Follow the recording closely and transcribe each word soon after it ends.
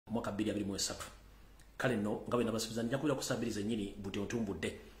2023 kale no ngabe nabasubiza nja kuja kusabiriza nyini buti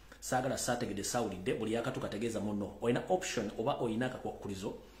ontumbudde sagala sategede sawulidde buli yakatu kategeza muno oyina option oba oyina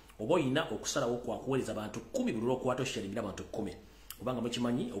akakwakulizo oba oyina okusalawo kwa kuweleza abantu 10 bululo kwato sharingira abantu 10 obanga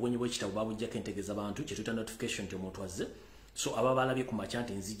mukimanyi obwenyi bw'ekitabo babujjako entegeeza abantu kyetuta notification nti omuntu azze so ababalabye ku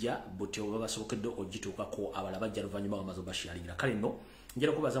machanti nzija buti oba basobokedde ogituukako abalaba jja luvannyuma bamaze basharingira kale no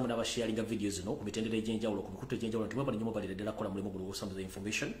njera kubaza mu nabasharinga videos zino ku mitendera egy'enjawulo ku mikutu egy'enjawulo nti mwebali nnyo balira ddala kola mulimu guno okusambuza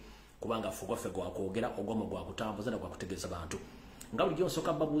information kubanga fugwaffe gwakwogera ogwama gwakutambuza na gwakutegeeza bantu nga bulijjo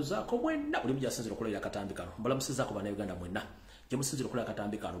nsooka babuuzaako mwenna buli mujasinzira okulabira akatambi kano mbalamusizaako bannayuganda mwenna gye musinzira okulabira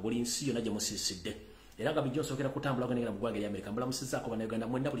akatambi kano buli nsi yonna gye musiisidde era nga bulijjo nsookera kutambula ngenda mu ggwanga erya Amerika mbalamusizaako bannayuganda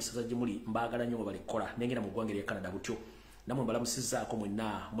mwenna buli saza gye muli mbaagala nnyo balikola nengenda mu ggwanga erya Canada butyo namwe mbalamusizaako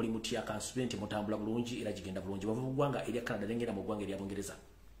mwenna muli mutya kansube nti mutambula bulungi era gigenda bulungi bava mu ggwanga erya Canada nengenda mu ggwanga erya Bungereza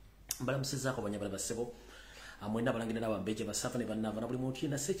mbalamusizaako banyabala bassebo amwenda balangina n'abambeje basafa ne bannava na buli muntu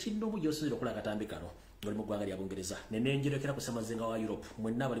yena sekinnomu gyosinzira okola akatambi kano ngoli mu ggwanga lya Bungereza nenenjerekera kusema zinga wa Europe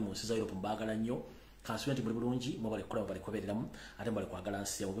mwenna bali mu nsi za Europe mbagala nnyo kansubenti buli bulungi mo bali kola bali kobereramu ate bali kwagala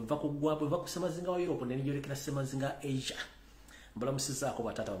nsi yabo biva ku ggwabo biva kusema zinga wa Europe nenenjerekera sema zinga Asia mbalamusizaako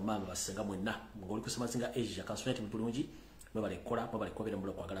batata bamama basenga mwenna ngoli kusema zinga Asia kansubenti buli bulungi mo bali kola mo bali kobereramu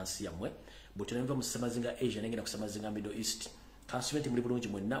bali kwagala nsi yamwe buti nenva mu sema zinga Asia nengenda kusema zinga Middle East kansubenti buli bulungi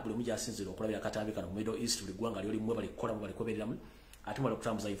mwenna buli muja asinzira okulabira akatambi kano mu Middle East buli ggwanga lyoli mwe bali kola mo bali kobereramu ate bali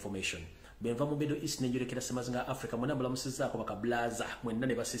kutambuza information benva mu Middle East nenjurekera semazinga Africa mwenna mbalamusizaako bakablaza mwenna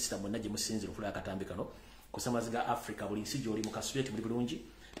ne basisita mwenna gye musinzira okulabira akatambi kano kusemazinga Africa buli nsi gyoli mu kasubenti buli bulungi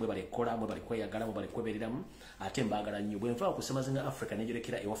mwe bali kola mwe bali kweyagala mwe bali kwebereramu ate mbagala nnyo bwenva kusemazinga Africa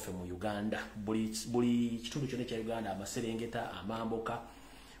nenjurekera ewaffe mu Uganda buli kitundu kyonna kya Uganda amaserengeta amamboka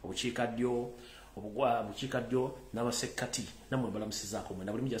obukiikaddyo obugwa bukiikaddyo n'abasekkati namwe mbalamusizaako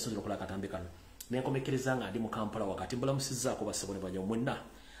mwenna buli mujasinzira okola akatambi kano nenkomekereza nga ndi mu Kampala wakati mbalamusizaako basabone banyo mwenna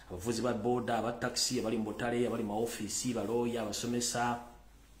abavuzi ba boda aba taxi abali mu butale abali mu office baloya abasomesa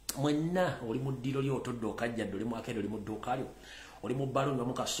mwenna oli mu ddiro lyo otodde okajja ddole mu akedo oli mu dduuka lyo oli mu balo nga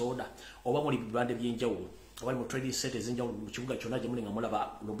mu kasoda oba muli bibande by'enjawulo abali mu trading set ez'enjawulo mu kibuga kyonna gye muli nga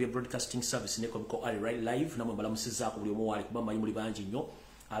mulaba Lumbuye Broadcasting Service ne Kabaka ali right live namwe mbalamusizaako buli omu wali kuba manyi muli bangi nnyo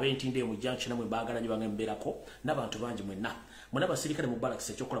ab'entinde mu junction namwe mbagala nnyo bange mbeerako n'abantu bangi mwenna mwenna basirikale mu barracks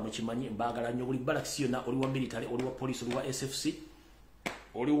ekyokola mukimanyi mbagala nnyo buli barracks yonna oli wa military oli wa police oli wa SFC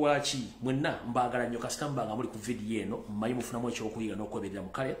oli waki mwenna mbagala nnyo kasita mbanga muli ku video eno mmanyi mufunamu ekyokuyiga n'okweberera mu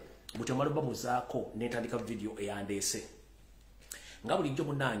kale butyo mbalaba muzaako netandika video eyandeese nga bulijjo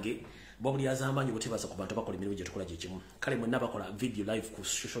munnange bwabuli az'amaanyi butebaza ku bantu bakola emirimu gye tukola gye kimu kale mwenna bakola video live ku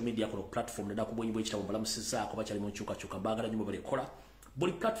social media kono platform nedda ku bwenyi bw'ekitabo mbalamusizaako bakyali mu nkyukakyuka mbagala nnyo mwe balikola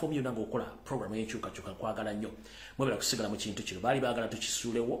buli platform yonna ng'okola program y'enkyukakyuka nkwagala nnyo mwebala kusigala mu kintu kino baali baagala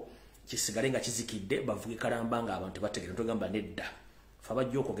tukisuulewo kisigale nga kizikidde bavuge kalamba nga abantu bategera ntogamba nedda fe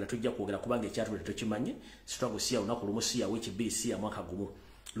abajja okwogera tujja kwogera kubanga ekyatulire tokimanyi sitwago siya lunaku lumu siya wiiki bbiri siya mwaka gumu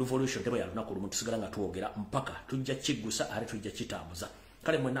revolution teba ya lunaku lumu tusigala nga twogera mpaka tujja kiggusa ate tujja kitambuza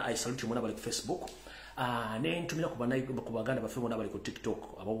kale mwenna I salute mwenna bali ku Facebook nentumira ku baganda baffe mwenna bali ku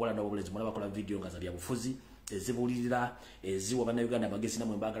TikTok ababuwala n'ababulenzi mwenna bakola video nga za bya bufuzi ezibulirira eziwa bannayuganda amagezi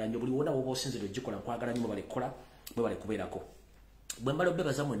namwe mbagala nnyo buli wonna woba osinzire ogikola nkwagala nnyo mwe balikola mwe bali kubeerako bwe mbala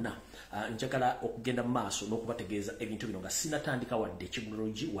obebaza mwenna njagala okugenda mu maaso n'okubategeeza ebintu bino nga sinatandika wadde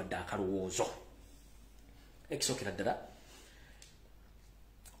ekigulologi wadde akalowoozo ekisookera ddala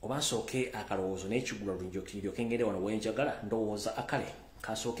oba nsooke akalowoozo n'ekigulologio lyoke ngende wano wenjagala ndowooza akale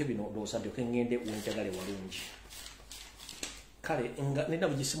kasooke bino ndowooza lyoke ngende wenjagale walungi kale nga nenda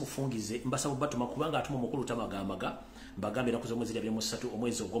bugisimufungize mbasaba batuma kubanga atuma omukulu tamagamaga mbagambe nakuzo mwezi ya 3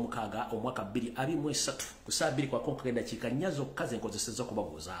 omwezi ogw'omukaaga omwaka 2023 ku saa 2 kwa konkagenda kikanyazo kaze nkozeseza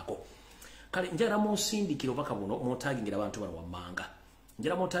kubabuzaako kale njala mu nsindikiro baka buno montagingira abantu bano wammanga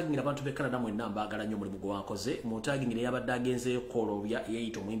njala montagingira abantu be Canada mwenna mbagala nnyo mulimu gwankoze montagingira yabadde agenzeyo kolo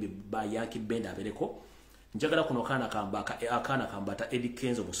yeyita omuyimbi ba Yaki Bend abereko njagala kuno akana kambata Eddie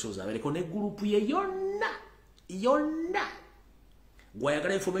Kenzo Busuuza abereko ne group ye yonna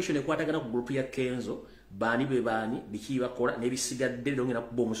gwayagala information ekwatagana ku group ya Kenzo bani be bani biki bakola nebisigadde lero ngena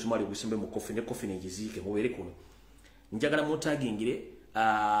kuba omusumali ogusimbe mu kofi ne kofi negiziike mubere kuno njagala mutagingire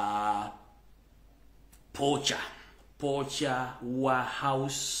Pocha wa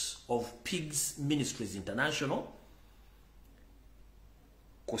House of Pigs Ministries International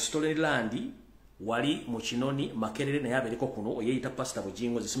ku Storyland wali mu Kinoni Makerere naye abereko kuno oyeyita pastor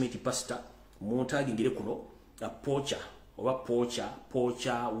Bujingo zisimiti pastor mutagingire kuno Pocha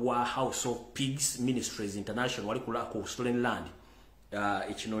wa House of Pigs Ministries International wali kula ku Storyland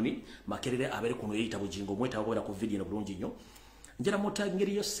Ekinoni Makerere abere kuno yeyita Bujingo mweta akola ku video no bulungi nnyo njala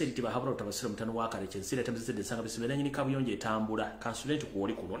mutangiri yo seriti bahabura utabasira mutano wakale chensire temzide sanga bisibera nyini kabuyonje etambula consulate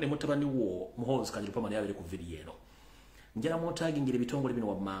kuwoli kuno ne mutabani wo muhozi kanjiro pamani yabere ku video eno njala mutangiri bitongole bino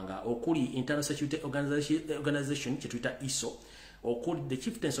wamanga okuli Internal Security Organization chetuita ISO okuli the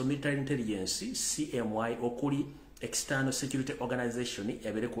Chieftains of Military Intelligence CMY okuli External Security Organization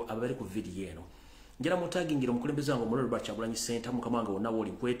abere ku video eno njala mutangiri omukulembeze wango mulolo Kyagulanyi Center mukamanga wonna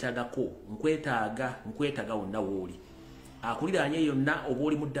woli nkwetaaga wonna woli akuliranye yonna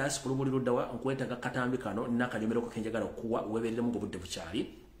obuli mu diaspora obuli luddawa nkwetaaga katambi kano nakanyomero ko kenjagala okuwa weberere mu budde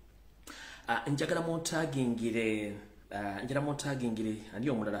bukyali njagala montagingire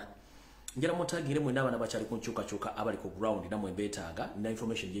ndiyo mulala njala montagingire mwena abana bakyali kunkyuka abali ku ground namwe betaaga na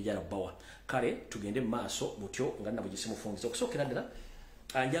information jejala bawa kale tugende maaso butyo nga nabo gisimufungiza okusokera ddala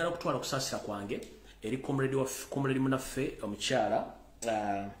njala okutwala kusasira kwange eri comrade munaffe omukyala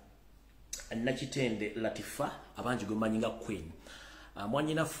Nakitende Latifa abanji gumanyinga Queen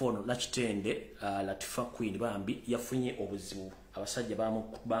mwanyina fono Nakitende Latifa Queen bambi yafunye obuzibu abasajja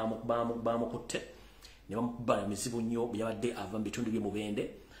bamukutte ne bamukuba emizibu nnyo byabadde ava mu bitundu by'emubende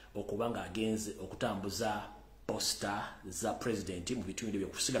okubanga agenze okutambuza poster za president mu bitundu byo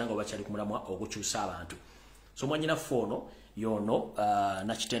kusigala nga bakyali ku mulamwa okukyusa abantu so mwanyina fono yono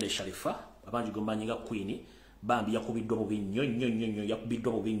Nakitende Sharifa abanji gumanyinga Queen bambi yakubiddwa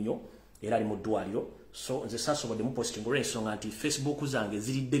mu binnyo era ali mu ddwaliro so nze sasobodde mu posting olw'ensonga nti Facebook zange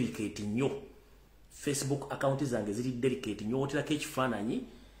ziri delicate nnyo Facebook account zange ziri delicate nnyo oterako ekifaananyi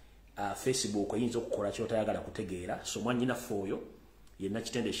Facebook eyinza okukola kyotayagala kutegeera so mwanyina fooyo ye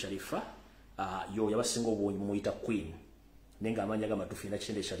Nakitende Sharifa yo yabasinga obwonyi muyita Queen nenga amanya gamatufi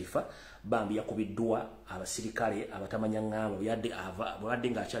Nakitende Sharifa bambi yakubiddwa abasirikale abatamanya ngamba byadde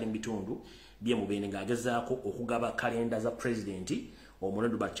ng'akyali mu bitundu by'emubende ng'agezaako okugaba kalenda za president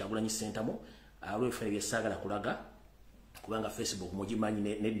omulondo Kyagulanyi Center mo alwefe byesagala kulaga kubanga Facebook mugimanyi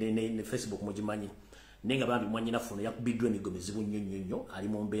ne Facebook mugimanyi nenga bambi mwanyina fono yakubiddwa emigomezibu nnyo ali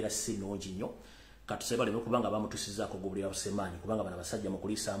mu mbeera sinongi nnyo katusebale kubanga bamutusizaako gobulira busemanyi kubanga bana basajja mu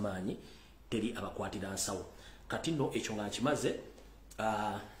kulisa amaanyi teri abakwatira nsawo kati nno ekyo nga nkimaze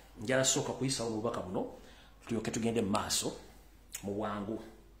njala sooka kuyisa obubaka buno tulyoke tugende maaso mu bwangu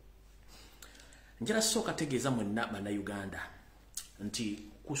njala sooka tegeeza mwenna bannayuganda nti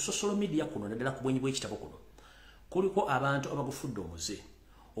ku social media kuno naddala ku bwenyi bw'ekitabo kuno kuliko abantu abagufudde omuze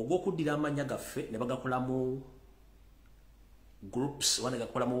ogw'okuddira amanya gaffe ne bagakolamu groups wana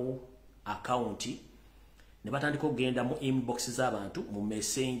gakolamu account ne batandika okugenda mu inbox z'abantu mu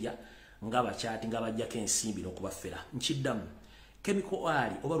messenger ng'abakyati ng'abajjako ensimbi n'okubafera nkiddamu Chemical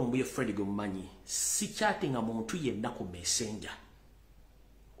Ali oba Lumbuye Fred Gomumanyi si chattinga muntu yenna ku messenger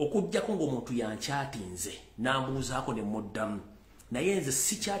okujjako ng'omuntu yankyatinze n'ambuuzaako ne muddamu naye nze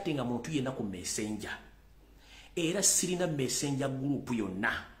si chattinga muntu yenna ku messenger era sirina messenger group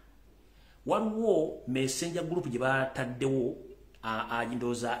yonna waliwo messenger group gye bataddewo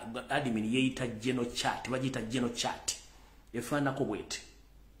ndoza admin yeyita general chat bagiyita general chat efaanako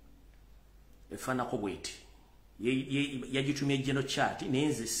bweti yagitumye general chat naye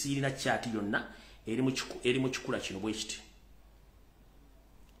nze sirina chat yonna eri mu kikula kino bwekiti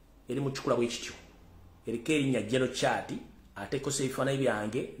eriko erinnya general chat ate kosa ebifaananyi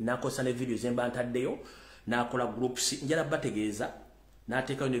byange nakosa ne video zemba ntaddeyo nakola groups njala bategeeza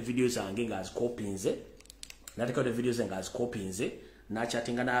nateekayo ne video zange nga azikopinze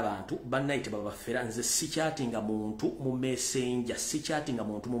nachattinga n'abantu bannayite babafera nze si chattinga muntu mu messenger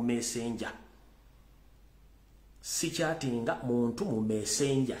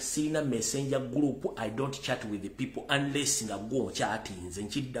sirina messenger group. I don't chat with the people unless nga go chattinze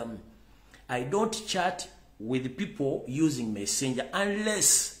nkiddamu. I don't chat with people using messenger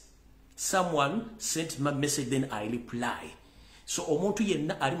unless someone sent my message, then I reply. So omuntu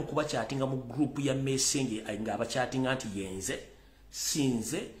yenna ali mu kuba chattinga mu group ya messenger nga aba chattinga anti yenze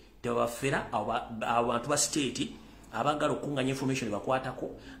sinze tebafera abantu ba state abagala okunganya information bakwatako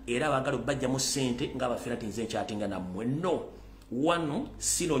era abagala bajja mu sente nga abafera tinze chattinga nammwe no wano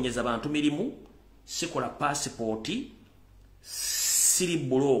sinonyeza abantu mirimu sikola passport siri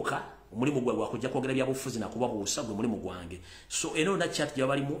bloka mulimu gwa kujja kwogera bya bufuzi na kuba buusa gwe mulimu gwange so eno na chat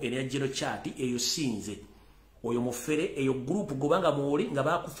yabalimu ene jero chat eyo sinze oyo mufere eyo group gobanga muoli nga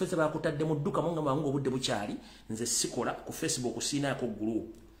bakufeza bakutadde mu dduka munga mangu obudde bukyali nze sikola ku Facebook sina yako group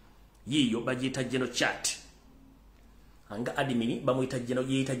yiyo bajita jeno chat anga admin bamuyita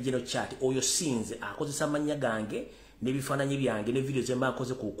jeno chat oyo sinze akozesa amanya gange ne bifananyi byange ne video zemba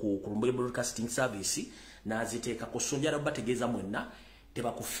akoze ku Lumbuye broadcasting service naziteeka kusonjara bategeeza mwenna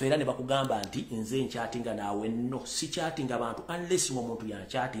tebakufera ne bakugamba nti nze nchattinga nawe no si chattinga abantu unless omuntu ya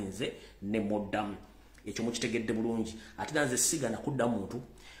chattinze ne modam ekyo mukitegedde bulungi ate nanze sigana kudda muntu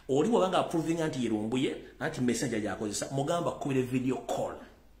oli bwabanga approving anti Lumbuye anti messenger yakozesa mugamba kubire video call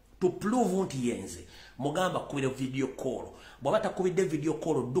to prove nti yenze mugamba kubire video call bwabata kubide video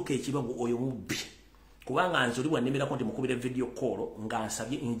call duke ekibango oyo mubbi kubanga nzoli bwannemera konti mukubire video call nga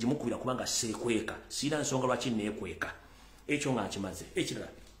nsabye inji mukubira kubanga sekweka sina nsonga lwaki nekweka ekyo nga kimaze ekirala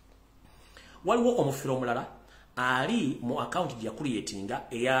waliwo omufiro omulala ali mu account ya creatinga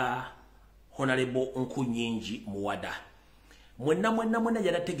eya Honorable Nkunyingi Muwada mwenna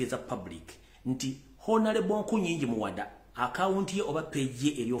yanategeza public nti Honorable Nkunyingi Muwada account ye oba page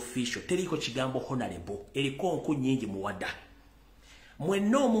ye eri official teriko kigambo Honorable eriko Nkunyingi Muwada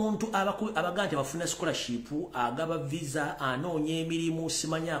mwenna omuntu abagante bafuna scholarship agaba visa anonye emirimu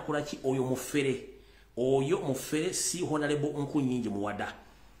simanya akolaki oyo mufere si Honorable Nkunyingi Muwada.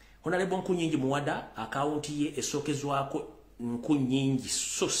 Honorable Nkunyingi Muwada account ye esokezwako Nkunyingi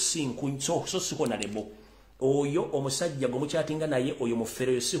so si Honorable oyo omusajja gomukyatinga naye oyo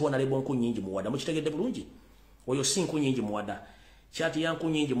mufere yo si Honorable Nkunyingi Muwada mukitegedde bulungi oyo si Nkunyingi Muwada chati ya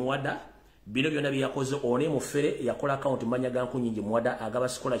Nkunyingi Muwada bino byonna byakoze one mufere yakola account manyaga Nkunyingi Muwada agaba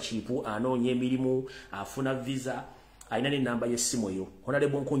scholarship anonye emirimu afuna visa aina ne namba y'essimu yo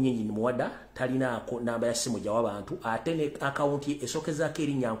Honorable Nkunyingi Muwada talinaako namba ya simu gya wabantu ate ne account ye esokezaako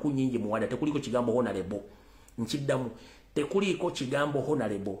erinnya Nkunyingi Muwada tekuliko kigambo Honorable nkiddamu tekuliko kigambo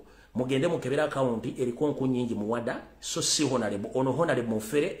Honorable mugende mukebera account eriko Nkunyingi Muwada so si Honorable ono Honorable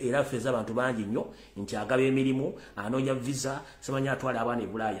mufere era feza abantu bangi nnyo nti agaba emirimu anonya visa samanya atwala abana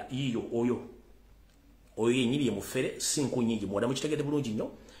ebulaya iyo oyo yenyiri ye mufere si Nkunyingi Muwada mukitegedde bulungi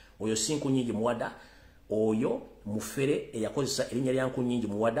nnyo oyo si Nkunyingi Muwada oyo mufere eyakozesa erinnya lya Nkunyingi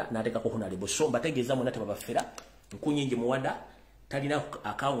Muwada natekako Honorable so mbategeeza muna tebabafera Nkunyingi Muwada talina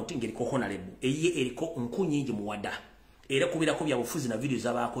account ngeriko Honorable eye eriko Nkunyingi Muwada era kubirako bya bufuzi na video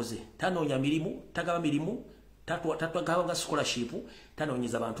z'abakoze tanonya mirimu tagaba mirimu tatwagaba scholarship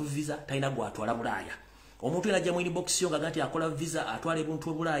tanonyeza abantu visa talina gwatwala bulaya omuntu enajja mu inbox yo ngati akola visa atwala ebuntu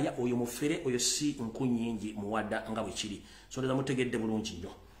obulaya oyo mufere oyo si Nkunyingi Muwada nga bwe kiri so ndeza mutegedde bulungi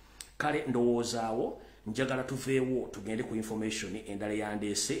nnyo kale ndowoozaawo njagala tuveewo tugende ku information endala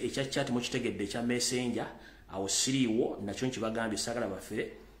yandeese ekya chat mukitegedde ekya messenger awo siriiwo nakyo nkibagambye sagala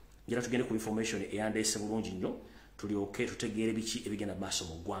bafere njagala tugende ku information eyandeese bulungi nnyo tulioke tutegeere biki ebigenda maaso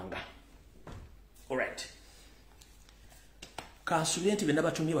mu ggwanga. Alright. Kansulenti benda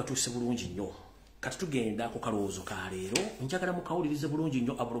batumye batuuse bulungi nnyo. Kati tugenda ku kalowoozo ka leero njagala mukawulirize bulungi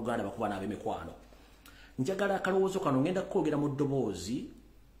nnyo abooluganda bakuba n'ab'emikwano. Njagala akalowoozo kano ngenda kwogera mu ddoboozi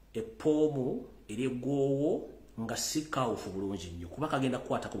eppoomu ery'eggoowo nga si kawufu bulungi nnyo kuba kagenda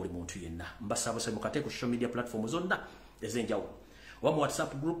kukwatako buli muntu yenna. Mbasaabasabye mukateeke ku social media platform zonna ez'enjawulo oba mu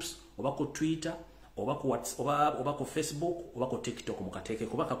WhatsApp groups oba ku Twitter oba ku Facebook oba ku TikTok mukateeke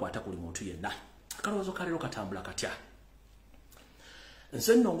kuba kakwata kuli muntu yenna. Akalowoozo ka leero katambula katya.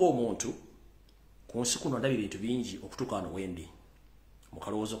 Nze nno ng'omuntu ku nsi kuno ndaba ebintu bingi okutuuka wano wendi. Mu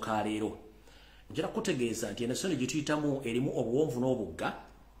kalowoozo ka leero njala kutegeeza nti ensonga gye tuyitamu erimu obuwonvu n'obugga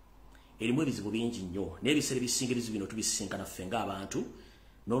erimu ebizibu bingi nnyo n'ebiseera ebisinga ebizibu bino tubisinkana ffe ng'abantu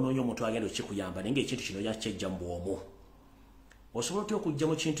n'onoonya omuntu agenda okikuyamba naye ng'ekintu kino yakyejja mu bwomu. Osobola otya okujja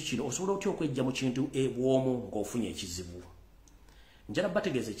mu kintu kino osobola otya okwejja mu kintu ebwomu ng'ofunye ekizibu. Njala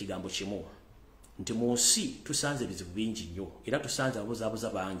bategeeza ekigambo kimu nti mu nsi tusanze ebizibu bingi nnyo era tusanze ababuzaabuza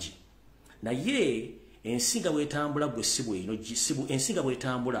bangi naye ensi nga bw'etambula gwe si bw'eno ensi nga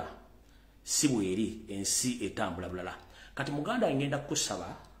bw'etambula si bw'eri ensi etambula bulala. Kati muganda ngenda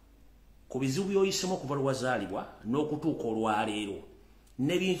kukusaba ku bizibu by'oyisemu okuva lwe wazaalibwa n'okutuuka olwaleero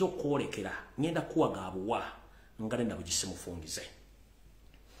n'ebiyinza okukwolekera ngenda kuwagaabuwa nga nenda bugisimufungize.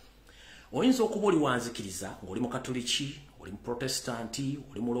 Oyinza okuba oli wanzikiriza ng'oli mu Katoliki, oli mu Protestanti,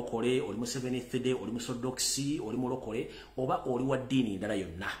 oli mu Lokole, oli mu Seventh Day, oli mu Sodoksi, oli mu Lokole, oba oli wa ddiini ndala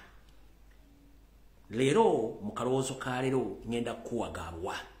yonna. Leero mu kalowoozo ka leero ngenda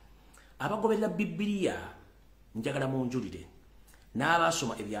kuwagaabuwa. Abagoberera Bibiliya njagala munjulire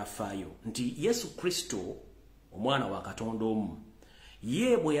n'abaasoma ebyafaayo nti Yesu Kristo omwana wa Katonda omu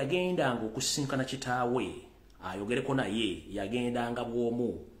ye bwe yagendanga okusinkana kitaawe ayogereko naye yagendanga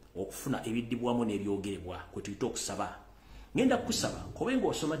bwomu okufuna ebiddibwamu n'ebyogerebwa kwe tuyita okusaba. Ngenda kukusaba kobe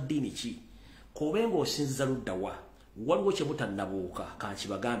ng'osoma ddiini ki kobe ng'osinziza luddawa waliwo kye butannabuuka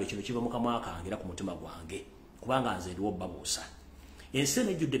kankibagambe kino kiva mu kamwa kange era ku mutima gwange kubanga nze ndiwo babuusa. Ensi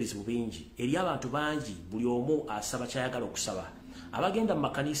ejjudde ebizibu bingi eri abantu bangi buli omu asaba kyayagala okusaba. Abagenda mu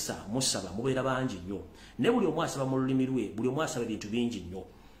makanisa musaba mubeera bangi nnyo ne buli omu asaba mu lulimi lwe buli omu asaba ebintu bingi nnyo.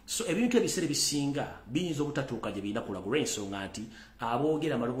 So ebintu ebisere bisinga biyinza obutatuuka gye birina kulagulwa ensonga nti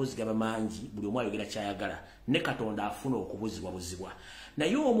aboogera amaloboozi gaba mangi buli omu ayogera kyayagala ne Katonda afuna okubuzibwabuzibwa.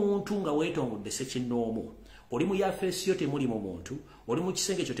 Naye omuntu nga weetongodde ssekinnoomu, oli mu yafeesi yo temuli mu muntu, oli mu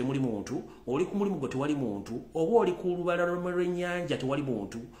kisenge kyo temuli muntu, oli ku mulimu gwo tewali muntu, oba oli ku lubalama lw'ennyanja tewali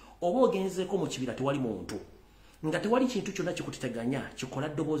muntu, oba ogenzeeko mu kibira tewali muntu, nga tewali kintu kyonna kikuteganya kikola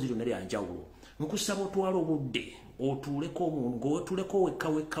ddoboozi lyonna lya njawulo. Nkusaba otwala obudde otuuleko omuntu ng'otuuleko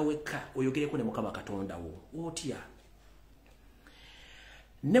wekka oyogereko ne Mukama Katonda wo otya.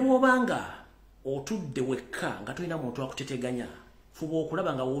 Ne bw'obanga otudde wekka nga tolina muntu akuteteganya, fuba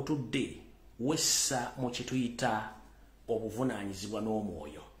okulaba nga wootudde wessa mu kye tuyita obuvunaanyizibwa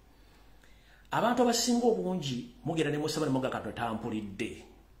n'omwoyo. Abantu abasinga obungi mugenda ne musaba ne muga Katonda tampulidde,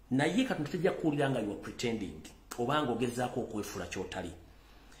 naye Katonda tajja kuwulira nga you are pretending obanga ogezaako okwefula kyotali.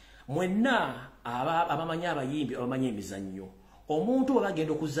 Mwenna abamanyi abayimbi abamanyi emizannyo, omuntu bwe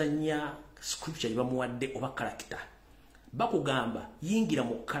bagenda okuzannya scripture gye bamuwadde oba karakita, bakugamba yingira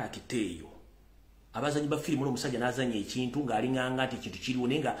mu karakita eyo. Abazanyi ba firimu n'omusajja n'azanya ekintu ng'alinganga nti ekintu kiriwo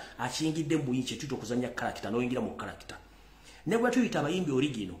naye nga akiyingidde mu buyinza ekyo okuzannya karakita n'oyingira mu karakita. Ne bwe tuyita abayimbi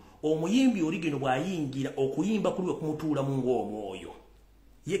origino, omuyimbi origino bw'ayingira okuyimba kuliwe kumutuulamu ng'omwoyo.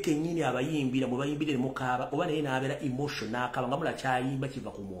 Ye kennyini abayimbira mwe bayimbire ne mukaaba oba naye n'abeera emotion n'akaaba nga mula kyayimba kiva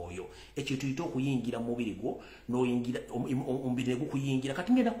ku mwoyo. Ekyo tuyita okuyingira mu mubiri gwo n'oyingira omubiri ne gukuyingira.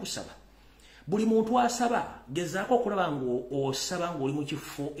 Kati ngenda kusaba buli muntu asaba gezaako okulaba ng'osaba ng'oli mu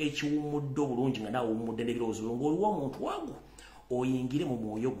kifo ekiwummudde obulungi nga naawe owummudde n'ebirowoozo ng'oliwo omuntu wago oyingire mu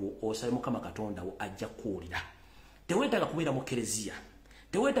mwoyo gwo osabe Mukama Katonda wo ajja kuwulira. Teweetaaga kubeera mu kereziya,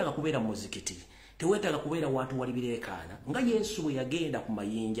 teweetaaga kubeera mu muzikiti, teweetaaga kubeera wantu wali bireekaana. Nga Yesu bwe yagenda ku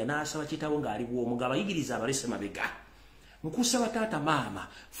mayinja n'asaba kitabo ng'ali bw'omu ng'abayigiriza abalese mabega. Nkusaba taata maama,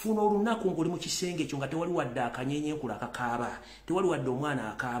 funa olunaku ng'oli mu kisenge ekyo nga tewali wadde akanyenyenkula akakaaba, tewali wadde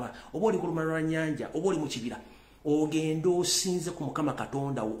omwana akaaba, oba oli ku lubalama lwa nnyanja, oba oli mu kibira, ogenda osinze ku Mukama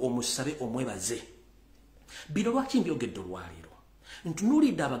Katonda wo omusabe omwebaze. Bino lwaki mbyogedde olwaleero?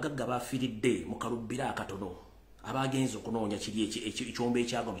 Ntunuulidde abagagga baafiiridde mu kalubbira akatono abagenza okunoonya kiri ekyombo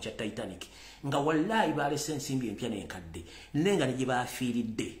ekyagano kya Titanic, nga wallaahi baalese ensimbi empya n'enkadde, naye nga ne gye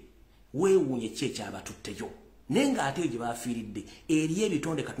baafiiridde weewuunye ki ekyabatutteyo. Naye ng'ate gye baafiiridde eri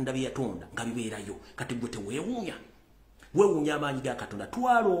ebitonde Katonda bye yatonda nga bibeerayo. Kati gwe teweewuunya, weewuunya amaanyi ga Katonda.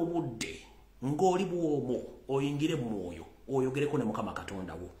 Twala obudde ng'oli bw'omwo oyingire mu mwoyo oyogereko ne Mukama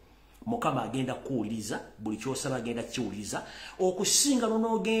Katonda wo. Mukama agenda kuwuliriza, buli kyosaba agenda kiwuliriza, okusinga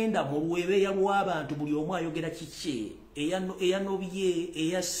n'ogenda mu lwebeeya lw'abantu buli omu ayogera kiki, eyanobye,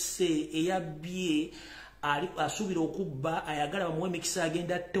 eyasse, eyabbye, asuubira okubba, ayagala bamuwe emikisa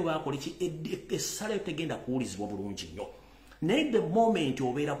agenda atte baakole ki, essala tegenda kuwulizibwa bulungi nnyo. Naye the moment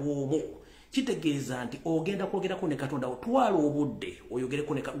obeera bw'omu kitegeeza nti ogenda kwogerako ne Katonda wo. Twala obudde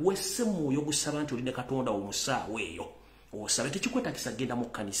oyogereko ne Katonda, wesse mwoyo gusaba nti oli ne Katonda wo mu ssaawa eyo osabe. Tekikwetagisa genda mu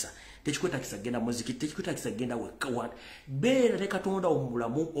kkanisa, tekikwetagisa genda mu muzikiti, tekikwetagisa genda wekka. Beera ne Katonda wo mu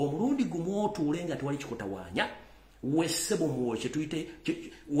bulamu omulundi gumu otuule nga tewali kikutawaanya. Wesse mu mwoyo kye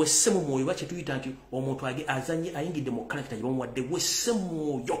tuyita nti omuntu azanye ayingidde mu karakita gye bamuwadde. Wesse mu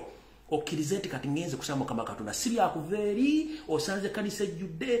mwoyo okkirize nti kati ngenze kusaba Mukama Katonda, si byakuva eri osanze kanisa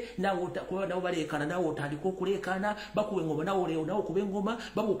ejjudde nabo baleekaana naawe otandika okuleekaana, bakuba engoma naawe okuba engoma,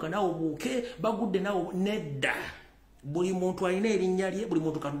 babuuka naawe obuuke, bagudde naawe. Nedda, buli muntu alina erinnya lye, buli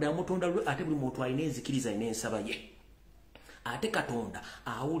muntu Katonda yamutonda lwe, ate buli muntu alina enzikiriza, alina ensaba ye. Ate Katonda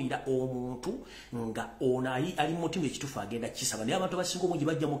awulira omuntu nga ono ali mu mutima ekituufu agenda kisaba. Naye abantu abasinga obungi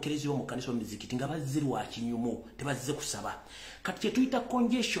bajja mu kereziya mu kkanisa omuzikiti nga bazze lwa kinyumu, tebazze kusaba. Kati kye tuyita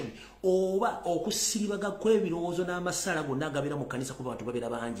congestion oba okusiribaga kw'ebirowoozo n'amasala gonna agabeera mu kkanisa kuba abantu babeera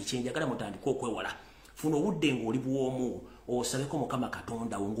bangi, kyenjagala mutandika okwewala. Funa obudde ng'oli bw'omu osabeko Mukama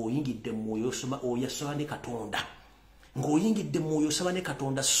Katonda wo ng'oyingidde mu mwoyo oyasaba ne Katonda. Ng'oyingidde mu mwoyo osaba ne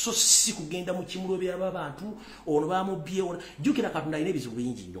Katonda, so si kugenda mu kimulwe by'abantu ono baamubye. Jjukira Katonda alina ebizibu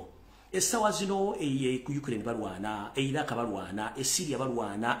bingi nnyo. Essaawa zino ku Ukraine balwana, Iraq balwana, Syria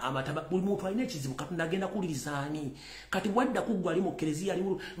balwana, amataba, buli muntu alina ekizibu. Katonda agenda kuwuliriza ani? Kati bwadda kuggwa ali mu kereziya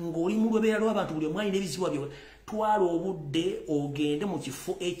ng'oli mu lwebeera lw'abantu buli omu alina ebizibu byo. Twala obudde ogende mu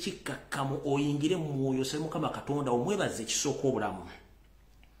kifo ekikkakkamu oyingire mu mwoyo osabe Mukama Katonda omwebaze ekisooka obulamu.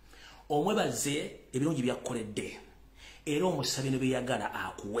 Omwebaze ebirungi byakkoledde, era omusabe ne beyagala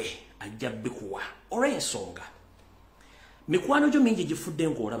akuwe ajja bikuwa. Olw'ensonga mikwano gyo mingi gifudde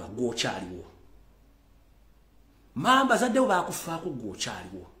ng'olaba gw'okyaliwo. Mamba zaddewo baakufaako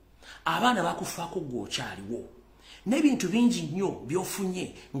gw'okyaliwo, abaana baakufaako gw'okyaliwo, n'ebintu bingi nnyo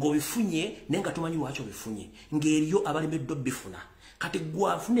by'ofunye ng'obifunye naye nga tomanyi lwaki obifunye, ng'eriyo abalemeddwa bifuna. kati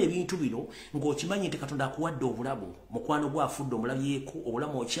gwafuna ebintu bino ng'okimanyi nti Katonda akuwadde obulamu mukwano gwafudde omulabyeko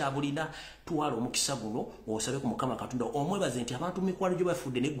obulamu okyabulina twala omukisa guno osabe ku Mukama Katonda omwebaze nti abantu mikwano gye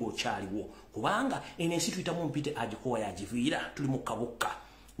bafudde ne gw'okyaliwo kubanga eno ensi tuyitamu mpite agikowa yagiviira tuli mu kabuka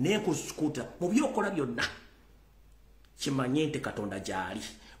n'enkusukuta mu byokola byonna kimanye nti Katonda gyali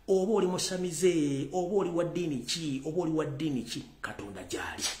oba oli musamize oba oli wa ddiini ki Katonda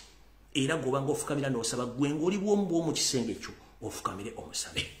gyali era gobanga ofukamira n'osaba gwe ng'oli bwomu mu kisenge kyo ofukamire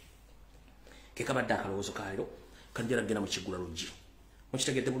omusabe kekabadde akalowoozo kalero kanjala genda mu kigula luggi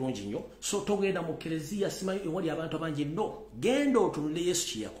mukitegedde bulungi nnyo so togenda mu kereziya simanyi ewali abantu abangi nno genda otunule Yesu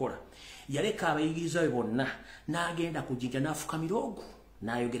kye yakola yaleka abayigiriza be bonna n'agenda kujinja n'afukamira ogwo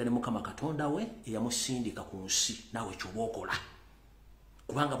n'ayogera ne Mukama Katonda we eyamusindika ku nsi naawe ky'oba okola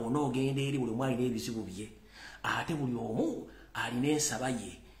kubanga bonna ogenda eri buli omu alina ebizibu bye ate buli omu alina ensaba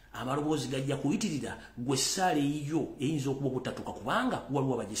ye amaloboozi gajja kuyitirira gwe ssaala eyiyo eyinza okuba obutatuuka kubanga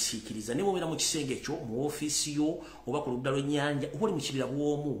waliwo abagisiikiriza ne bwobeera mu kisenge ekyo mu ofiisi yo oba ku ludda lw'ennyanja oba oli mu kibira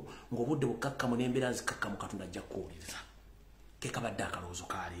bw'omu ng'obudde bukakkamu n'embeera nzikakkamu Katonda ajja kukuwuliriza kekabadde akalowoozo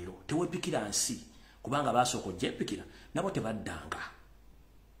ka leero teweepikira nsi kubanga baasooka ojja empikira nabo tebaddanga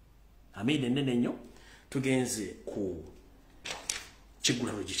amiina ennene nnyo tugenze ku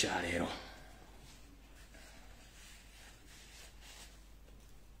kigula luggi kya leero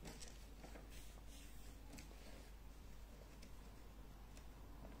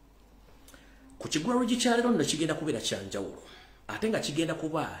ku kigula luggi kya leero nno kigenda kubeera kya njawulo ate nga kigenda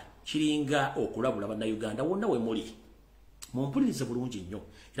kuba kiringa okulabula bannayuganda wonna we muli mumpulirize bulungi nnyo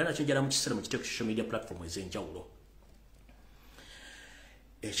era nakyo njala mukisera mu kiteeko social media platform ez'enjawulo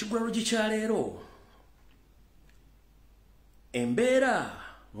ekigula luggi kya leero embeera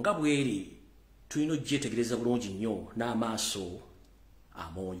nga bweri tulina ogyetegereza bulungi nnyo n'amaaso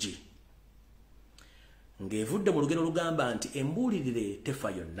amongi ng'evudde mu lugero lugamba nti embuulirire tefa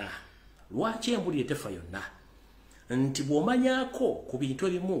yonna lwaki embuulire tefa yonna nti bw'omanyaako ku bintu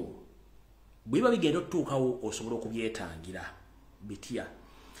ebimu bwiba bigenda otutuukawo osobola okubyetangira bitya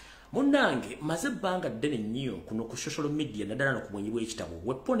munnange maze ebbanga ddene nnyo kuno ku social media naddala nokumwenyi bw'ekitabo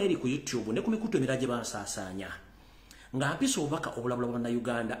weppona eri ku YouTube ne ku mikutu emirala gye bansaasaanya nga mpisa obubaka obulabula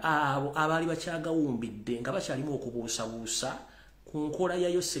bannayuganda abo abaali bakyagawumbidde nga bakyalimu okubuusabuusa ku nkola ya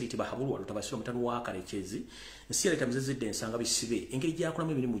Yoseriti bahabulwa lutabasira omutano wa Kalekezi nsi yaleta mizezedde ensanga bisibe engeri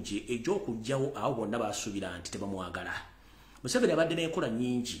gyakolamu emirimu gye egy'okugyawo abo bonna baasuubira nti tebamwagala Museveni abadde n'enkola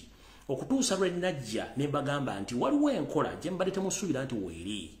nnyingi okutuusa lwe najja ne mbagamba nti waliwo enkola gye mbadde temusuubira nti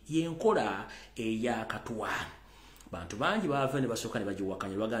weeri y'enkola ey'akatwa bantu bangi baava ne basooka ne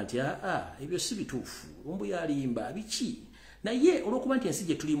bagiwakanya baga nti ebyo si bituufu Lumbuye alimba biki naye olw'okuba nti ensi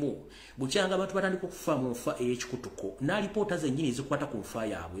gye tulimu bukyanga abantu batandika okufa mu nfa ey'ekikutuko n'alipoota zennyini ezikwata ku nfa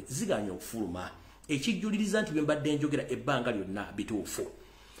yaabwe ziganya okufuluma ekijjuliriza nti bye mbadde njogera ebbanga lyonna bituufu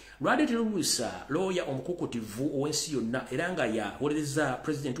Lwadeetera oluusa looya omukukutivu ow'ensi yonna era nga yawolereza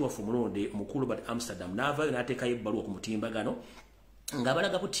pulezidenti waffe omulonde omukulu Robert Amsterdam n'avaayo n'ateekayo ebbaluwa ku mutimbagano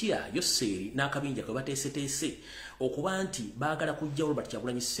ng'abalaga butya Yoseri n'akabinja kwe bateeseteese okuba nti baagala kujjawo Robert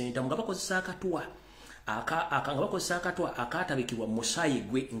Kyagulanyi Ssentamu nga bakozesa akatwa akaatabikibwa mu musaayi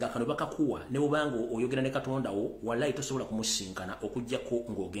gwe nga kano bakakuwa ne bw'obanga oyogera ne Katonda wo wallahi tosobola kumusinkana okuggyako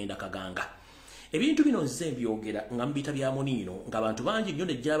ng'ogenda kaganga ebintu bino nze mbyogera nga mbita bya muniino ng'abantu bangi nnyo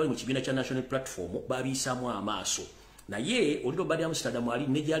nejja bali mu kibiina kya National Platform babiyisaamu amaaso naye oli Robert Amsterdam ali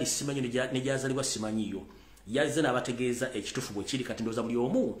ne gyali simanyi ne gyazalibwa simanyiyo yazze n'abategeeza ekitufu bwe kiri kati ndowooza buli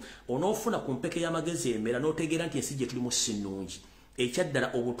omu onoofuna ku mpeke y'amagezi emera n'otegeera nti ensi gye tulimu si nnungi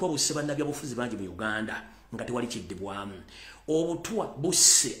ekyaddala obutwa busse bannabyabufuzi bangi mu Uganda nga tewali kiddibwamu obutwa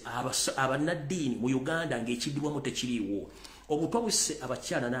busse abannaddiini mu Uganda ng'ekiddibwamu tekiriiwo obutwa busse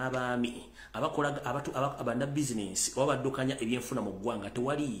abakyala n'abaami abakola abannabizinensi oba baddukanya ebyenfuna mu ggwanga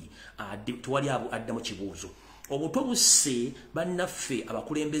tewali abo adda mu kibuuzo obutwa busse bannaffe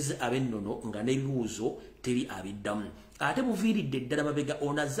abakulembeze ab'ennono nga n'ebibuuzo teri abiddamu ate buviiridde ddala mabega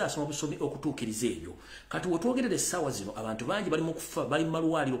onazze asoma busomi okutuukiriza ebyo kati wetwogerera essaawa zino abantu bangi bali mu kufa bali mu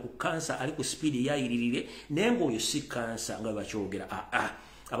malwaliro ku kansa ali ku sipiidi eyayiririre naye ng'oyo si kansa nga bakyogera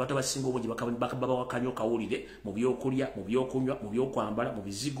abantu abasinga obungi babawakanya okawulire mu byokulya mu byokunywa mu byokwambala mu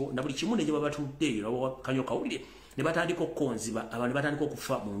bizigo na buli kimu negye babatudde eyo babawakanya okawulire ne batandika okukonziba abantu batandika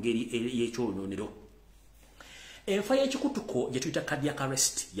okufa mu ngeri y'ekyonoonero enfa y'ekikutuko gye tuyita cardiac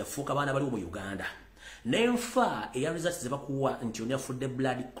arrest yafuuka abaana baliwo mu Uganda n'enfa eya results zebakuwa nti oni afudde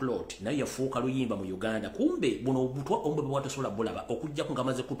blood clot nayo yafuuka luyimba mu Uganda kumbe buno obutwa ombe bwatasobola bulaba okujjako nga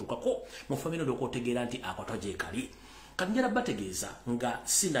maze kutukako mu famino okwotegeera nti akatwa gye kali kati njala bategeeza nga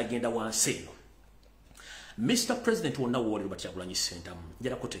sinagenda wansi eno Mr. President wonna wooli Robert Kyagulanyi Ssentamu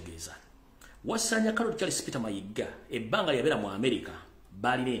njala kutegeeza Wasanya Carol Charles Peter Mayiga ebbanga lyabera mu America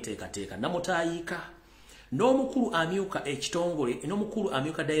balina enteekateeka namutaayika n'omukulu amyuka ekitongole n'omukulu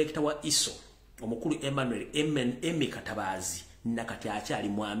amyuka director wa ISO omukulu Emmanuel Emme Katabazi nakati akyali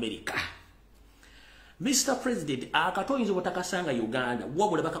mu America. Mr. President akatoyinza obutakasanga Uganda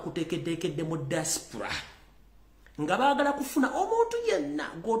wabula bakakuteekeddeekedde mu diaspora nga baagala kufuna omuntu yenna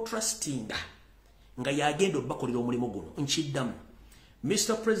go trustinga nga yagenda obakolera omulimu guno nkiddamu.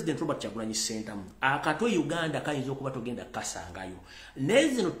 Mr. President Robert Kyagulanyi Ssentamu akato Uganda kayinza okuba togenda kasangayo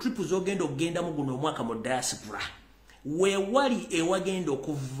nezino tripu zogenda okugenda mu guno omwaka mu diaspora wewali ewagenda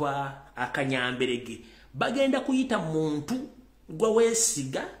okuva akanyamberege bagenda kuyita muntu gwe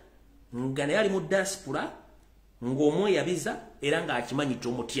weesiga nga naye ali mu diaspora ng'omweyabiza era ng'akimanyita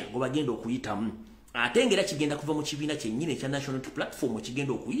omutya gwe bagenda okuyitamu ate ngera kigenda kuva mu kibiina kyennyini ekya National Platform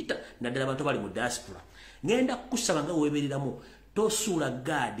kigenda okuyita naddala abantu bali mu diaspora. Ngenda kukusaba nga weebereramu tosuula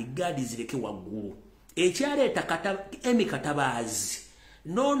gaadi zireke waggulu ekyaleeta Emi Katabazi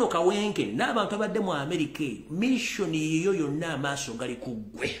nono kawenke n'abantu abadde mu America mission yiyo yonna amaaso gali ku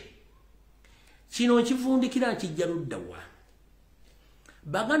ggwe. Kino nkivundikira nkijja luddawa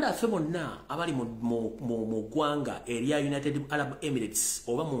baganda affe bonna abali mu ggwanga erya United Arab Emirates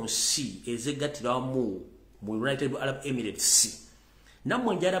oba mu nsi ezegattiramu mu United Arab Emirates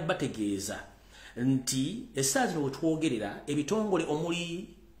nammwe njala bategeeza nti essaawa zino we twogerera ebitongole omuli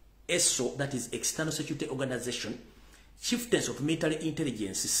ESO, that is External Security Organization, Chieftains of Military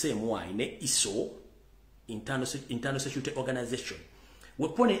Intelligence CMY ne ISO, Internal Security Organization,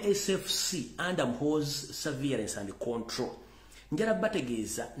 wepone SFC under Muhoozi surveillance and control. Njala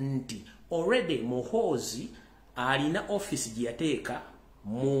bategeeza nti already Muhoozi alina office gye yateeka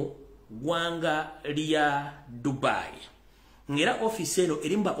mu ggwanga lya Dubai. Ngera office eno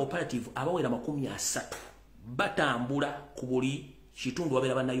erimba operative abawera 30 batambula ku buli kitundu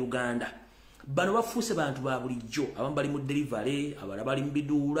wabera bana Uganda. Bano bafuuse bantu ba bulijjo abamu bali mu delivery, abalala bali mu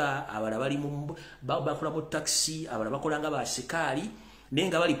biduula, abalala bali mu bakola mu taxi, abalala bakola nga basikaali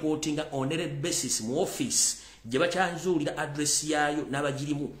nenga bali reportinga on a basis mu office gye bakyanzuulira address yaayo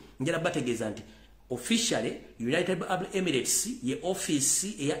n'abagirimu. Njala bategeeza nti officially United Arab Emirates ye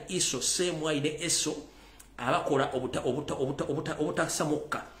office eya ISO CMY ne ESO abakola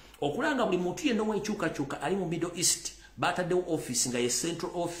obutasamukka okulanga buli muntu yenna wekyukakyuka ali mu Middle East bataddewo office nga ye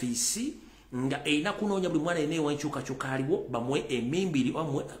central office nga erina kunoonya buli mwana yenna wekyukakyuka aliwo bamuwe emimbiri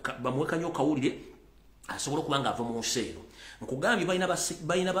bamuwe kanyo kawulire asobola okuba nga ava mu nsi eno. Nkugambye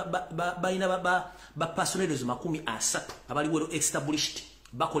balina ba personalities 30 abaliwo established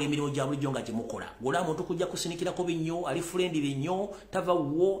bakola emirimu gya bulijjo nga gye mukola. Bw'olaba muntu kujja kusinikirako binnyo ali friendly binnyo tava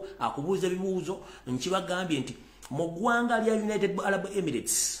wo akubuuza ebibuuzo nkibagambye nti mu ggwanga lya United Arab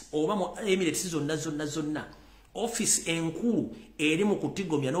Emirates oba mu Emirates zonna office enkulu eri mu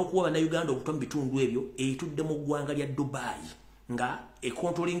kutigomya n'okuwa bannayuganda obutwa mu bitundu ebyo eyitudde mu ggwanga lya Dubai nga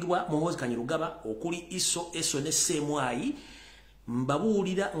ekontrolingibwa Muhoozi Kanyarugaba okuli ISO ne CMY.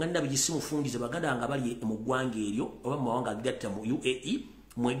 Mbabuulira nga nabigisimufungize baganda nga bali mu ggwanga eryo oba mu mawanga agatta mu UAE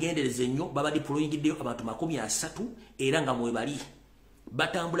mwegendereze nnyo baba deployingiddeyo abantu 30 era nga mwebali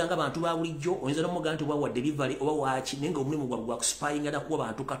batambula nga bantu ba bulijjo oyinza n'omugaa nti wa delivery oba waki nenga omulimu gwabwe gwa kuspyinga nakuwa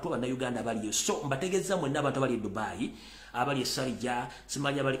bantu kato bannayuganda baliyo. So mbategeeza mwenna abantu abali e Dubai abali e Sharjah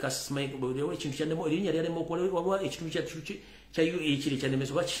simanya bali kasmayo ekintu kyannema erinnya lyalema okwolwa ekitundu kya UAE kiri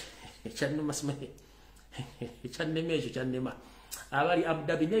kyannemesa baki ekyannema simanyi ekyannema ekyo kyannema abali Abu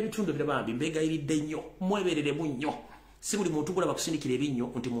Dhabi n'ebitundu birabambi mbegayiridde nnyo mwebereremu nnyo si buli muntu gulaba kusindikira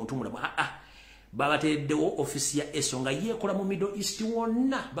ebinnyo nti muntu mulamu babatereddewo ofisi ya ESO nga yeekola mu Middle East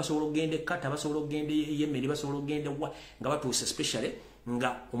wonna basobola okugenda Qatar basobola okugenda Yemen basobola okugenda wa nga batuuse especially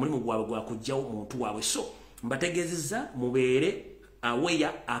nga omulimu gwabwe gwakugjawo muntu waabwe. So mbategeezezza mubeere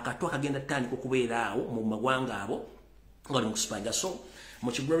aweya akato akagenda tandika okubeera awo mu magwanga abo nga bali mu kusipanga. So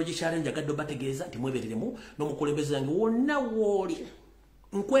mu kigulalo challenge agadde bategeeza nti mwebereremu n'omukulembeze wange wonna wooli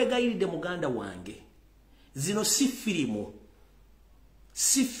nkwegayiridde muganda wange zino si firimu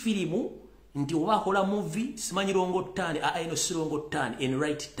nti oba akola movie simanyi longo ttaani eno si longo ttaani in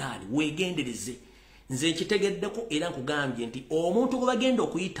right ttaani weegendereze. Nze nkitegeddeko era nkugambye nti omuntu gwe bagenda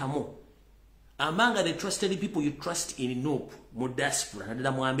okuyitamu amanga the trusted people you trust in Nope mu diaspora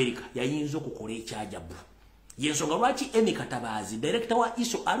naddala mu America yayinza okukola ekyajabu. Yensonga lwaki Emi Katabazi director wa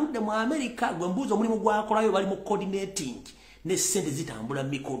ISO aludde mu America gwe mbuuza omulimu gwakolayo bali mu coordinating ne ssente zitambula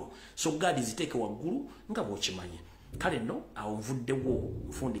mikono. So God ziteeke waggulu nga bw'okimanyi. Kale nno awo nvuddewo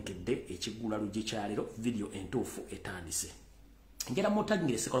nfundikidde ekigulalo gy'ekyalero video entuufu etandise. Njala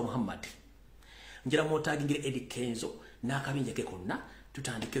mwotagingire Sekola Muhammad, njala mwotagingire Eddie Kenzo n'akabinja ke konna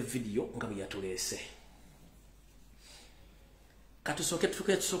tutandike video nga bwe yatuleese. Katusoke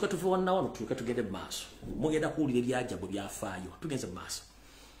tuve wannawo tuke tugende maaso. Mugenda kuwulira ebyajabu byafaayo. Tugenze maaso.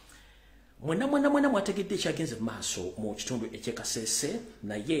 Mwena mwategedde ekyagenze maaso mu kitundu ekyekasese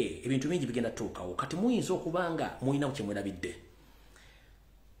naye ebintu bingi bigenda tuukawo. Kati muyinza okubanga muyinawo kye mwerabidde.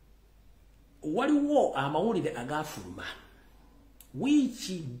 Waliwo amawulire agafuluma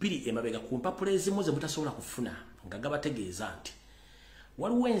wiiki 2 emabega ku mpapula ezimu ze mutasobola kufuna nga gabategeeza nti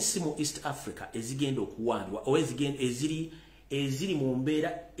waliwo ensi mu East Africa ezigenda okuwambibwa oba eziri mu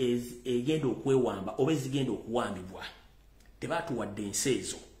mbeera egenda okwewamba oba ezigenda okuwambibwa. Tebaatuwadde ensi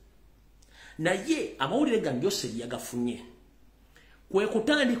ezo. Naye amawulire gano yose yagafunye kwe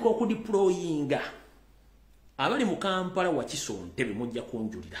kutandika okudiployinga abali mu Kampala Wakiso Ntebe mujja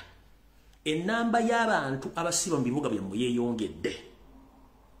kunjulira. Enamba y'abantu abasiba mu bibuga byammwe yeeyongedde.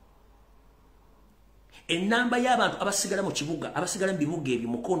 Enamba y'abantu abasigala mu kibuga abasigala mu bibuga ebyo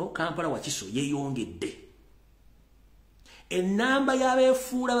Mukono Kampala Wakiso yeeyongedde. Enamba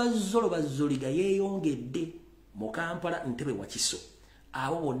y'abeefuula bazzoliga yeeyongedde mu Kampala Ntebe Wakiso.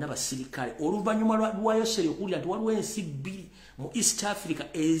 Abo bonna basirikale oluvannyuma lwa Yoseri okuwulira nti waliwo ensi 2 mu East Africa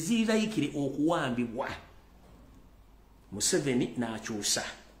ezirayikire okuwambibwa. Museveni n'akyusa.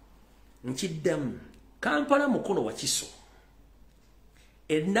 Nkiddamu Kampala Mukono Wakiso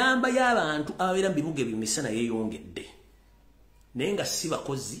enamba y'abantu ababeera mu bibuga ebyo misana yeeyongedde naye nga si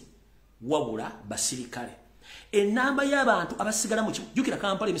bakozi wabula basirikale. Enamba y'abantu abasigala mu jjukira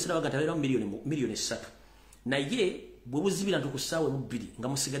Kampala emisana bagata abeera mu miliyoni 3 naye bwe buzibira nti ku ssaawa 2 nga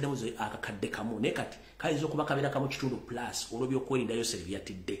musigaddemu akakadde kamu naye kati kayinza okuba kabeera kamu kitundu plus olw'ebyokwerinda Yoseri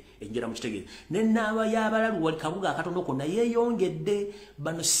byatidde enjera mu kitegeeza. N'enamba y'abalalu wali kabuga akatono konna yeeyongedde.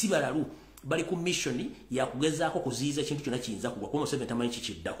 Bano si balalu bali ku missioni ya kugezaako kuziyiza ekintu kyonna kiyinza kugwa kuba Museveni tamanyi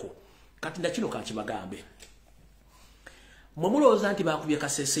kikiddako. Kati nakino kankibagambe. Mwe mulowooza nti baakubye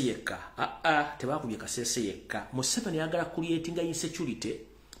Kasese yekka. Tebaakubye Kasese yekka. Museveni ayagala creatinga insecurity.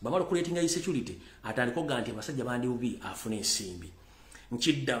 Bamala creatinga insecurity atandika okugaa nti abasajja bandi bubi afuna ensimbi.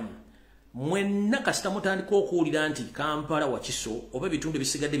 Nkiddamu mwenna kasita mutandika okuwulira nti Kampala Wakiso oba ebitundu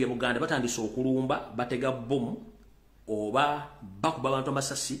ebisigadde bya Buganda batandise okulumba batega bomu oba bakuba abantu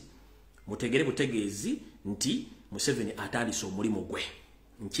amasasi mutegere butegeezi nti Museveni atandise omulimu gwe.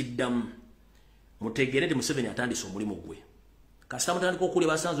 Nkiddamu mutegere nti Museveni atandise omulimu gwe. Kasita mutandika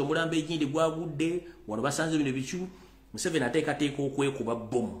okuwulira basanze omulambo egindi gwagudde wano basanze bino bicu Museveni ateekateeka okwekuba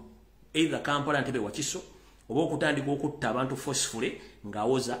bomu either Kampala Ntebe Wakiso oba okutandika okutta abantu forcefully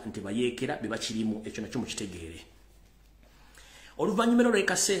ng'awoza nti bayeekera be bakirimu ekyo nakyo mukitegeere. Oluvannyuma lwa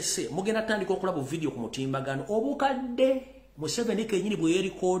Kasese mugenda tandika okulaba video ku mutimbagano obukadde Museveni kenyini bwe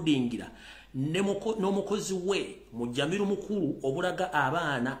yeerikodingira n'omukozi we mujjamiru mukulu obulaga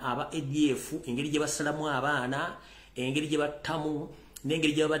abaana aba ADF engeri gye basalamu abaana engeri gye battamu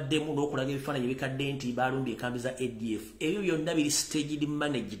n'engeri gye babaddemu n'okulaga ebifaananyi ebikadde nti balumbye enkambi za ADF. Ebyo byonna biri staged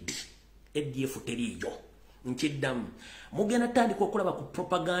managed. ADF teriiyo. Nkiddamu mugenda tandika okulaba ku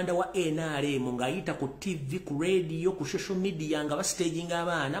propaganda wa NRM ng'ayita ku TV ku radio ku social media nga bastaginga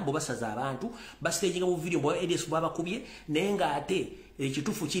abaana mbo basaza abantu bastaginga mu video mbo ADF babakubye naye ng'ate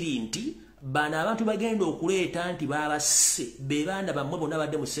ekituufu kiri nti bano abantu bagenda okuleeta nti babasse be baana bammwe bonna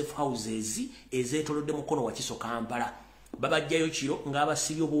badde mu safe houses ezeetolodde Mukono Wakiso Kampala. Babajjayo kiro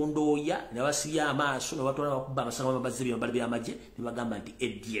ng'abasibye obundooya ne basibye amaaso ne batwala bakuba amasanga babazze byambalo by'amagye ne bagamba nti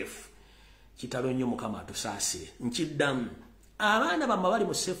ADF. Kitalo nnyo Mukama atusaasire. Nkiddamu abaana bamwe bali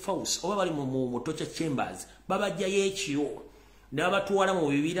mu safe house oba bali mu torture chambers babajjayo ekiro ne babatwala mu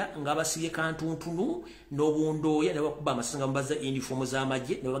bibira ng'abasibye kantuntunu n'obundooya ne bakuba amasanga babazze uniform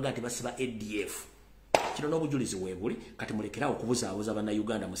z'amagye ne babaga nti basiba ADF. Kino n'obujulizi weebuli kati mulekerawo okubuzaabuza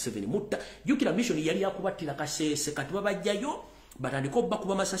bannayuganda Museveni mutta jjukira mission yali yakubattira Kasese kati babajjayo batandika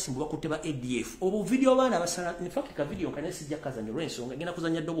obbakuba amasasi mbu bakutte ba ADF. Obwo video baana basala in fact ka video kanesijja kazanyo lw'ensonga ngenda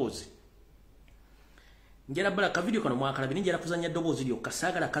kuzanya ddoboozi njera bala ka video kano mwakalabye njera kuzanya ddoboozi lyo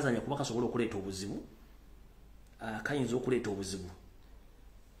kasaagala kazanya kuba kasobola okuleeta obuzibu kayinza okuleeta obuzibu.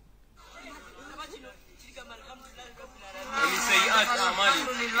 سيئات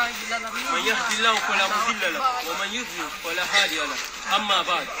أعمالنا من يهدي الله فلا مضل له ومن يضلل فلا هادي له. أما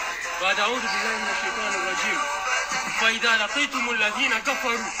بعد أعوذ بالله من الشيطان الرجيم. فإذا لقيتم الذين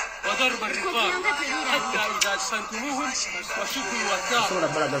كفروا وضرب الرقاب حتى إذا أسخنتموهم وشدوا الوثاق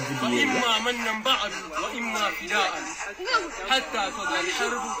وإما منا بعد وإما فداء حتى تضع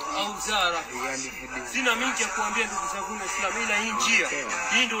الحرب أوزارها. Sina mingi ya kuambia ndugu zangu na Islam ila hii njia.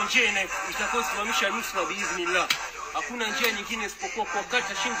 Hii ndio njia itakayosimamisha nusra biiznillah. Hakuna njia nyingine isipokuwa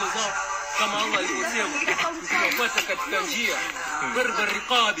kuwakata shingo zao kama Allah alivyosema tukiwafuata katika njia barbar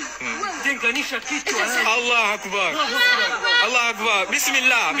riqabi tenganisha kichwa. Allah akbar, Allah akbar,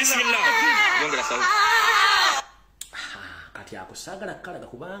 bismillah, bismillah. kati ako sagala kalaga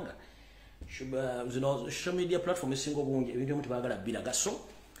kubanga zino social media platform singo bungi ebintu mutu bagala biraga so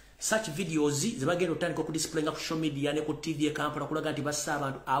such videos zibagenda otandika ku display nga ku social media ne ku TV e Kampala kulaga nti bassa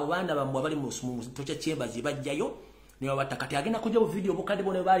abantu abanda bamwe bali mu tocha chambers bajjayo niyo batakati agenda kujja video bukade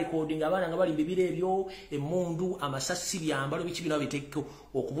bone bali recording abana nga bali bibire ebyo emundu amasasi byambalo bichi bino biteko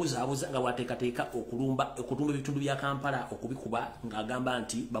okubuza nga wateekateeka okulumba ebitundu bya Kampala okubikuba nga agamba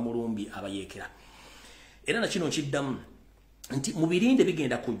nti bamulumbi abayekera era na kino kiddamu nti mubirinde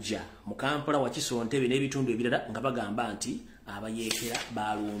bigenda kujja mu Kampala wa Kisontebe n'ebitundu ebirala nga bagamba nti abayekera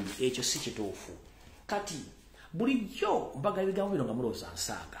balumbi ekyo si kituufu kati bulijjo mbaga ebigambo bino nga muloza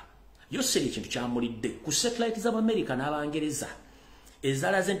nsaaga yoseri ekintu kyamulidde ku satellite z'Amerika n'Abangereza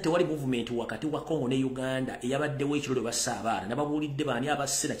ezalaze nti wali movement wakati wa Congo ne Uganda eyabaddewo ekirolo basaabaala nababuulidde baani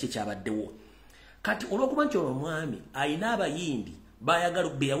abassira kye kyabaddewo kati olw'okuba nti ono omwami ayina abayindi bayagala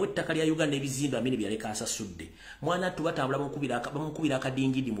beyawe ettaka lya Uganda ebizimbe amene byaleka asasudde mwana tu batambula bamukubira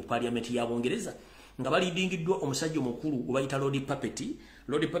akadingidi mu parliament ya Bongereza nga balidingiddwa omusajja omukulu obayita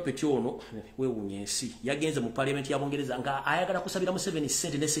Lord Puppet ono wewunyensi yagenze mu parliament ya Bongereza nga ayagala kusabira mu 7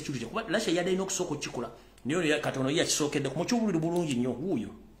 cent ne security kuba lasha yadde ino kusoko kikola niyo katono yakisokedde ku mukyubuliro bulungi nnyo huyo.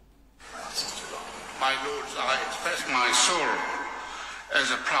 My lords, I express my sorrow as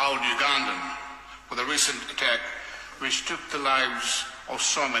a proud Ugandan for the recent attack which took the lives of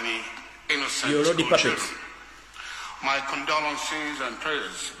so many innocent school children. My condolences and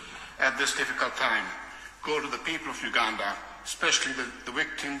prayers at this difficult time go to the people of Uganda, especially the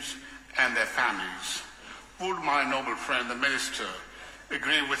victims and their families. Would my noble friend, the minister,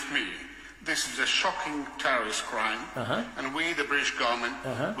 agree with me? This is a shocking terrorist crime, and we, the British government,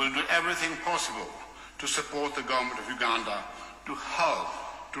 will do everything possible to support the government of Uganda to help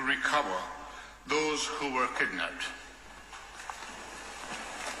to recover those who were kidnapped.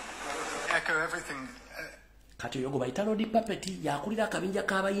 Echo everything. Kati yogo baita Lord Puppet yakulira akabinja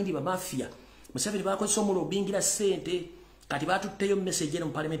k'abayindi ba mafia Museveni bakozesa omulo bingira sente kati batutteyo message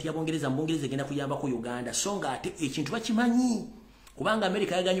mu parliament ya Bongereza mbongereza egenda kuyamba ku Uganda songa ate ekintu bakimanyi kubanga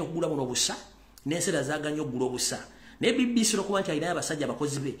America yaganya okugula muno busa n'ensera zaganya okugula obusa ne BBC lokuba nti alina abasajja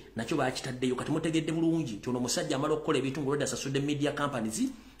abakozi be nakyo bakitaddeyo kati mutegedde bulungi nti ono musajja amala okukola ebintu ngolodda asasudde media companies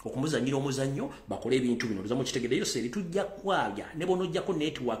okumuzanyira omuzannyo bakole ebintu bino luzamu kitegeddeyo seri tujja kwabya ne bonojjako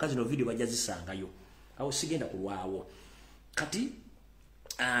network zino video bajazisangayo awo sigenda kulwawo kati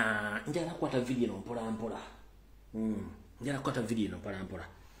njala kwata video no mpola njala kwata video no mpola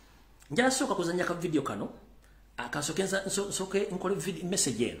njala soka kuzanya ka video kano akasokenza soke nkole video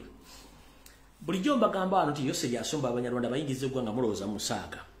message eno bulijjo mbagamba ano ti yose yasomba abanyarwanda bayingize gwanga muloza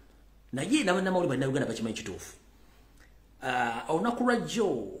musaka naye na mawuli bana Uganda bakimanyi kituufu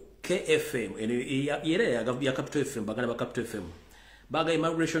onakulajjo KFM yere ya Capital FM bagana ba Capital FM Baga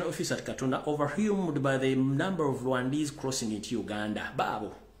immigration officer at Katuna overwhelmed by the number of Rwandese crossing into Uganda.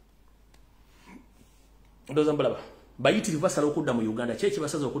 Babo. Ndoza mbalaba. Bayiti basala okudda mu Uganda. Cheche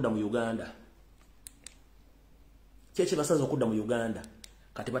basaza okudda mu Uganda. Cheche basaza okudda mu Uganda.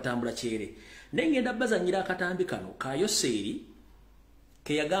 Kati batambula kyere. Nengenda bazanyira akatambi kano ka Yoseri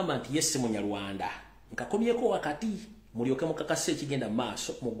ke yagamba nti yesse munyarwanda. Nkakomyeko wakati mulyoke mukakase kigenda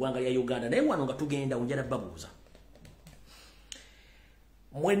maaso mu ggwanga ya Uganda. Naye wano nga tugenda unjala babuuza.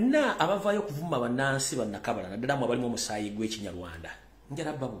 Mwenna abavayo kuvuma banansi bannakabala naddala mu abalimu omusaayi gw'Ekinyarwanda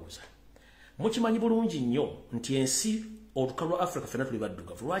njala babuuza mukimanyi bulungi nnyo nti ensi olukalu lwa Africa ffenna tuli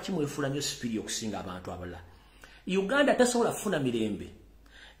baddugavu lwaki mwefula nnyo sipiri okusinga abantu abalala Uganda tasobola kufuna mirembe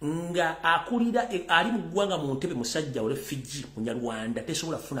nga akulira ali mu ggwanga mu ntebe musajja ole Fiji munyarwanda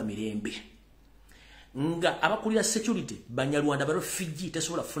tasobola kufuna mirembe nga abakulira security banyarwanda balo Fiji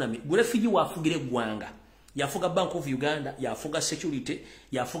tasobola kufuna mirembe Fiji wafugira eggwanga yafuga Bank of Uganda yafuga security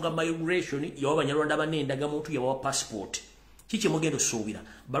yafuga migration y'abanyarwanda banendaga muntu yabawa passport kiche mugendo suubira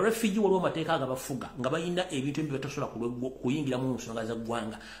ba refugee waliwo mateeka agabafuga nga bayina ebintu ebyo batasobola kuyingira mu nsonga za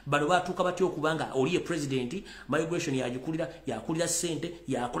ggwanga bano batuuka batyo okubanga oliye president migration yakulira sente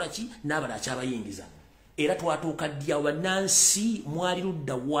yakola ki n'abala akyabayingiza era twatuuka dya bannansi mwali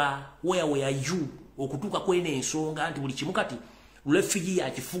ludda wa where were you okutuuka kwene ensonga nti buli kimu kati refugee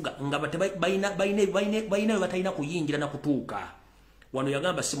yakifuga nga bayina batalina kuyingira na kutuuka wano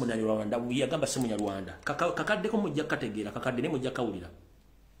yagamba simu na Rwanda yagamba simu ya Rwanda kakadde ko mujja kategeera kakadde ne mujja kawulira.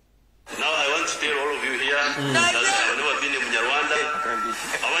 Now I want to tell all of you here that I have never been in Rwanda.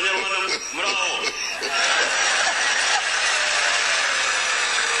 Abanyarwanda muraho.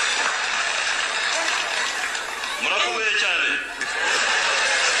 Murakomeye cyane.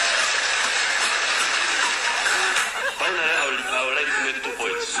 Finally, I would like to make 2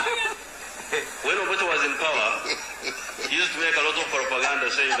 points. When Obote was in power, he used to make a lot of propaganda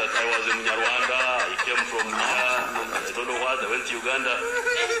saying that I was in Rwanda, I came from here, I don't know what,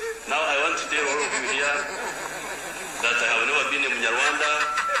 Now I want to tell all of you here that I have never been a Munyarwanda.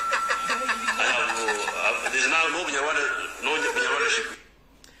 There's now no Munyarwanda.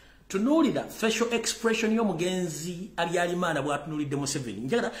 Tunuulira facial expression y'omugenzi Habyarimana bw'atunuulidde Museveni.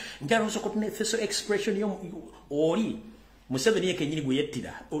 Njagala osokotune facial expression oli Museveni yekennyini gwe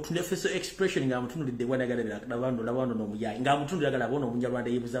yettira. Otunde facial expression ng'amutunuulidde bw'anagalira labando n'omuyayi. Ng'amutunuulira gala bona Omunyarwanda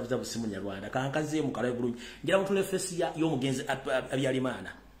yeebuzaabuza busi Munyarwanda. Kankazeemu kalabe bulungi. Njagala mutunule face y'omugenzi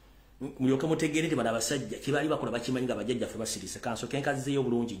Habyarimana. Mulyoke mutegeere nti bano abasajja kye baali bakola bakimanyi nga bajjajjaffe basirise. Kansooke nkazizeeyo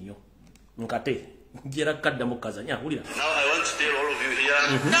bulungi nnyo. Nkate. Njera kadda mukazanya wulira. Now I want to tell all of you here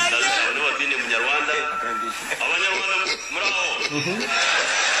that I have never been a Munyarwanda. Abanyarwanda muraho.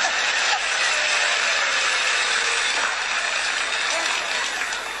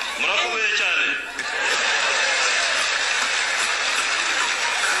 Murakomeye cyane.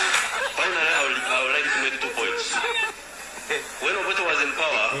 Finally, I would like to make 2 points. When Obote was in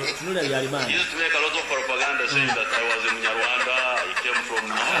power, he used to make a lot of propaganda saying that I was a Munyarwanda, I came from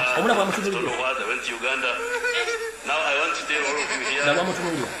I went to Uganda. Now I want to tell all of you here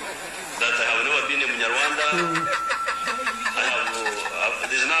that I have never been a Munyarwanda.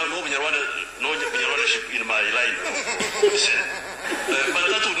 There's now no Munyarwandaship in my line. But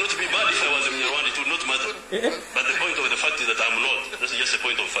that would not be bad if I was a Munyarwanda, it would not matter. But the point of the fact is that I'm not. That's just a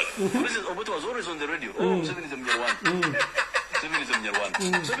point of fact. Obote was always on the radio. Oh, Museveni is a Munyarwanda. Museveni is a Munyarwanda.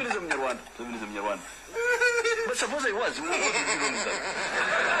 Museveni is a Munyarwanda. Museveni is a Munyarwanda. But suppose I was, what would be wrong with that?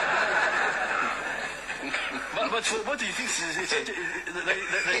 But for what do you think that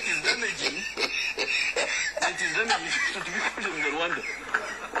is damaging? It is damaging to be called a Munyarwanda.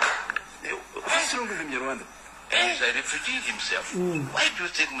 What's wrong with the Munyarwanda? He's a refugee himself. Why do you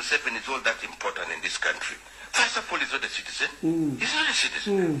think Museveni is all that important in this country? First of all, he's not a citizen. He's not a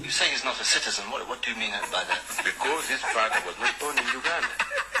citizen. You say he's not a citizen. What do you mean by that? Because his father was not born in Uganda.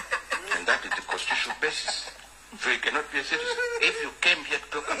 And that is the constitutional basis. So he cannot be a citizen. If you came here to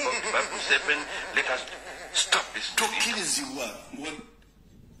talk about Bible 7, let us stop this.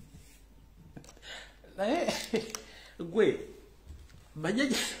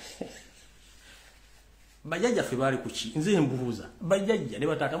 Bajajja ffe baali kuki nze mbuuza bajajja ne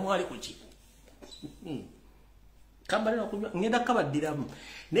bataata mwali kuki kambalira okunywa ngenda kabaddiramu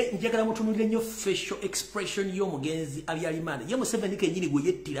ne njagala mutunulire nnyo facial expression y'omugenzi Habyarimana ye Museveni kennyini gwe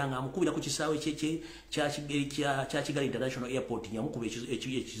yettira ng'amukubira ku kisaawe kya Kigali International Airport nyamukuba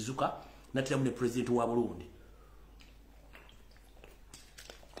ekizuka nattiramu ne president wa Burundi.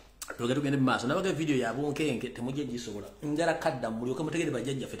 Tugende mu maaso nabaga video ya bunkenke temujje gisobola njala kadda mulyoke mutegere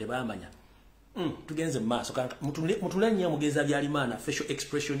bajajja ffe tebamanya. Tugenze mu maaso mutulanye nnyo omugenzi Habyarimana facial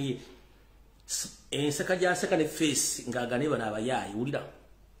expression ye enseka gy'aseka ne face ng'agane bano abayaayi wulira.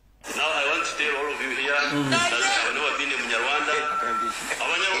 Now I want to tell all of you here that I have never been a Munyarwanda.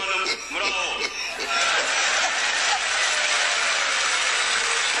 Abanyarwanda muraho.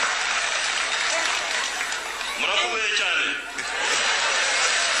 Murakomeye cyane.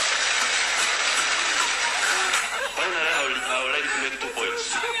 Finally, I would like to make 2 points.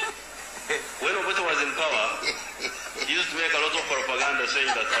 When Obote was in power, he used to make a lot of propaganda saying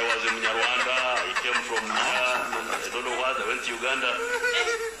that I was a Munyarwanda, I came from I don't know what, I went to Uganda.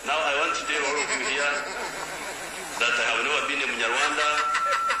 Now I want to tell all of you here that I have never been a Munyarwanda.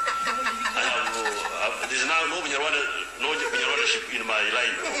 There's now no Munyarwandaship in my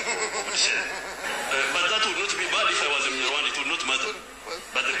line. But that would not be bad if I was a Munyarwanda, it would not matter.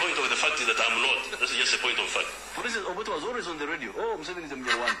 But the point of the fact is that I'm not. That's just a point of fact. For instance, Obote was always on the radio. Oh, Museveni is a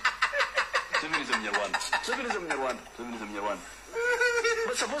Munyarwanda. Museveni is a Munyarwanda. Museveni is a Munyarwanda. Museveni is a Munyarwanda.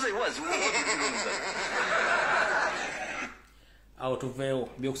 But suppose I was, what would be wrong with that? Awo tuveewo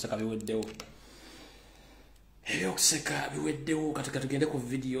byokuseka biweddewo. Ebyokuseka biweddewo kati tugende ku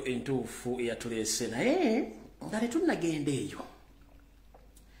video entuufu eyatuleese naye nga tetunnagenda eyo.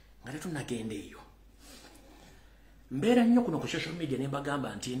 Mbeera nnyo kuno ku social media ne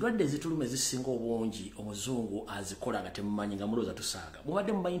mbagamba nti endwadde ezituluma ezisinga obungi omuzungu azikola nga temumanyi nga mulooza tusaaga.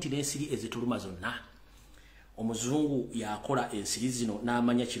 Mubadde mumanyi nti n'ensiri ezituluma zonna omuzungu yakola ensiri zino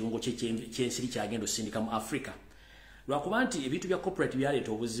n'amanya kirungo ky'ensiri kyagenda osindika mu Africa. Lwakuba nti ebintu bya corporate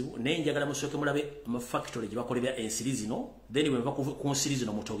byaleeta obuzibu naye njagala musooke mulabe amafactory gye bakolera ensiri zino then bwe bava ku nsiri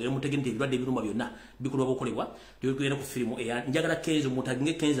zino mutegere nti ebirwadde ebiruma byonna bikolwa bukolebwa byogenda ku firimu njagala Kenzo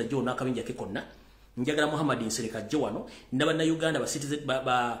mutaginge Kenza jo n'akabinja ke konna njagala Muhammad Nsereka je wano n'abanna Uganda ba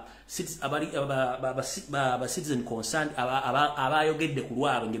citizen concerned abayogedde ku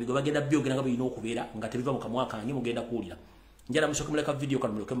lwabo ng'ebigo bagenda byogera nga birina okubeera nga tebiva mu kamwa kange mugenda kuwulira. Njagala musooke muleka video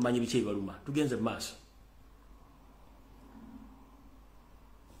kano mulyoke mumanyi biki ebibaluma. Tugenze mu maaso.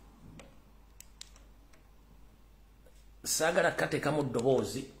 sagala kateka mu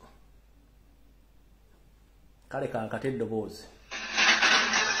ddoboozi kale kankate ddoboozi.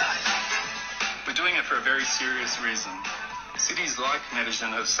 We're doing it for a very serious reason. Cities like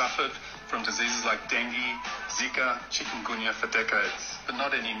Medellin have suffered from diseases like dengue, Zika, chikungunya for decades, but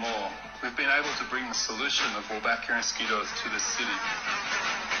not anymore. We've been able to bring the solution of Wolbachia mosquitoes to this city.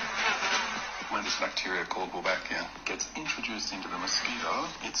 When this bacteria called Wolbachia gets introduced into the mosquito,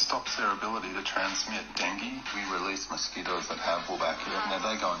 it stops their ability to transmit dengue. We release mosquitoes that have Wolbachia, and then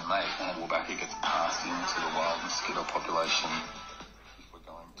they go and mate, and Wolbachia gets passed into the wild mosquito population. If we're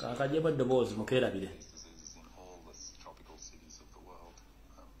going to these diseases in all the tropical cities of the world,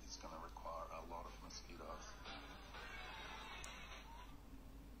 it's going to require a lot of mosquitoes.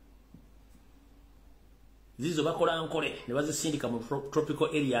 Zizo bakola nkole ne bazisindika mu tropical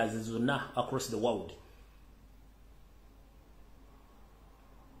areas zonna across the world.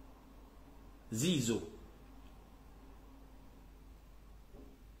 Zizo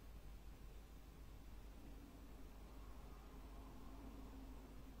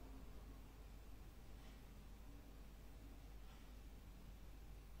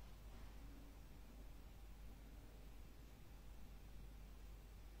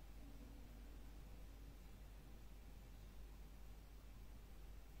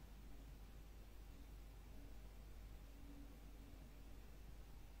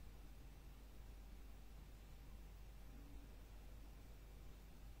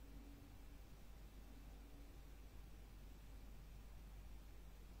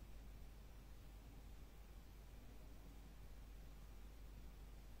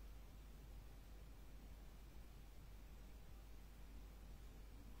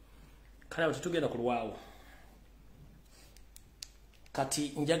kale tutugenda ku lwawo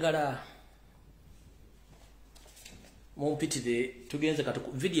kati njagala mumpitire tugenze kati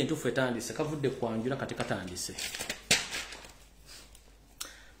video entufu etandise kavudde kwanjula kati katandise.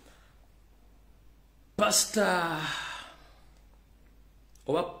 Pastor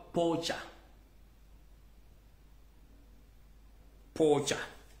oba pocha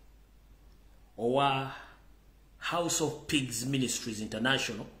owa House of Pigs Ministries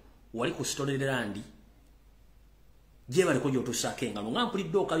International wali ku Storyland je bali ko jotusaka engalo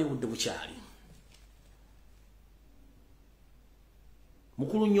ngampulidde okabi budde bukyali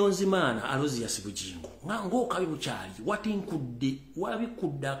mukulu Nyonzimana alozi yasibujingo ngo okabi bukyali watinkudde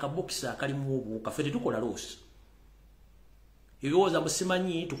wabikudde akabokisa akalimu obuuka fete tukola losi yoza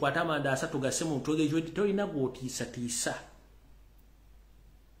musimanyi tukwata amanda asatu gase mu ntogejo toyina gwotisa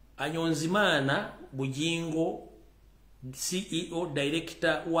Anyonzimana Bujingo CEO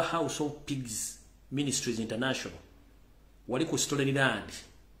Director wa House of Pigs Ministries International wali ku Storyland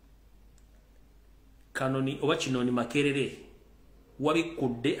kanoni oba kinoni Makerere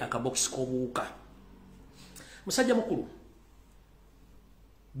wabikudde akabox kobuuka musajja mukulu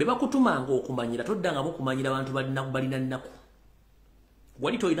beba kutumanga okumanyira toddanga mukumanyira abantu balina nnaku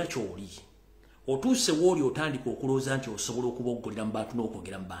wali toyina kyoli otuuse woli otandika okulooza nti osobola okuboggolera mu bantu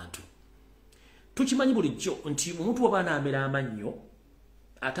n'okwogera mu bantu. Tukimanyi bulijjo nti omuntu obaana amera amannyo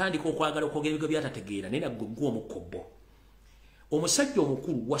atandika okwagala okwogera ebigo byatategeera naye naggwe omukobbo. Omusajja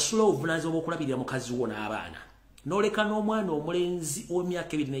omukulu wasula obuvunaanyizibwa bw'okulabirira mukazi wo n'abaana n'oleka n'omwana omulenzi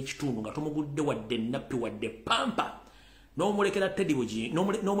ow'emyaka 2 n'ekitundu nga tomugudde wadde nappi wadde pampa n'omulekera tedibuji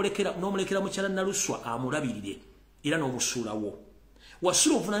n'omulekera mukyala Naluswa amulabirire era n'omusuulawo.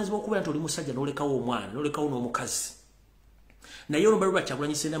 Wasula obuvunaanyizibwa okubeera nti oli musajja n'olekawo omwana n'olekawo n'omukazi. Naye olumbalwa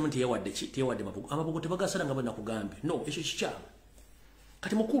Kyagulanyi Ssentamu nti teyawadde amabugo tebagasala nga banakugambe no ekyo kikyama.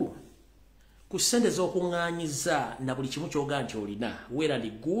 Kati mukulu ku ssente z'okuŋŋaanyiza na buli kimu kyoga nti olina weera ndi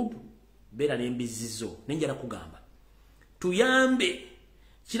good beera n'embizizo nenjala kugamba tuyambe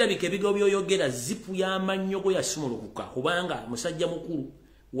kirabika ebigo byoyogera zipu y'amannyo go yasumulukuka kubanga musajja mukulu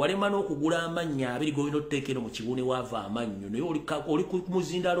walema n'okugula amannya 2 g'olina otteekero mu kibuune waava amannyo naye oli ku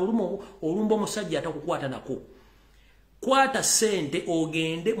muzindaalo olumba omusajja atakukwata nako. Kwata sente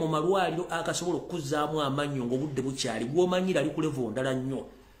ogende mu malwaliro akasobola okuzaamu amannyo ng'obudde bukyali gw'omanyira ali ku level ndala nnyo.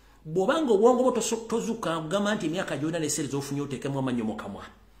 Bw'obanga obwongo bwo tozuka kugamba nti emyaka gyonna n'essere z'ofunye oteekemu amannyo mu kamwa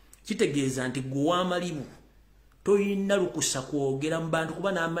kitegeeza nti gwe w'amalibu toyina lukusa kwogera mu bantu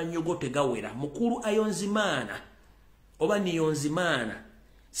kuba n'amannyo go tegawera. Mukulu Ayonzimana oba Niyonzimana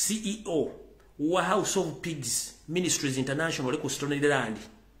CEO wa House of Pigs Ministries International oli ku Storyland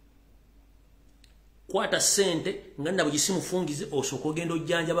kwata sente nga nabo gisimufungize osooka ogenda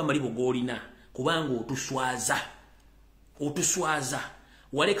ojjanja bamalibu golina kubanga otuswaza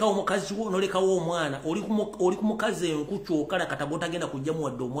walekawo omukazi wo nolekawo omwana oli ku mukazi enkukyokala katabota agenda kujjamu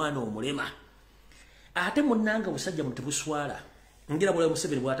wadde omwana omulema ate munnanga busajja mutebuswala ngira bole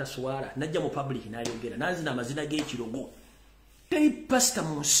Museveni bwataswala najja mu public n'ayogera nazina amazina g'ekirogo teri pastor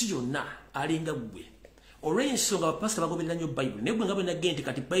mu nsi yonna alinga gwe olw'ensonga abapasita bagoberera nnyo Bible naye gwe nga bwe nagenti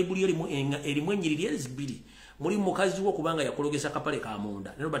kati Bible yo erimu ennyiriri ezibiri muri mukazi wo kubanga yakologesa kapale ka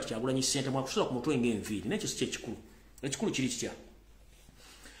munda ne Robert Kyagulanyi ssente mwakusola ku mutwe ng'enviiri n'ekyo si kyekikulu ekikulu kiri kitya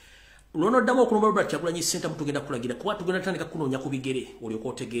Lono damo okulomba Robert Kyagulanyi ssente mutugenda kulagira kuba tugenda tandika kunoonya ku bigere olyoka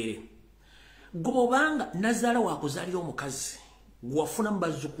otegeere gobanga Nazaala wakuzaalira omukazi gwafuna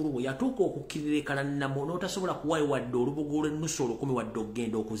mbazzukulu we yatuuka okukkirirekana namo n'otasobola kuwaayo wadde olubugo olw'ennusu olukumi wadde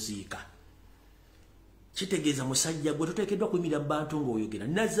okugenda okuziika kitegeeza musajja gwe toteekeddwa kuyimirira mu bantu ng'oyogera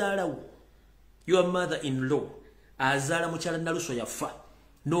Nazaala wo your mother-in-law azaala mukyala Naluso yafa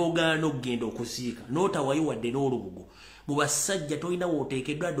n'ogaana okugenda okuziika n'otawaayo wadde n'olubugo mu basajja tolina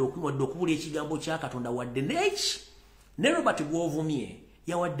wooteekeddwa wadde okubula ekigambo kya Katonda wadde n'eki ne Robert gw'ovumye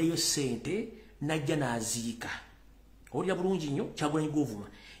yawaddeyo ssente najja n'aziika olya bulungi nnyo Kyagulanyi gw'ovuma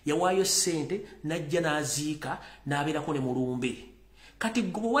yawaayo ssente najja n'aziika n'abeerako ne mulumbe kati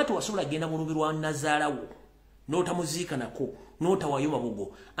gwe bw'ati wasobola genda mu lumbe lwa Nazaala wo n'otamuziika nako n'otawaayo mabugo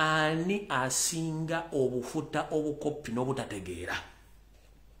ani asinga obufuta obukoppi n'obutategeera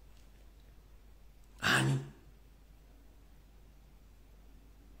ani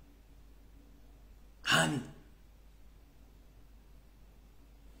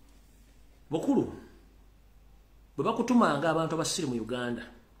bukulu bwe bakutumanga abantu abasiru mu Uganda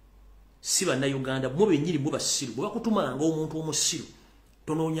si bannayuganda bo bennyini bo basiru bwe bakutumanga omuntu omusiru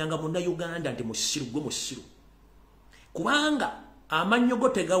tonoonyanga munnayuganda nti musiru gwe musiru kubanga amannyo go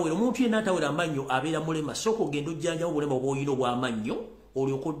tegawera omuntu yenna atawera amannyo abeera mulema sooka ogenda ojjanjaba obulema obw'olina obw'amannyo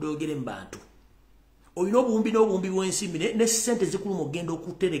olyoka oddogere mu bantu olina obuwumbi n'obuwumbi bw'ensimbi ne ssente zikuluma ogenda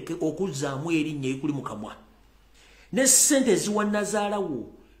okutereka okuzzaamu erinnya erikuli mu kamwa ne ssente ziwa Nazaala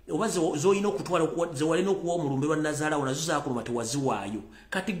wo oba z'olina okutwala zewalina okuwa omulumbe lwa Nazaala wo nazo zaakuluma tewaziwaayo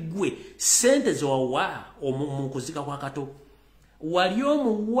kati gwe ssente zewawa mu kuzika kwa Kato wali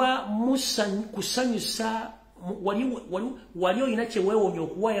omuwa kusanyusa wali olina kyeweewonya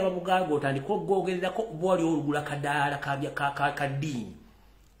okuwaayo ababugaga otandika okwogererako bwali olugula kadaala kaddiini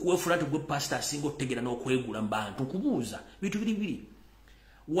kuweefula ti gwe pasita asinga okutegeera n'okwegula mu bantu nkubuuza bintu biri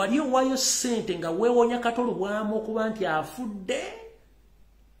wali owaayo ssente nga weewonya Katolo bwamu okuba nti afudde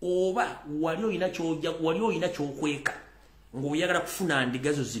oba wali olina ky'okweka ng'oyagala kufuna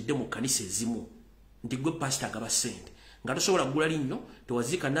ndiga zo zidde mu kkanisa ezimu nti gwe pasita agaba ssente nga tosobola kugula linnyo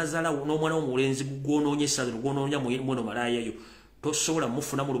tewaziika Nazaala n'omwana w'omulenzi gwonoonye essaza gwononya mwono malaayayo tosobola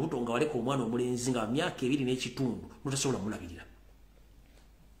mufuna mu lubuto nga waleka omwana omulenzi nga myaka 2 n'ekitundu notasobola mulabirira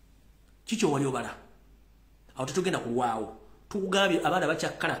kikyo wali obala awo tetugenda kulwawo tukugambye abaana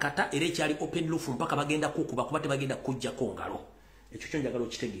bakyakkalakata era ekyali open roof mpaka bagenda kukuba kuba tebagenda kujjako ngalo ekyo kyo njagala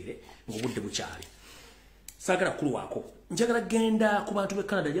okitegeere ng'obudde bukyali saagala kulwako njagala genda ku bantu b'e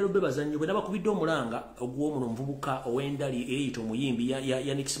Canada jalobbe bazannyo bwe nabakubidde omulanga ogw'omuno omuvubuka ow'endali eyita omuyimbi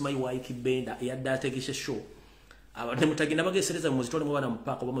ya Nixmai wa Ikibenda eyadde ategese show ne mutagenda bageesereza muzitwale mu baana mu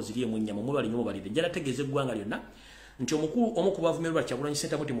paaka oba muzirye mu nnyama mwebali nnyo mubalidde njala tegeeza eggwanga lyonna nti omukulu omu ku baavumirwa Kyagulanyi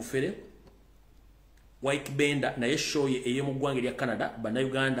Ssentamu muti mufere wa Ikibenda naye show ye ey'emu ggwanga erya Canada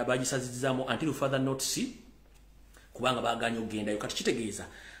bannayuganda bagisazizzamu until further notice kubanga baaganye okugendayo kati kitegeeza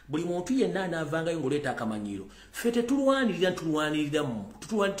buli muntu yenna anaavangayo ng'oleeta akamanyiiro ffe tetulwanirira tulwanirira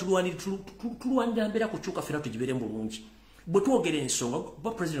mbeera kukyuka ffera tugibeere bulungi bwe twogera ensonga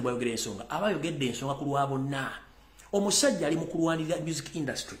ba president bwayogera ensonga aba ayogedde ensonga ku lwa bonna omusajja ali mu kulwanirira music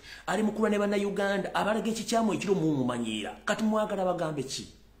industry ali mu kulwanira bannayuganda abalaga ekikyamu ekiri omumumanyiira kati mwagala bagambe ki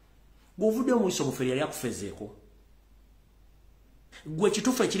bw'ovudde omuyisa omufere yali akufezeeko gwe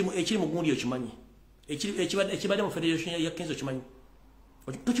ekituufu ekiri mu gundi okimanyi ekibadde mu federation ya Kenzo okimanyi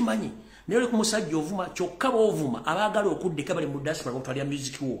tukimanyi naye oli ku musajja ovuma kyokka boovuma abaagala okuddeka bali mu diaspora bamutwalira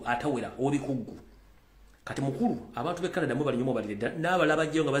music wo atawera obikuggu kati mukulu abantu b'e Canada mwe bali nnyo balidde n'abalala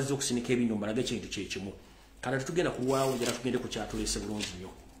bajjayo nga bazze okusinika ebinyumba nage ekintu kyekimu kati tetugenda kulwawo njala tugende ku kyatuleese bulungi nnyo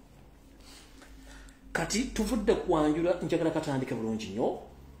kati tuvudde kwanjula njagala katandike bulungi nnyo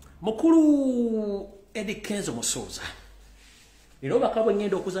mukulu Eddie Kenzo Musooza era obaka bwe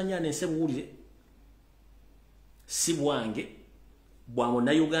ngenda okuzannya nense buwulire si bwange bwa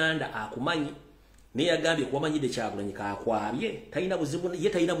munnayuganda akumanyi naye yagambye kuwamanyidde Kyagulanyi kaakwabye talina buzibu ye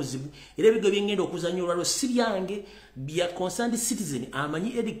talina buzibu era ebigo byengenda okuzannya olwalo si byange bya concerned citizen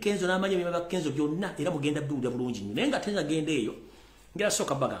amanyi Eddie Kenzo n'amanyi ebimaba bya Kenzo byonna era mugenda biwulira bulungi nnyo naye nga tengagenda eyo ngera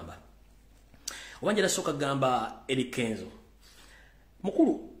sooka bagamba oba njera sooka gamba Eddie Kenzo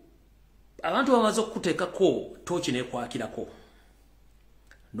mukulu abantu bamaze okukuteekako tooki neekwakirako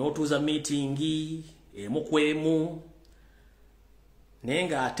n'otuuza miitingi emu kwemu naye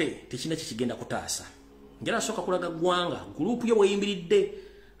ng'ate tekina kikigenda kutaasa njala soka kulaga gwanga group yo weyimbiridde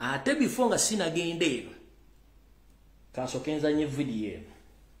ate before nga sinagende kasokenza nye video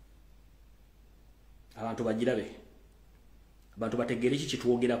abantu bagirabe abantu bategere iki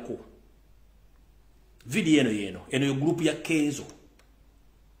kitwogerako video eno yo group ya Kenzo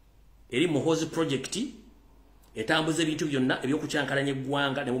eri Muhozi project etambuze ebintu byonna ebyokucyankalanya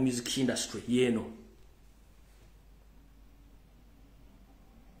eggwanga ne mu music industry yeno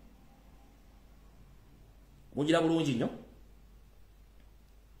mugira bulungi nnyo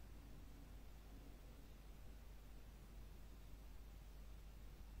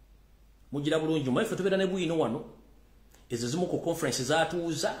mugira bulungi mwefe tubeera ne bwino wano ezo zimu ku conference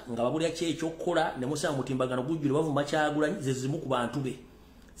zaatuuza nga babulya ki ekyokukola ne musanga mutimbagano gujjule bavuma Kyagulanyi zezo zimu ku bantu be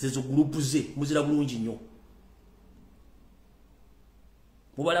zezo group ze muzira bulungi nnyo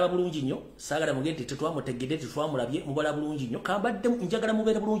mubalaba bulungi nnyo saagala mugende tetwamutegedde tetwamulabye mubalaba bulungi nnyo kambadde njagala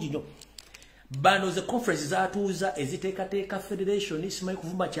mubeera bulungi nnyo bano ze conference zaatuuza eziteekateeka federation isimayi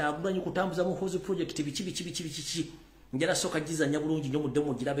kuvuma Kyagulanyi kutambuza Muhozi project bichi njala soka gizanya bulungi nnyo mudde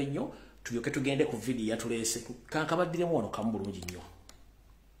mugirabe nnyo tuyoke tugende ku video yatuleese kankabaddiremu wano kamu bulungi nnyo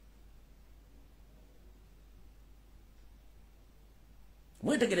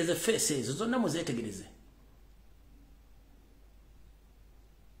mwetegereze face ezo zonna muzetegereze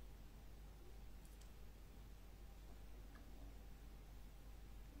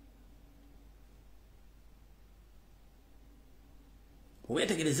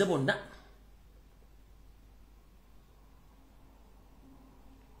mwetegereze bonna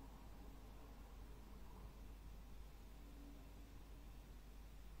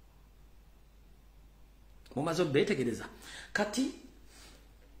mumazo betegereza kati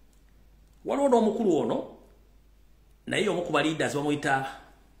waliwo n'omukulu ono naye omu ku leaders bamuyita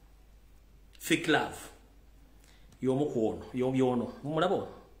Fake Love y'omuku ono y'obyono mumulabo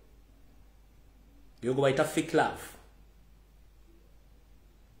yogo bayita Fake Love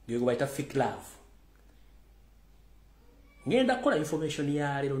ngenda kola information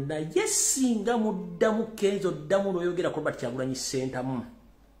ya lero na yesinga muddamu Kenzo ddamu noyogera ko Robert Kyagulanyi center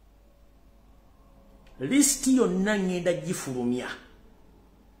list yonna ngenda gifulumya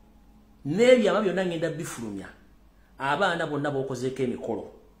n'ebyama byonna ngenda bifulumya abaana bonna bokozeeko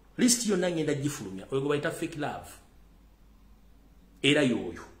emikolo list yonna ngenda gifulumya oyo bayita Fake Love era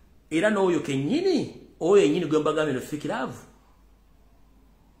yoyo era n'oyo kennyini oyo yennyini gwe mbagambe no Fake Love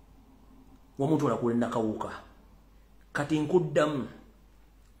womuntu olakula nakawuka kati nkuddamu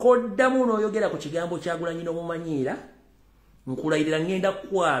koddamu n'oyogera ku kigambo Kyagulanyi n'omumanyiira nkulayirira ngenda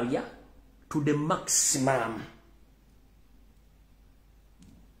kwabya to the maximum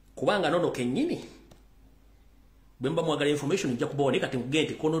kubanga nono kennyini bwemba mwagala information nja kubone kati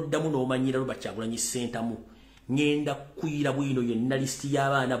ngente kono ddamu n'omanyira Robert Kyagulanyi center mu ngenda kwira bwino yenna list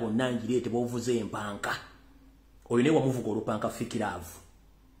y'abaana bonna ngirete bovuze empanka oyo ne wamuvuga olupanka Fake Love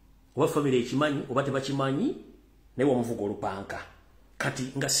oba family ekimanyi oba tebakimanyi ne wamuvuga olupanka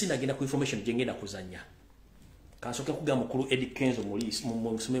kati nga sinagenda ku information gye ngenda kuzanya kansoke kuga mukulu Eddie Kenzo mulisi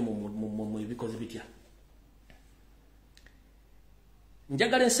mu bikoze bitya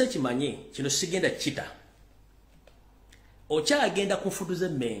njagala nsechi manye kino sigenda kita ocha agenda kufuduza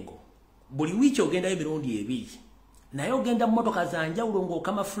Mengo buli wiki ogenda emirundi ebiri naye ogenda motoka zanja ulongo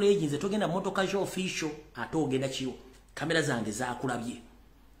kama fridge nze togenda motoka jo official ato ogenda kiyo kamera zange zakulabye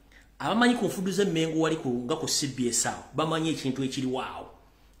abamanyi kufuduza Mengo wali kunga ku CBS awo bamanyi ekintu ekiri waawo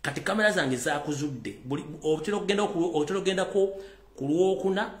kati kamera zange zakuzudde buli otero genda ko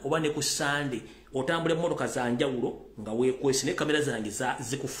kulwokuna oba ne ku Sunday otambule motoka zanjawulo nga wekwese ne kamera zange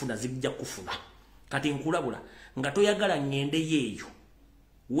zikufuna zijja kufuna kati nkulabula nga toyagala ngende yeyo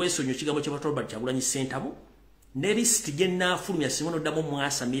wesonyo kigambo kya Robert Kyagulanyi center mu ne list gye nafulumya simono damo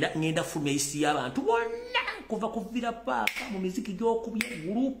mwasamira ngenda fulumya isi y'abantu bonna kuva kuvira paka mu miziki gy'okubye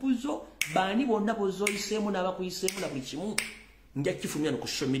group zo bani bonna bozoisemu n'abakuyisemu na buli kimu nja kifumya ku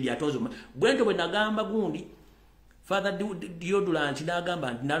social media atozo bwendo bwe nagamba gundi Father Deodorant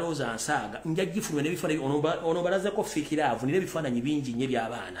nagamba naloza ansaaga nja gifumya nebifana ono balaza ko Fake Love nile bifananyi bingi nye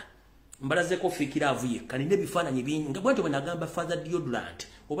by'abaana mbalaze ko Fake Love ye kani ne bifananyi bingi bwendo bwe nagamba Father Deodorant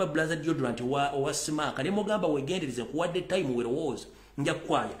oba Brother Deodorant wa Simaka ne mugamba wegendereze kuwadde time where was nja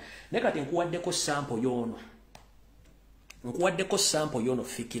kwaya ne kati nkuwadde ko sample yono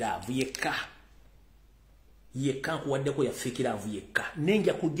Fake Love yeka nkuwaddeko ya Fake Love yeka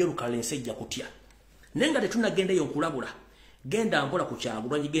nenja kujeruka lensejja kutya nenga tetunagenda yo kulabula genda mpola ku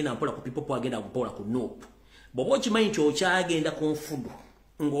Kyagulanyi genda mpola ku Pipopo agenda mpola ku Nope bobo kimanyi kyo kyagenda ku nfudu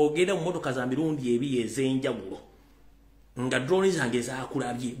ng'ogenda mu motoka za mirundi ebiri ez'enjawulo nga drone zange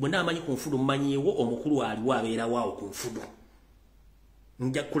zakulabye bwe namanyi ku nfudu mmanyiwo omukulu ali wabeera waawo ku nfudu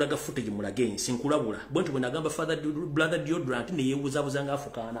nja kulaga footage mulage sinkulabula bwentu bwe nagamba brother deodorant ne yebuzabuza nga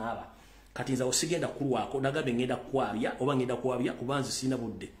afukana aba kati nza osigenda kulwako nagabe ngenda kwabya oba ngenda kwabya kubanzi sina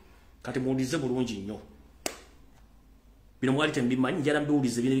budde kati mulize bulungi nnyo bino mwali tembimanyi njala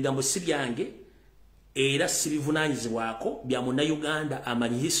mbiwulize bino bigambo si byange era sibivunanyizibwako bya muna Uganda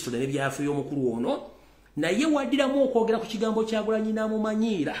amanyi history ne byafu y'omukulu ono naye wadiramu okwogera ku kigambo kyagulanyi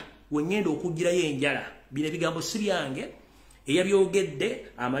namumanyira wengenda okugirayo enjala bino bigambo si byange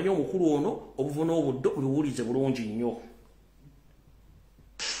eyabyogedde amanyi omukulu ono obuvuna obuddo biwulize bulungi nnyo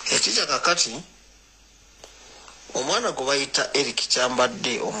ekija kakati omwana gwe bayita Eric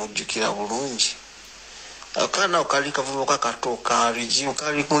Kyambadde omujjukira bulungi akana okali kavubuka kato ka regime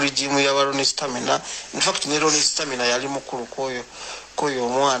kali ku regime ya Baroni Stamina in fact ne Baroni Stamina yali mukulu koyo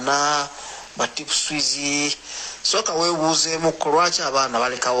omwana batipu swizi soka webuuze mu kolwacha abaana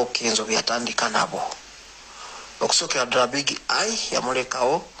balekawo kenzo byatandika nabo okusokera ddala big eye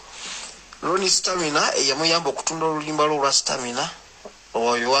yamulekawo Baroni Stamina yamuyamba okutunda olulimba lwa Stamina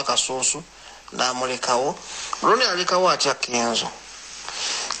oyo wakasonso namulekawo Baroni alekawo atya kenzo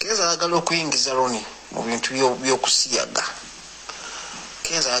ayagala okuyingiza Baroni mu bintu by'okusiyaga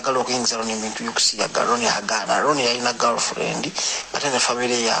kenzo ayagala okuyingiza Baroni mu bintu by'okusiyaga Baroni agaana Baroni yalina girlfriend ate ne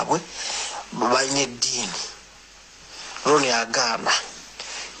family yaabwe balina eddiini Baroni agaana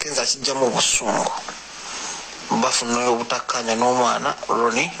kenzo akijjamu obusungu bafuna obutakkanya n'omwana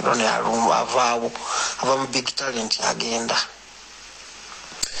Baroni alumba avaawo ava mu big talent agenda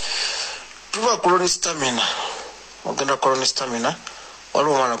tuva ku Baroni Stamina ogenda ku Baroni Stamina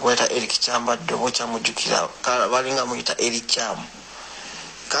waliwo omwana gwayita Eric Kyambadde oba kyamujjukira balinga muyita Eric Kyamu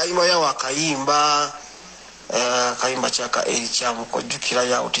kayimba yawo akayimba kayimba kyaka Eric Kyamu kojjukira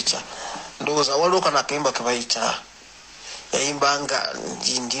yawo tica ndowooza waliwo kana akayimba ke bayita yayimbanga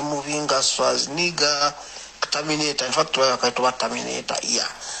ndi mubi nga Swazniga Terminator in fact wakaituba Terminator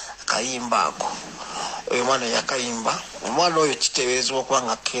akayimba ako oyo mwana yakayimba omwana oyo kiteeberezebwa okuba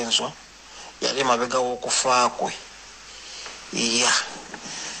nga kenzo yali mabega w'okufa kwe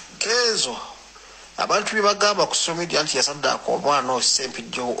kenzo abantu bibagamba ku social media nti yasaddako omwana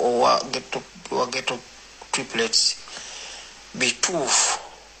osempijjo owa ghetto triplets bituufu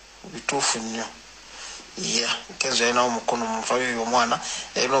nnyo kenzo yalina omukono munfa y'oyo omwana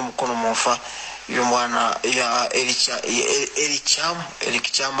yalina omukono munfa y'omwana ya Eric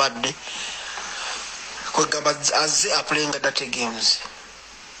Kyambadde kwegamba aze aplayinga data games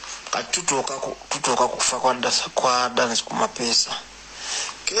kati tutuuka kufa kwa dance ku mapesa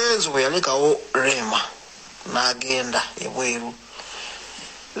kenzo bwe yalekawo Rema n'agenda ebweru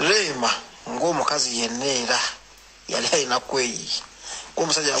Rema ng'omukazi yenna era yali alina kweyi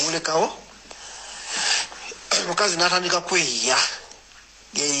ng'omusajja yamulekawo omukazi n'atandika kweyiya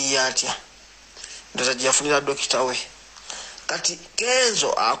yeeyiya atya ndoza gye yafunira dokita we kati kenzo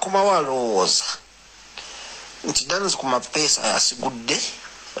akomawo alowooza nti dance ku mapesa yasigudde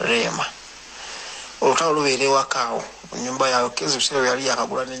Rema olutalo lubeera ewakaawo nyumba yawe kenzo ebiseera yali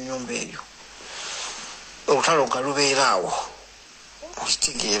yakagula n'ennyumba eyo olutalo nga lubeeraawo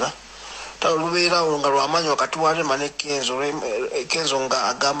okitegeera olutalo lubeeraawo nga lwamaanyi wakati wa Rema ne kenzo nga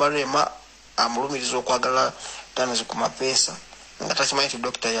agamba Rema amulumiriza okwagala dance ku mapesa nga takimanyi nti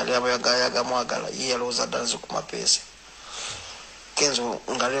dokita yali yagamwagala ye yalowooza dance ku mapesa kenzo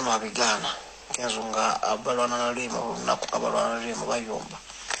nga Rema abigaana kenzo nga abalwana na Rema olunaku nga balwana na Rema bayomba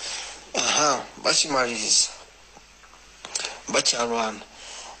bakimaliriza bakyalwana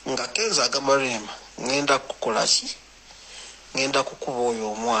nga kenzo agamba Rema ngenda kukola ki ngenda kukuba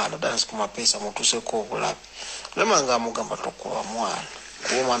oyo omwana dance ku mapesa mutuuseko obulabe Rema nga amugamba tokuba mwana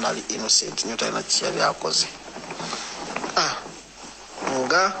kuba omwana ali innocent nyo talina kiyali akoze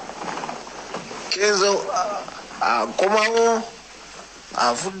nga kenzo akomawo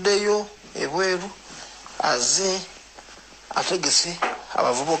avuddeyo ebweru aze ategese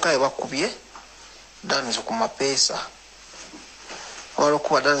abavubuka bakubye dance ku mapesa wala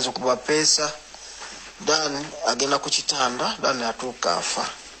kuba dance ku mapesa dan agenda ku kitanda dan atuuka afa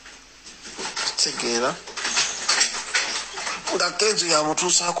tegeera nga kenzo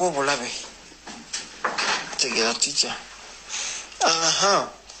yamutuusaako obulabe tegeera tica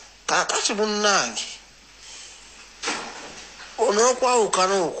kakati munnange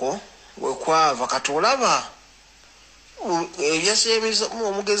onookwawukana okwo wekwava kati olaba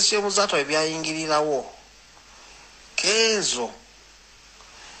omugezi Ssemuzaato ebyayingirirawo kenzo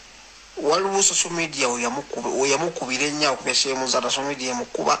waliwo social media weyamukubira ennyo akubya Ssemuzaato social media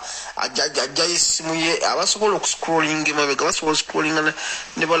emukuba ajjayo essimu ye abasobola okuscrollinga emabega basobola okuscrollinga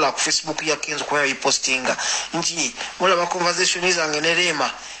ne bala ku Facebook ya kenzo kuba yabipostinga nti mulaba conversation zange ne Rema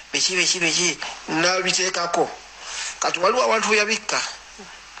beki nabiteekako kati waliwo abantu beyabikka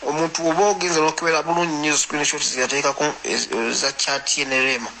omuntu oba ogenza n'okebera bulungi nnyo screenshot ziyateekako za chat ye ne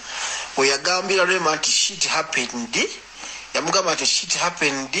Rema bwe yagambira Rema nti shit happened yamugamba nti shit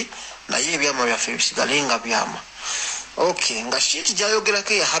happened naye ebyama byaffe bisigale nga byama okay nga shit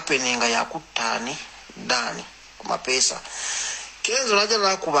gyayogerako ya happening nga yakuttaani Dani ku mapeesa Kenzo najja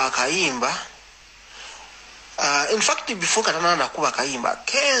nakuba akayimba in fact before katana nakuba akayimba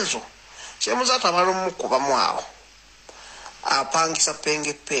Kenzo kyemuzaata abalo mukuba mwawo apangisa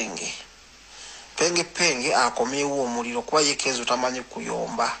penge akomyewo omuliro kuba ye Kenzo tamanyi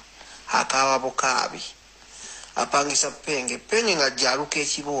kuyomba akaaba bukaabi apangisa penge nga jaluka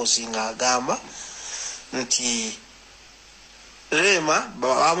ekiboozi nga agamba nti Rema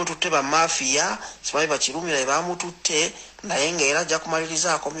bamututte ba mafia sibayi bakirumira bamututte naye nga era ajja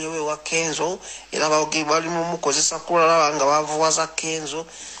kumaliriza akomyewo ewa Kenzo era bali mu mukozesa kulala nga bavuwaza Kenzo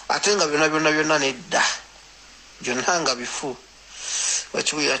ate nga byonna nedda byonna nga bifu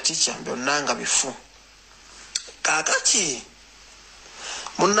wakiwira teacher byonna nga bifu kakati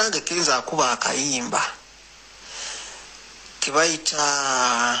munnange Kenzo akuba akayimba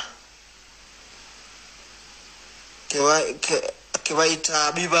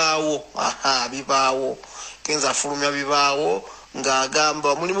kebaita bibaawo Kenzo afulumya bibaawo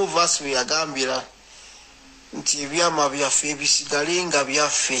ng'agamba mulimu verse bwe yagambira nti ebyama byaffe bisigale nga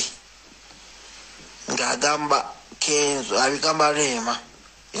byaffe ng'agamba Kenzo abigamba Rema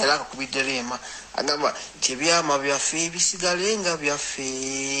yali akakubidde Rema agamba nti ebyama byaffe bisigale nga byaffe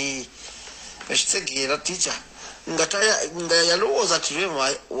ekitegeera teacher nga yalowooza ti Rema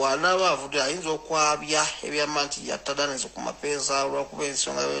wanaaba avudde ayinza okwabya ebyama nti yattadaniza ku mapeesa olwakuba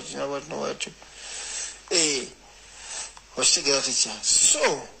ensonga wetyo okitegeera teacher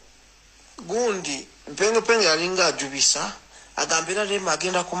so gundi penge yalinga ajubisa agambira Rema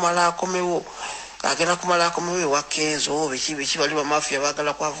agenda kumala akomewo ewa Kenzo biki bali bamafia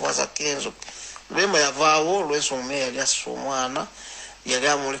baagala kwavuwaza Kenzo Rema yavaawo olw'ensonga yali assa omwana yali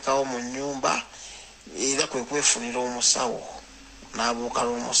amulekawo mu nnyumba era kwe kwefunira omusawo n'abuuka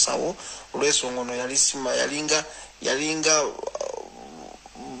l'omusawo olw'ensonga ono yalinga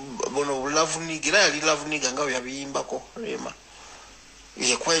bono bulavuniga era yali lavuniga nga bwe yabiyimbako Rema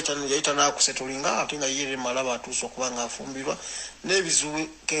yayita n'akusetulinga ate nga ye Rema alaba atuusa okuba nga afumbirwa n'ebizibu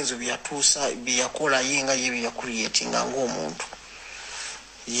Kenzo byeyatuusa byeyakola ye nga ye byeyakuliyetinga ng'omuntu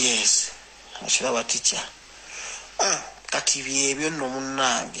yes akiraba teacher kati byebyo nno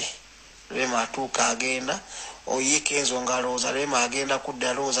munnange Rema atuuka agenda oye Kenzo ng'alowooza Rema agenda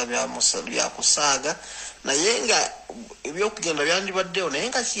kudda alowooza byakusaaga naye nga ebyokugenda byandibaddewo naye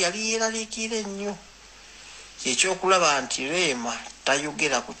nga kiyali yeeraliikira ennyo kyekyokulaba nti Rema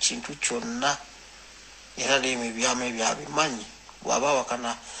tayogera ku kintu kyonna era Rema ebyama ebyo abimanyi bw'aba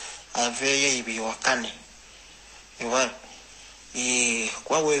awakana aveeyo ebyewakane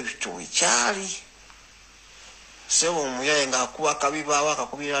kuba weebityo wekyali sebo omuyaye ng'akuba kabibaawo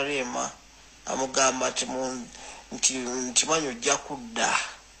akakubira Rema amugamba nti manyi ojja kudda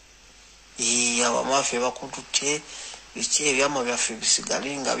abamafia bakututte biki ebyama byaffe bisigale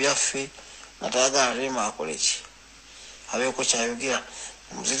nga byaffe nga tayagala Rema akole ki abeeko kyayogera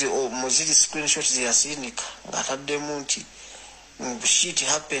muziri screenshot zeyasindika ng'ataddemu nti shit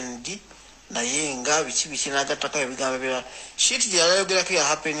happened naye nga biki n'agattako ebigambo ebirala shit gyeyayogerako ya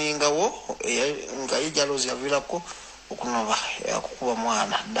happeningawo nga ye jalozi yaviirako okunoba yakukuba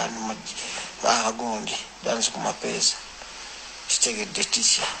mwana Dani agundi Dani ku mapeesa kitegedde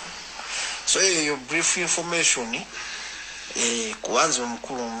teacher so eyo brief information kubanza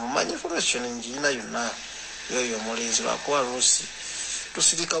omukulu mumanyi information njirina yonna yoyo omulenzi lwakuba luusi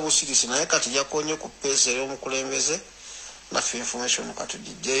tusirika busirisi naye kati yakonye ku peesa ey'omukulembeze naffe information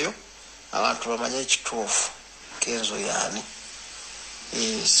katugijjeyo abantu bamanye ekituufu Kenzo yaani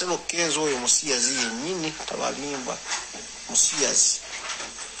sebo Kenzo oyo musiyazi yennyini tabalimba musiyazi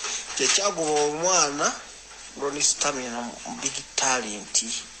kyekyagoba omwana Ronnie Stamina big talent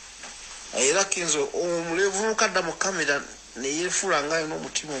era Kenzo omulevunuka dda mu kamera neyefuula nga alina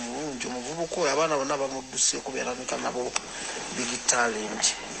omutima omulungi omuvubuka oyo abaana bonna bamudduseeko byalanika nabo big talent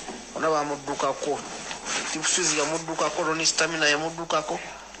bonna bamuddukako tipusizi yamuddukako Ronnie Stamina yamuddukako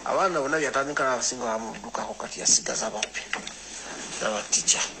abaana bonna byatandika n'abasinga bamuddukako kati yasigaza bape laba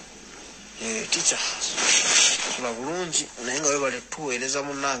teacher teacher tula bulungi naye nga webale tuweereza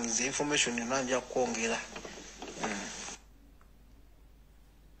munnangiza information yonna nja kwongera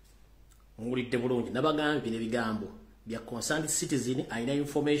ngulidde bulungi nabagambye bino ebigambo bya concerned citizen alina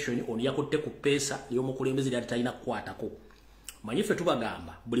information on yakutte ku peesa y'omukulembeze lyali talina kukwatako manyi ffe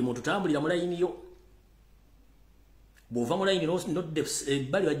tubagamba buli muntu tambulira mu layini yo bw'ova mu layini nodde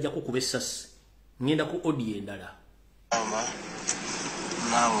ebbali bajjako kuba essasi ngenda ku odi endala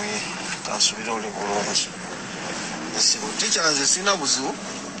nawe kansubira oli bulungi esibu tikyanze sina buzibu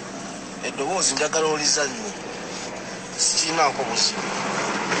eddoboozi njagala olizannyo sikinaako buzibu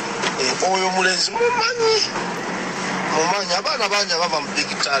oyo mulenzi mumanyi abaana bangi bava mu big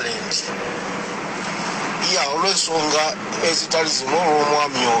talent olw'ensonga ezitali zimu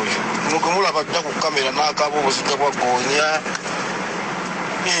olw'omwami oyo gwe mulaba dda ku kamera n'akaaba obuzika bwa goonya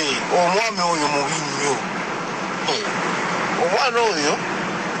omwami oyo mubi nnyo omwana oyo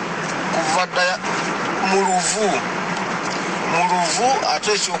kuva ddala mu luvu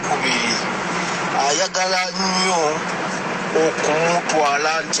ate ekyokubiri ayagala nnyo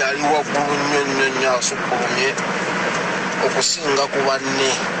okumutwala nti ali waggulu nnyo asukkulumye okusinga ku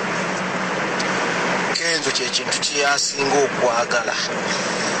banne Kenzo kyekintu kyeyasinga okwagala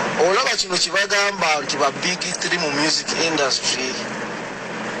olaba kino kibagamba nti ba big 3 mu music industry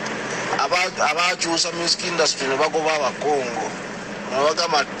abakyusa music industry ne bagoba abakongo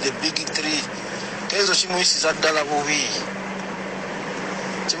nabagamba the big 3 Kenzo kimuyisiza ddala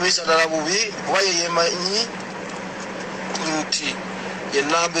bubi kuba ye yemanyi nti ye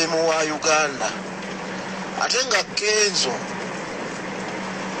namba emu wa Uganda ate nga Kenzo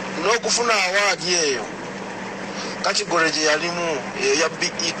n'okufuna awaadi eyo kategore gye yalimu eya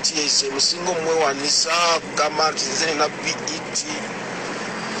BET emusinga omwewanisa kugamba nti nze nina BET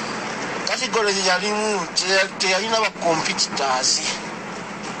kategore gye yalimu teyalina bacompetitors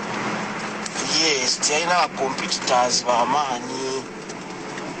teyalina bacompetitors bamaanyi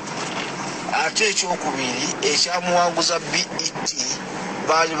ate ekyokubiri ekyamuwanguza BET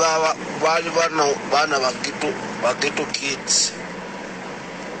baali baana bageto kids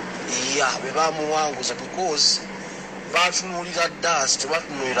be bamuwanguza because batunulira dance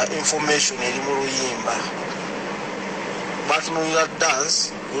tebatunulira information eri mu luyimba batunulira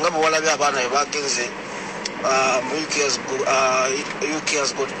dance nga bwe walabye abaana be bagenze UK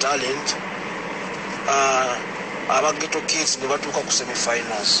has got talent abageto kids ne batuuka ku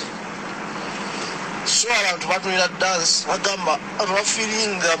semi-finals so abantu batunulira dance bagamba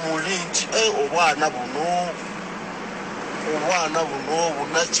bafiringa muli nti obwana buno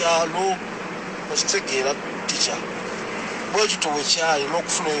bunakyalo okitegeera tica bwekito bwekyali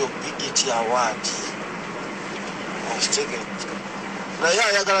n'okufuna eyo BET award okitegeera naye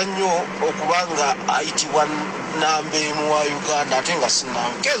ayagala nnyo okubanga ayitibwa namba emu wa Uganda ate nga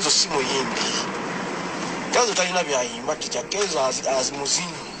sinanga Kenzo si muyimbi Kenzo talina byayimba tica Kenzo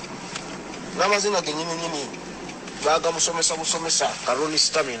azimuzinyi n'amazina genyininyini bagamusomesa busomesa kaloni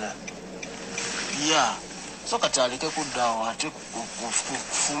stamina so kati aleke kuddawo ate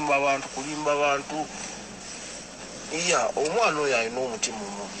kufumba abantu kulimba abantu omwana oyo alina omutima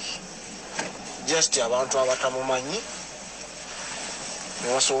omubi just abantu abatamumanyi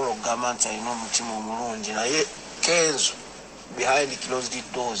nebasobola okugamba nti alina omutima omulungi naye Kenzo behind closed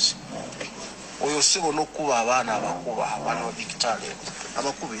doors oyo si bona okukuba abaana abakuba abaana ba big talent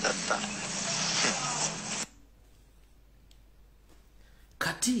abakubira ddala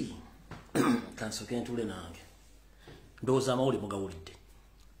kati kansoke ntule nange ndowooza amawuli mugawulidde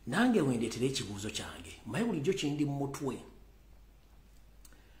nange wendeetera ekibuuzo kyange maye bulijjo kindi mu mutwe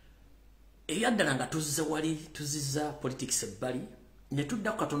eyaddala nga tuzze wali tuzizza politics ebbali ne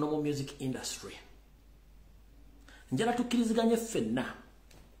tudda ku katono mu music industry njala tukkiriziganye ffenna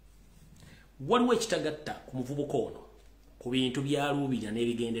waliwo ekitagatta ku muvubuka ono ku bintu byaluubirira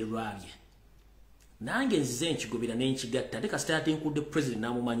n'ebigendererwa bye nange nzize nkigobera n'enkigatta ate kasita yatenkudde president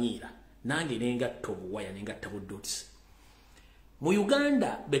n'amumanyiira nange nengatta obuwaya nengatta budots mu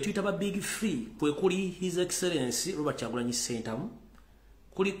Uganda betuyita ba big free kwe kuli his excellency Robert Kyagulanyi Ssentamu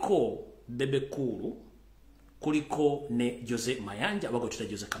kuliko Bebe Kulu kuliko ne Jose Mayanja abagotita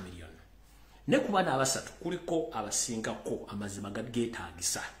Jose Chameleon ne ku bana abasatu kuliko abasinkako amazima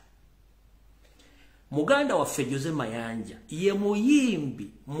gageetaagisa muganda waffe Jose Mayanja ye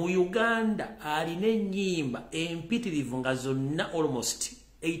muyimbi mu Uganda alina ennyimba empitirivu nga zonna almost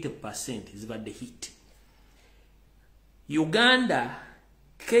 80% zibadde hit Uganda,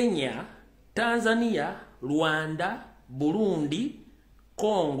 Kenya, Tanzania, Rwanda, Burundi,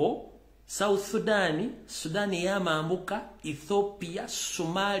 Congo, South Sudan, Sudani ya Mambuka, Ethiopia,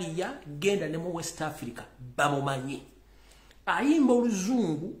 Somalia, genda ne mu West Africa bamumanyi ayimba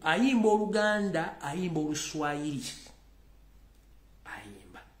oluzungu ayimba oluganda ayimba oluswahili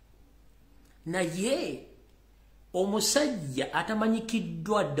ayimba naye omusajja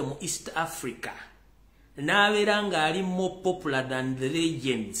atamanyikiddwa dde mu East Africa n'abeera ng'ali more popular than the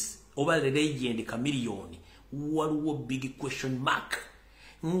legends oba the legend Chameleon waliwo big question mark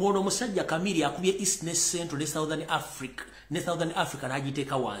ngono musajja Chameleon akubye East ne Central ne Southern Africa ne Southern Africa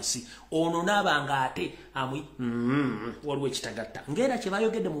n'agiteeka wansi ono n'abanga ate waliwo ekitagatta ng'era kye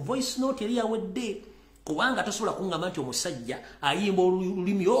bayogedde mu voice note yali yawedde kubanga tosobola kuŋŋamba nti omusajja ayimba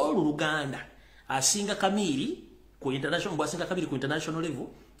olulimi oluluganda asinga Kamiri ku international bwasinga Kamiri ku international level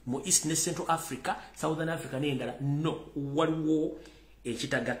mu East ne Central Africa Southern Africa n'endala no waliwo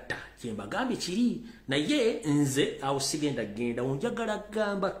ekitagatta kyembagambye kiri naye nze awo sigenda genda onjagala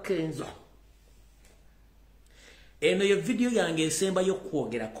gamba Kenzo eno ye video yange esembayo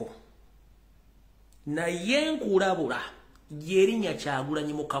kwogerako naye nkulabula yerinnya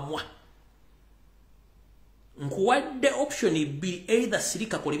Kyagulanyi mu kamwa nkuwadde option B either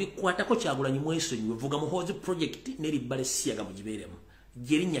sirika kole bikwatako Kyagulanyi mwesonyiwe vuga muhozi project neribbale siyaga mugibeeremu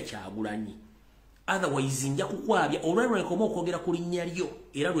yerinnya Kyagulanyi otherwise nja kukwabya olwalwe nkoma okwogera ku linnya lyo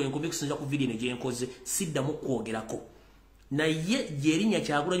era lwe nkomye kusinza ku video ne gyenkoze siddamu kwogerako naye yerinnya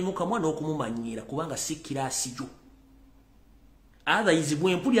Kyagulanyi mu kamwa n'okumumanyira kubanga si kirasi jo otherwise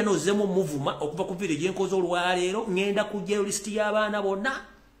bwe mpulya nozemu muvuma okuva ku video gyenkoze olwaleero ngenda kujja list y'abaana bonna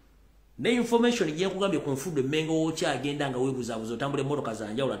ne information gyenkugambye ku nfudde Mengo okyagenda nga weebuzaabuza otambula emmotoka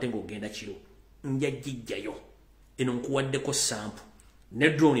zanjawulo ate ng'ogenda kiro nja gijjayo eno nkuwaddeko sample ne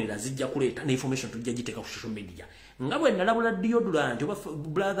drone lazijja kuleeta ne information tujja giteeka ku social media nga bwe nalabula deodorant oba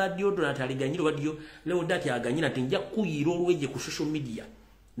brother deodorant aliganyira oba leo dati aganyira nti nja kuyira olweje ku social media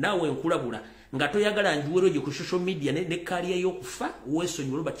nawe nkulabula nga toyagala njuweroje ku social media ne kaliya y'okufa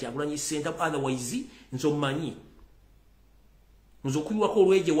weesonyiwe Robert Kyagulanyi center otherwise nzomanyi nzokuyiwako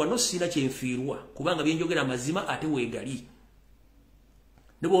olweje wano sina kyenfiirwa kubanga byenjogera mazima ate weegali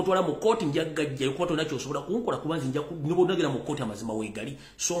nebo otwala mu kooti njagajja okuba tonna kyosobola kunkola kubanzi nebo nogera mu kooti amazima weegali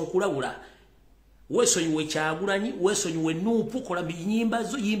so nkulabula weesonyiwe Kyagulanyi weesonyiwe Nuupu kola binyimba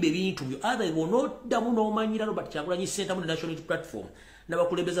zo yimba ebintu byo otherwise bonoddamu n'omanyira Robert Kyagulanyi center mu national platform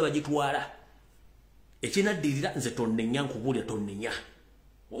n'abakulembeza bagitwala ekinaddirira nze tonnenya nkubuulira tonnenya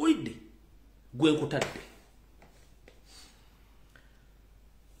owulidde gwe nkutadde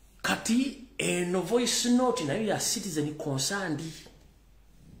kati eno voice note nayo ya citizen concerned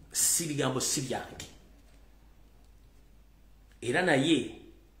si bigambo si byange era naye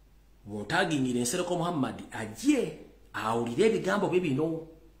muntagingira Nsereko Muhammad ajje awulire ebigambo bye bino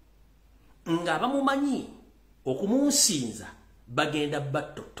nga bamumanyi okumunsinza bagenda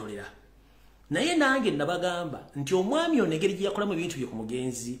battotolera naye nange nabagamba nti omwami ono engeri gye yakolamu ebintu bye ku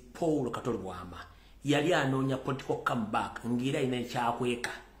mugenzi Paul Katole Bwama yali anoonya political comeback ng'era alina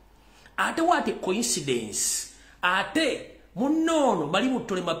ekyakweka ate wate coincidence ate munono Malimu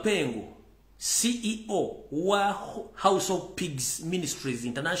Tole Mapengo CEO wa House of Pigs Ministries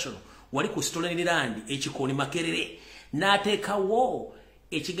International wali ku Stolenland ekikoni Makerere n'ateekawo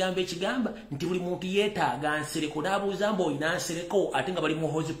ekigamba nti buli muntu yeetaaga Nsereko n'abuuza mbu oyina Nsereko ate nga bali mu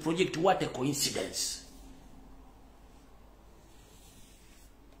hozi project. What a coincidence!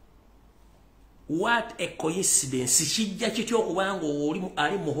 What a coincidence! Kijja kityo okubanga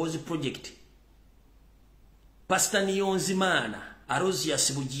ali mu hozi project. Pastor Niyonzimana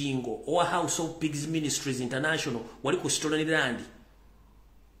Arosias Bujingo owa House of Pigs Ministries International wali ku Stolenland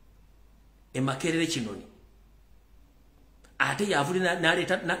Makerere Kinoni ate yavulira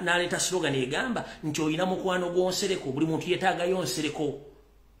naleta slogan egamba nti oyina mukwano gw'Nsereko buli muntu yeetaagayo Nsereko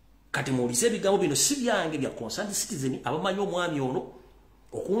kati muwulize ebigambo bino si byange bya concerned citizen abamanyi omwami ono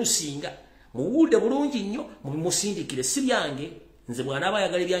okunsinga muwulde bulungi nnyo mubimusindikire si byange nze bwana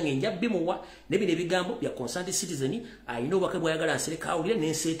abayagala ebyange nja bimuwa ne bino ebigambo bya concerned citizen ayina obubaka bwayagala Nsereko awulire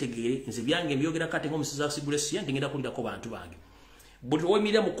nenseetegeere nze byange mbyogera kati ng'omusiza Sigulesiya nti ngenda kulirako bantu bange buli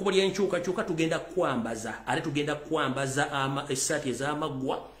wemirira mu kkubo ly'enkyukakyuka tugenda kwambaza ate tugenda kwambaza essaati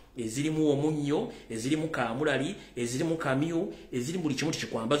ez'amaggwa ezirimu omunnyo ezirimu kaamulali ezirimu kamyu ezirimu buli kimu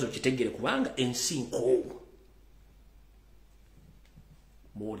tikikwambaza okitegere kubanga ensi nkoowu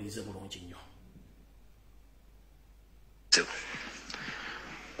muwulirize bulungi nnyo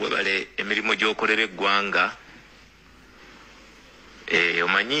webale emirimu gy'okolera eggwanga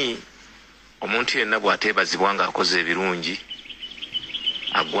omanyi omuntu yenna bw'ateebazibwa ng'akoze ebirungi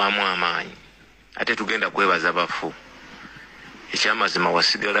agwamu amaanyi ate tugenda kwebaza bafu ekyamazima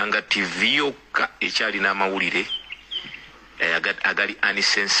wasigala nga TV yokka ekyalina amawulire agali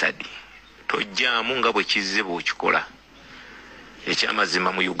uncensored tojjaamu nga bwe kizze bw'okikola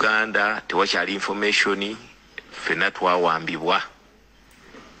ekyamazima mu Uganda tewakyali information ffenna twawambibwa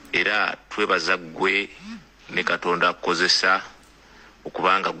era twebaza ggwe ne Katonda akukozesa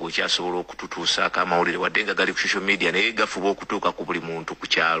okubanga gwe kyasobola okututuusaako amawulire wadde nga gali ku social media naye gafuba okutuuka ku buli muntu ku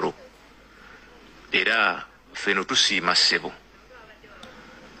kyalo era ffeno tusiima ssebo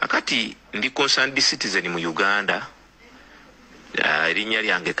akati ndi concerned citizen mu Uganda erinnya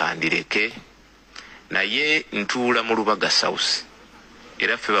lyange kandireke naye ntuula mu Lubaga South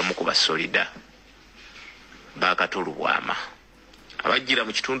era ffe bamu ku basolida bakatolubwama abajjira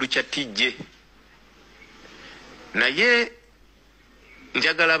mu kitundu kya Tijje. Naye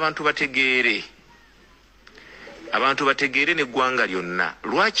njagala abantu bategeere n'eggwanga lyonna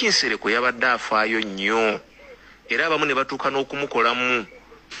lwaki Nsereko yabadde afaayo nnyo era abamu ne batuuka n'okumukolamu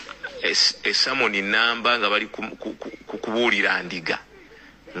esamoni namba nga bali kubuulira ndiga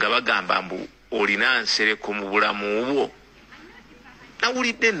nga bagamba mbu olina Nsereko mu bulamu bwo.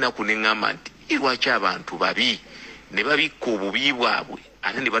 Nawulidde ennaku ne ŋŋamba nti lwaki abantu babi ne babikka obubi bwabwe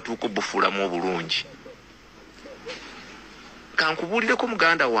ate ne batuuka obufuulamu obulungi. Kankubuulireko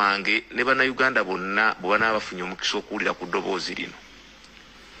muganda wange ne bannayuganda bonna bwe banaabafunye omukisa okuwulira ku ddoboozi lino.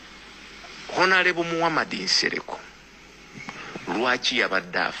 Honorable Muhammad Nsereko lwaki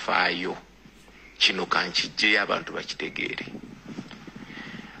yabadde afaayo? Kino kankijjeyo abantu bakitegeere.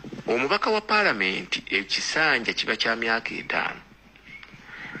 Omubaka wa paalamenti ekisanja kiba kya myaka 5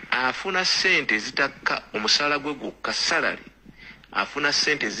 afuna ssente zitakka omusaala gwe gwokka salary afuna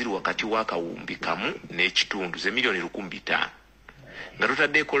ssente ziri wakati wa kawumbi kamu n'ekitundu ze milioni 1,500 nga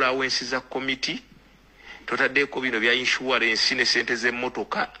totaddeeko laawensi za komiti totaddeeko bino bya insurance ne ssente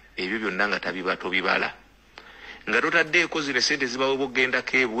z'emmotoka ebyo byonna nga tobibala nga totaddeeko zino ssente zibawe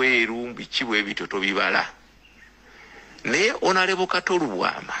bogendako ebweru biki bwe bityo tobibala. Naye Honorable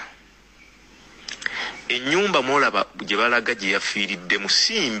Katolubwama ennyumba mwolaba gye balaga gye yafiiridde mu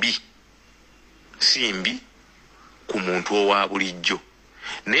simbi ku muntu owa bulijjo,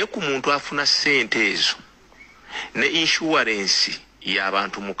 naye ku muntu afuna ssente ezo ne insurance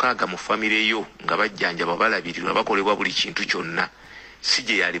y'abantu 6 mu famire yo nga bajjanjaba balabirirwa bakolebwa buli kintu kyonna si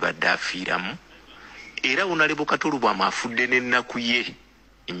gye yali badde afiiramu. Era Honorable Katolubwama afudde n'ennaku ye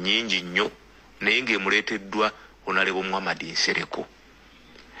nnyingi nnyo naye ng'emuleeteddwa Honorable Muhammad Nsereko.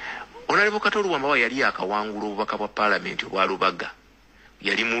 Honorable Katolubwama yali akawangula obubaka bwa paalamenti obwa Lubaga,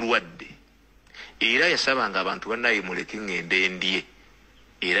 yali mulwadde era yasabanga abantu bannaye muleke ngende ndye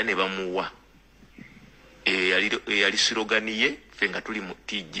era ne bamuwa yali siroganiye ffe nga tuli mu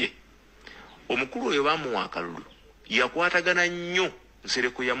Tijje. Omukulu oyo bamuwa akalulu yakwatagana nnyo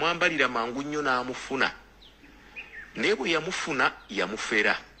Nsereko yamwambalira mangu nnyo n'amufuna naye bwe yamufuna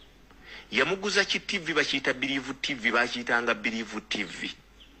yamufera. Yamuguza kitivi bakiyita Believe TV bakiyitanga Believe TV.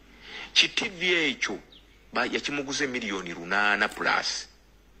 Kitivi ekyo yakimuguze milioni 8 plus.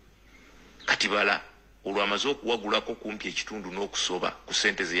 Kati bala olwamaze okuwagulako kumpi ekitundu n'okusoba ku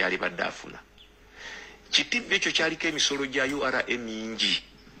ssente ze yali badde afuna. Kitivi ekyo kyaliko emisolo gya URA mingi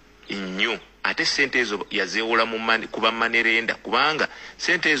nnyo ate ssente ezo yazeewola kuba manerenda kubanga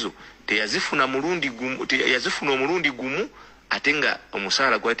ssente ezo yazifuna omulundi gumu ate nga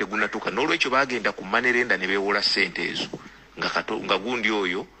omusaala gwali tegunnatuuka n'olwekyo bagenda ku manerenda ne beewola ssente ezo nga gundi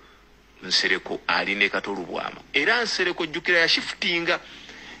oyo Nsereko ali ne Katolubwama. Era Nsereko jjukira ya shiftinga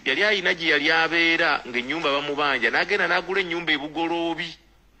yali ayina gye yali abeera ng'ennyumba bamubanja n'agenda n'agula ennyumba ebugoloobi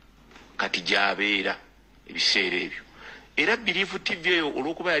kati gy'abeera ebiseera ebyo. Era Believe TV eyo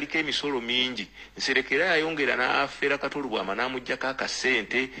olw'okuba yaliko emisolo mingi Nsereko era yayongera n'afeera Katolubwama n'amuggyako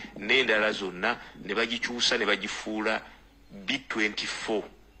akasente n'endala zonna ne bagikyusa ne bagifuula B24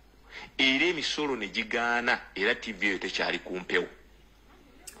 era emisolo ne gigaana era TV eyo tekyali kumpewo.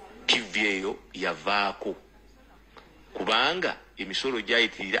 TV eyo yavaako kubanga emisolo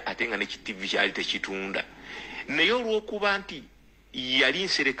gyayitirira ate nga ne TV kyali tekitunda. Naye olw'okuba nti yali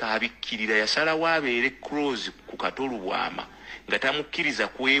Nsereko abikkirira yasalawo abeere close ku Katolubwama nga tamukkiriza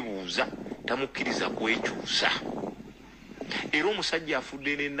kwebuuza tamukkiriza kwekyusa. Era omusajja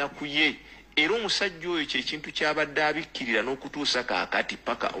afudde n'ennaku ye era omusajja oyo kyekintu kyabadde abikkirira n'okutuusa kaakati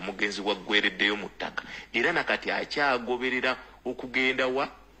paka omugenzi waggwereddeyo mu ttaka era nakati akyagoberera okugenda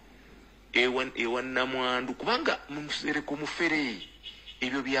ewa Namwandu kubanga Nsereko mufere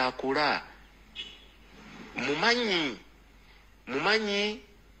ebyo byakola mumanyi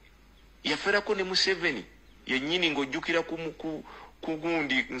yaferako ne Museveni yennyini ng'ojjukira ku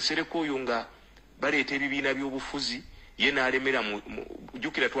gundi Nsereko oyo nga baleeta ebibiina by'obufuzi ye n'alemera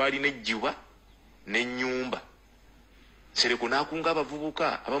jjukira twalina ejjuba n'ennyumba Nsereko n'akunga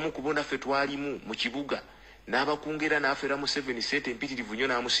abavubuka abamu ku bo naffe twalimu mu kibuga n'abakungera n'afera Museveni sente mpitirivu nnyo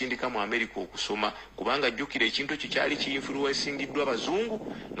n'amusindika mu Amerika okusoma kubanga jjukira ekintu ekyo kyali kiyinfluensingiddwa abazungu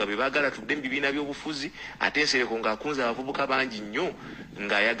nga be baagala tudde mu bibiina by'obufuzi ate Nsereko ng'akunze abavubuka bangi nnyo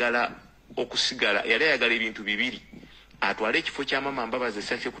ng'ayagala okusigala yali ayagala ebintu bibiri atwale ekifo kya Mama Mbabazi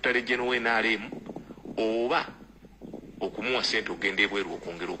Ssekretary General NRM oba okumuwa sente ogenda ebweru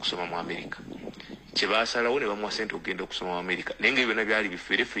okwongera okusoma mu Amerika. Kye baasalawo ne bamuwa sente ogenda okusoma mu Amerika naye nga byonna byali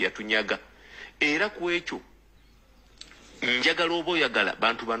bifeerefe yatunyaga. Era ku ekyo njagala oba oyagala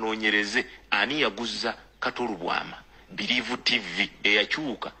bantu banoonyereze ani yaguza Katolu Bwama Believe TV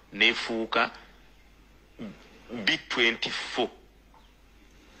eyakyuka nefuuka B24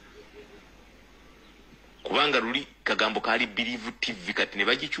 kubanga luli kagambo kali Believe TV kati ne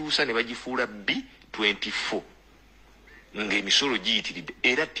bagikyusa ne bagifuula B24 ng'emisolo giyitiridde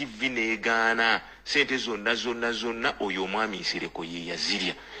era TV neegaana sente zonna oyo omwami Nsereko ye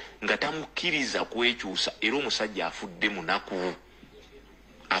yazirya nga tamukkiriza kwekyusa era omusajja afudde munaku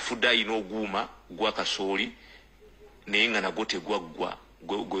afudde ayina oguuma gwa kasooli naye nga nagwo tegwaggwa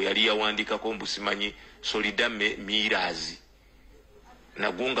gwe yali yawandikako mbusimanyi solidame mirazi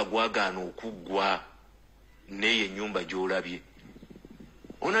nagwo nga gwagaana okuggwa neye ennyumba gy'olabye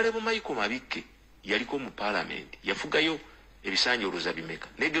Honorable Michael Mabikke yaliko mu parliament yafugayo ebisanjoloza bimeka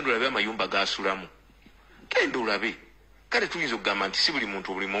negenda olabe amayumba gasulamu genda olabe kale tuyinza okugamba nti si buli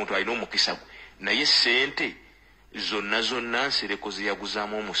muntu alina omukisa gwe naye sente zonna Nsereko ze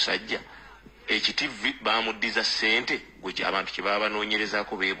yaguzaamu omusajja ekitivi bamuddiza sente gwe abantu kye baba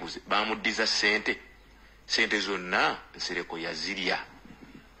banoonyerezaako beebuze bamuddiza sente zonna Nsereko yazirya.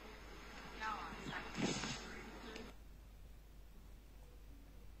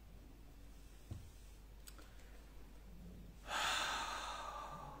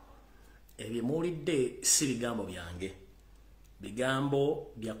 Ebyo muwulidde si bigambo byange,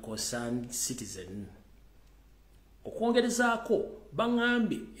 bigambo bya concerned citizen. Okwongerezaako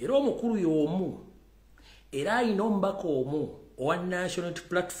baŋŋambye era omukulu y'omu era ayina omubaka omu owa National Unity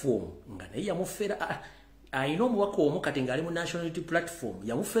Platform nga naye yamufera ayina omubaka omu kati ng'ali mu National Unity Platform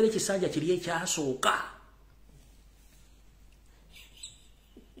yamufera ekisanja kiri ekyasooka.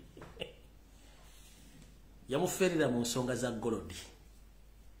 Yamuferera mu nsonga za golodi.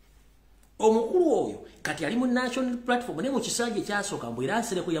 Omukulu oyo kati ali mu National Platform ne mu kisanja ekyasooka mbu era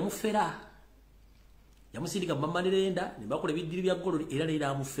Nsereko yamufera. Yamusindika Mamanirenda ne bakola ebiddiri bya golodi era leero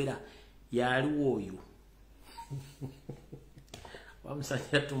amufera yaliwo oyo.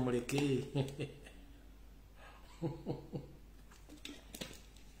 Wamusajja tumuleke.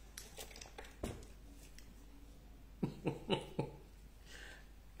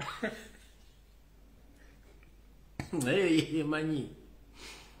 Naye manyi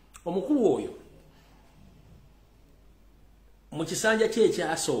omukulu oyo mu kisanja kye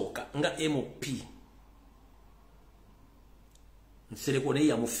ekyasooka nga MP Nsereko naye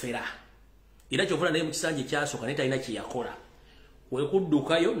yamufera era kyovula naye mu kisanja ekyasooka naye talina kye yakola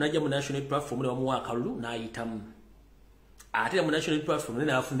wekuddukayo najja mu National Platform ne bamuwa akalulu n'ayitamu ate mu National Platform ne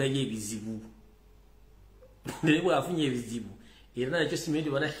n'afundayo ebizibu naye bw'afunye ebizibu era nakyo simenti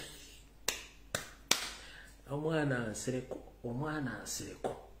bana omwana Nsereko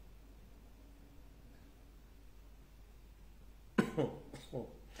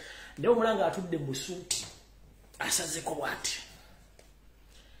ndewo mulanga atudde mu suuti asazeko bwati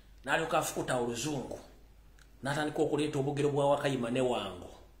n'alyoka afukuta oluzungu n'atandika okuleeta obugero bwa Wakayima ne wangu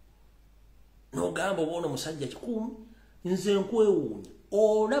n'ogamba obona omusajja kikumi nze nkwewuunya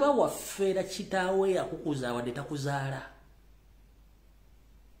olaba waffeera kitaawe yakukuza awadde takuzaala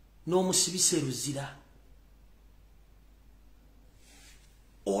n'omusibisa eruzira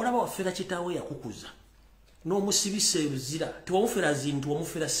olaba waffeera kitaawe yakukuza n'omusibisa eruzira tewamufera zintu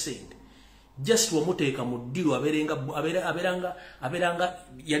wamufera ssente just wamuteeka mu ddiru aberanga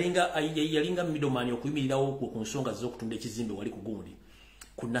yalinga middleman okuyimirirawo ku nsonga z'okutunda ekizimbe wali ku gundi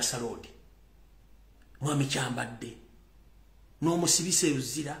ku Nasa Road mwami Kyambadde n'omusibisa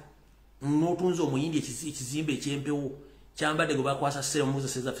eruzira n'otunza omuyindi ekizimbe ekyempewo Kyambadde gwe bakwasa ssere omuza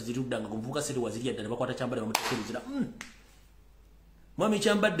sezaffe ziruddanga gumuvuga sere wazirya ddala bakwata Kyambadde bamuteeka eruzira mwami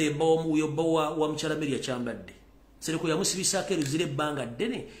Kyambadde bba wa mukyala Meria Kyambadde Nsereko yamusibisaako eruzira ebbanga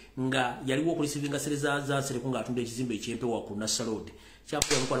ddene nga yaliwo okulisivinga sere za Nsereko ng'atunda ekizimbe ekyempewo ku Nasa Road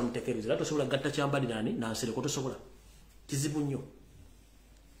Kyambadde yamukwala muteeka eruzira tosobola gatta Kyambadde nani na Nsereko tosobola kizibu nnyo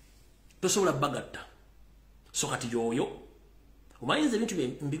tosobola bagatta so kati yoyo omayinza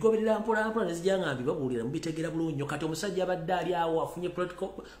ebintu mbigoberera mpolampola nezijanga mbibabuulira mubitegeera bulungi nnyo kati omusajja abadde ali awo afunye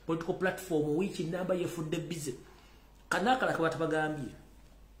political platform wiiki namba yefudde bize kanakala kabata bagambye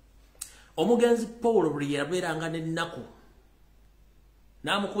omugenzi Paul buli yabeeranga n'ennaku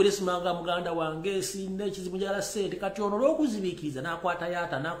n'amukubira esimanga muganda wange sinde ekizibu njala ssente kati ono olw'okuzibiikiriza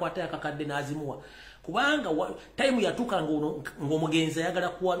n'akwata yakakadde n'azimuwa kubanga time yatuuka ng'omugenzi ayagala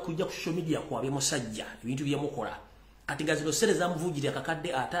kujja ku social media kwabye musajja ebintu byemukola kati nga zino ssente zamuvujjira akakadde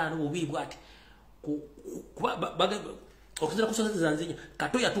 5 bubiri bwati okuzira ku sosete zanzinya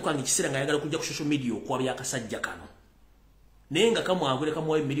kato yatuuka ng'ekiseera ng'ayagala kujja ku social media okwabya akasajja kano naye nga kamwagwire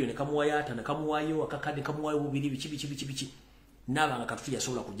kamuwayo miliyoni kamuwayo 5 kamuwayo akakadde kamuwayo bubiri biki nabanga katutu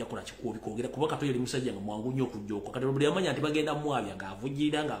yasobola kujja kola kikuobi kwogera kuba katutu yali musajja nga mwangu nnyo okujjoko kati buli amanya nti bagenda mwabya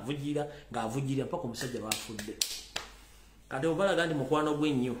ng'avujjira mpaka omusajja lwafudde kati obalaga nti mukwano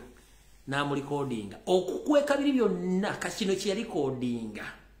gwe nnyo n'amulikodinga okukweka biri byonna kakino kye yalikodinga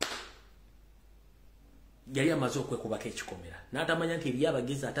yali amaze okwekubako ekikomera n'atamanya nti eri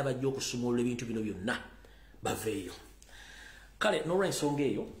abagezi ate bajja okusumulula ebintu bino byonna baveeyo kale n'olw'ensonga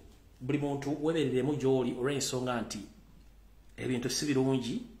eyo buli muntu weebereremu gy'oli olw'ensonga nti ebintu si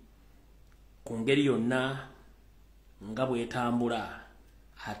birungi ku ngeri yonna nga bwetambula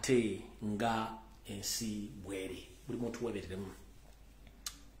ate nga ensi bweri buli muntu weebereremu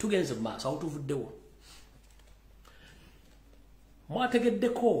tugenze mu maaso awo tuvuddewo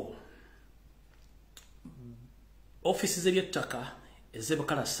mwategeddeko ofisi z'ebyettaka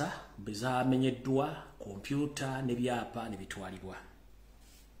ez'ebukalasa bwe zamenyeddwa kompyuta n'ebyapa ne bitwalibwa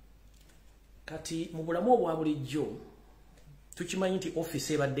kati mu bulamu obwa bulijjo tukimanyi nti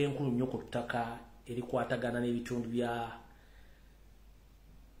ofisi ebadde enkulu nnyo ku ttaka erikwatagana n'ebitundu bya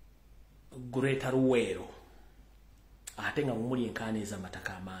Greater Luweero ate nga mumuli enkaana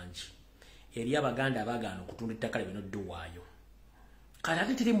ez'amataka amangi eri abaganda abaagaana okutunda ettaka lye n'odduwaayo kati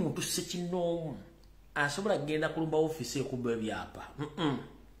ate teri muntu ssekinnoomu asobola kugenda kulumba ofisi ekubba ebyapa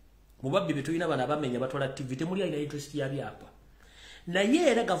mu babbi bye tulina bano abamenya batwala TV temuli alina interest ya byapa naye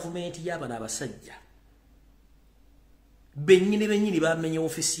era gavumenti y'abano abasajja bennyini bamenye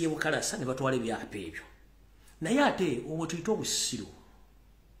ofisi y'ebukalasa ne batwala ebyapa ebyo naye ate obwe tuyita obusiru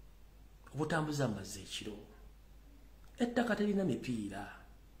obutambuza amazzi ekiro ettaka terina mipiira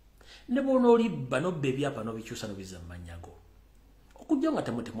ne bw'onoolibba n'obba ebyapa n'obikyusa n'obizza mu mannyago okujja nga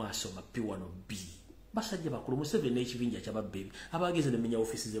temwasoma P1 B basajja bakulu Museveni n'ekibinja ky'ababba ebi abageze nemenya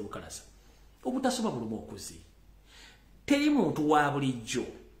ofisi z'ebukalasa obutasoma bulumu okuzi teri muntu wa bulijjo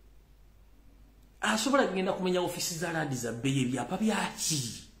asobola kugenda kumenya ofisi za landi za bbeeyi ebyapa byaki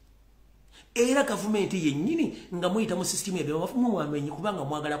era gavumenti yennyini nga muyita mu sisitimu ebyamwamenyi kubanga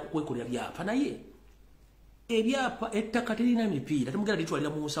mwagala kukwekolera byapa naye ebyapa ettaka terina mipiira temugenda litwalira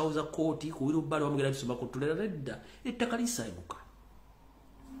mu nsawo za kooti ku wirubbalo bamugenda lisoma kutulera redda ettaka lisaabuka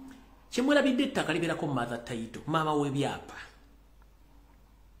kyemwerabidde ettaka libeerako mother title maama w'ebyapa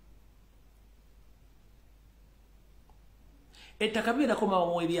ettaka libeerako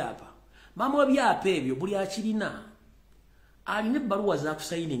maama w'ebyapa maama w'ebyapa ebyo buli akirina alina ebbaluwa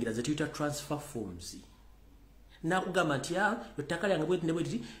zakusayiningira ze tuyita transfer forms nakugamba nti ettaka lyange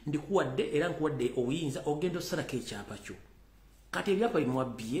bwetiti ndikuwadde era nkuwadde obuyinza ogenda osalako ekyapa kyo kati ebyapa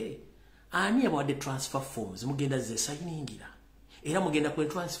bimwabbye ani yabawadde transfer forms mugenda zesayiningira era mugenda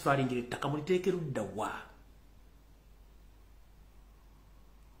kwetransferingira ettaka muliteeke ludda wa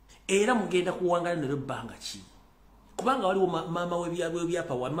era mugenda kuwangala nalyo ebbanga ki kubanga waliwo maama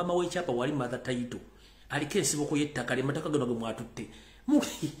w'ebyapa maama w'ekyapa wali mother title aliko ensiboko y'ettaka lyemataka gano ge mwatutte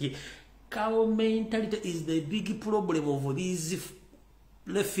cow mentality is the big problem of these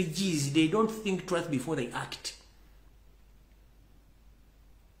refugees. They don't think twice before they act.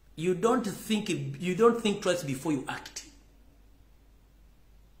 You don't think twice before you act.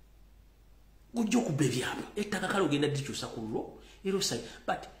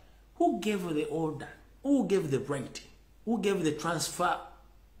 But who gave the order? Who gave the right? Who gave the transfer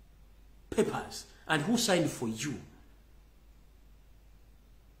papers? And who signed for you?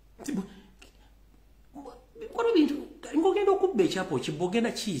 Ngogenda okubba ekyapo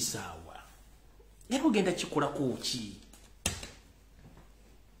kibogenda kiisaawa era ogenda kikolako ki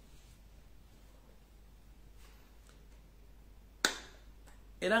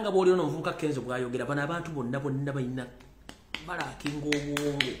era nga bw'oli ono omuvubuka Kenzo bw'ayogera bano abantu bonna balina balaakinga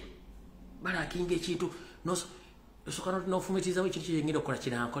obwongo balaakinga ekintu osooka n'ofumitirizawo ekintu kyengenda okukola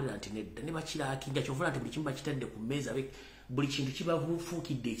kinankolera nti nedda ne bakiraakinga kyovula nti buli kimu bakitadde ku mmeeza buli kintu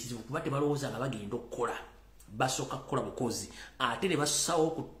kibafuukidde ekizibu kuba tebalowooza nga bagenda okukola basooka kukola bukozi ate ne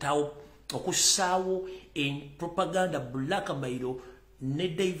bassawo okussaawo propaganda blackmail ne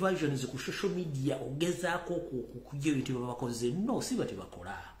diversions ku social media ogezaako okujja ebintu byebabakoze no si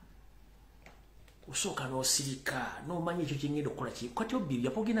batebakola osooka n'osirika n'omanya ekyo kyengenda okukola kati obbye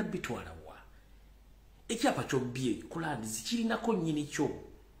ebyapa ogenda bitwala wa ekyapa kyobbye kulandizi kirinako nnyini kyo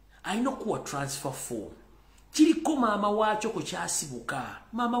alina okuwa transfer form kiriko maama waakyo ku kyasibuka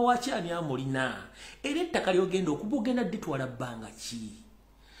maama waakyo ani amulina era ettaka lyogenda okuba ogenda ditwala bbanga ki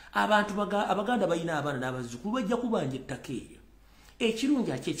abantu abaganda balina abaana n'abazzukulu bajja kubanja ettaka eryo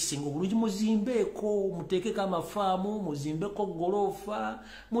ekirungi aki ekisinga obulungi muzimbeeko muteekeko amafaamu muzimbeko goloofa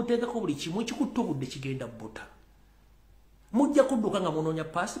muteekeko buli kimu ekikutta obudde kigenda bota mujja kudduka nga munoonya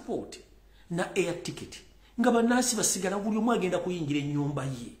passport na air ticket nga bannansi basigala buli omu agenda kuyingira ennyumba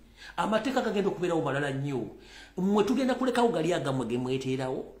ye Amateeka kagenda okubeerawo malala nnyo. Mmwe tugenda kulekawo gali agamwe ge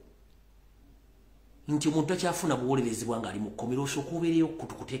mweteerawo nti omuntu takyafuna buwolerezebwa ng'ali mu kkomero osooka obeereyo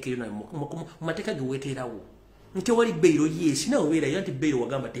kutukuteekeyo nayo mu mateeka ge weeteerawo nti wali bbeiro yeesi nawe obeerayo anti bbeiro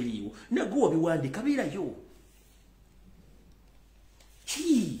wagamba teriiwo nagwe wabiwandiika beerayo.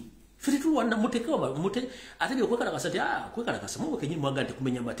 Ffe tetulwana muteekawo ate byokwekakasa nti kwekalakasa mwe kenyini mwaga nti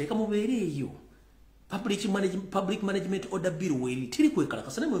kumenya amateeka mubeereeyo. Public Management Order Bill weri tiri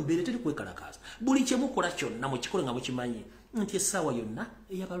kwekalakasa namwe mbeere teri kwekalakasa. Buli kye mukola kyonna mukikole nga mukimanyi nti essaawa yonna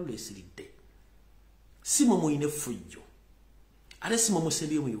ey'abalulu esiridde. Si mwe muyina effujjo ate si mwe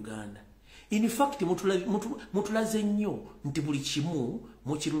musembyeyo mu Uganda. In fact mutulaze nnyo nti buli kimu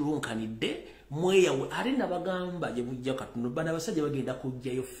mukirulunkanidde mweyawe ate nabagamba gye mujja katono bana abasajja bagenda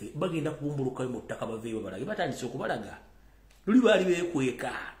kujjayo ffe bagenda kubumbulukayo mu ttaka baveeyo balage batandise okubalaga luli baali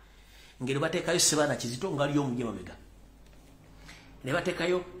beekweka ngeri bateekayo Ssebaana Kizito ng'ali omulye mabega ne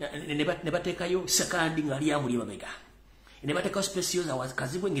bateekayo Sekandi ng'ali amulye mabega ne bateekayo Specioza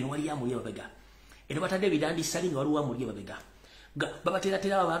Kazibwe ngeri wali amulye mabega ne batadde ebirandi sali nga waliwo amulye mabega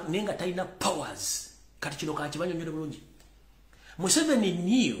babateeratera abantu naye nga talina powers kati kino kakimanyi onnyo bulungi. Museveni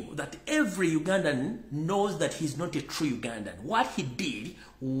knew that every Ugandan knows that he's not a true Ugandan. What he did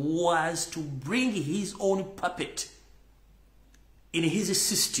was to bring his own puppet in his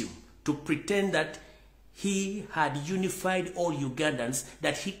system to pretend that he had unified all Ugandans,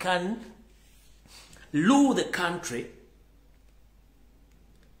 that he can rule the country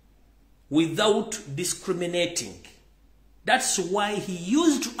without discriminating. That's why he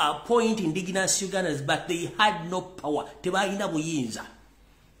used to appoint indigenous Ugandans, but they had no power. Tebalina buyinza.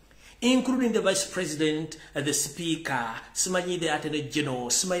 Including the vice president, the speaker, simanyi the attorney general,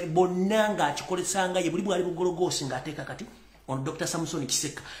 simanyi bonanga akikolesanga ye buli bwali bugologosi ng'ateeka kati on Dr. Samson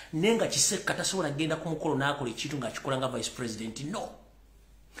Kiseka. Nenga Kiseka tasobola genda ku mukolo n'akola ekintu ng'akikola nga vice president. No.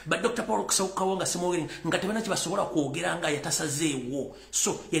 But Dr. Paul Kawanga simogeri nga tebana kibasobola kwogera nga yatasazeewo.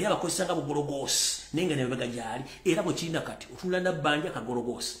 So yali abakozesanga bugologosi nenga ne bega gyali era bwe kirina kati otulanda banja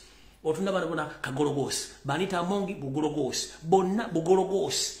kagologosi otunda bana bona kagologosi banita amongi bugologosi bonna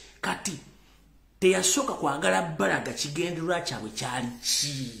bugologosi kati teyasoka kwagala balaga kigendererwa kyabwe kyali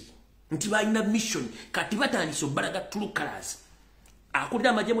ki nti balina mission kati batandise balaga true colors akulira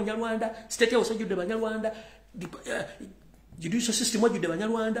amaje mu Nyarwanda state house jude Banyarwanda judicial system wajudde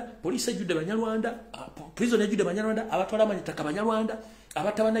Banyarwanda, police judde Banyarwanda, prison judde Banyarwanda, abatwala amanyitaka Banyarwanda,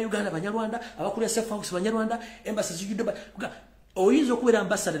 abatabana Uganda Banyarwanda, abakulira safe house Banyarwanda, embassy judde oyinza okubeera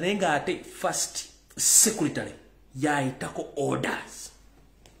ambassador naye nga ate first secretary yayitako orders.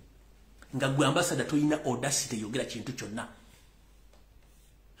 Nga gwe ambassador toyina audacity yogera kintu kyonna.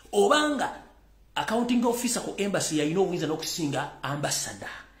 Obanga accounting officer ku embassy yayina obuyinza n'okusinga ambassador.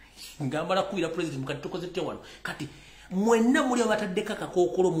 Ngambala kuira president mukati tukoze wano. Kati mwenna muli abataddeka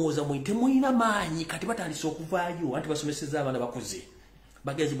kakookolo muwoza mwite muyina maanyi kati batandise okuvaayo anti basomeseza abaana bakuze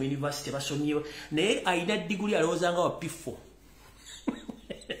bagezi mu university basomye naye ayina diguli alowooza nga wa P4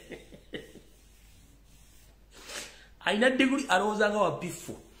 ayina diguli alowooza nga wa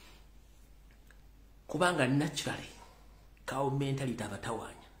P4 kubanga naturally kawo mentality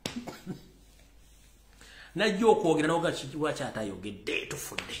abatawaanya najja okwogera n'oga kikiwa kyatayogedde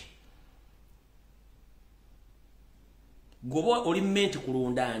tufudde. Gobo oli menti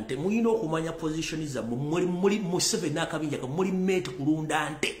kulunda nte muyina okumanya position za muri Museveni n'akabinja ka muri menti kulunda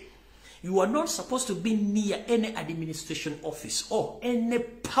nte. You are not supposed to be near any administration office or any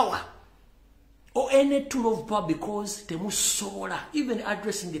power or any tool of power because temusobola even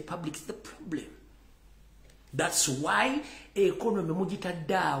addressing the public is the problem. That's why economy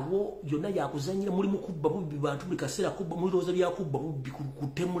mugitaddawo yonna yakuzanyira muri mukubba bubbi bantu buli kaseera kubba muri roza byakubba bubbi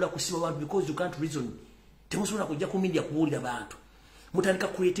kutemula kusiba bantu because you can't reason. Temusobola kujja ku media kubuulira bantu mutandika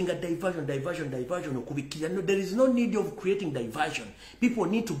creating a diversion okubikira. No, there is no need of creating diversion. People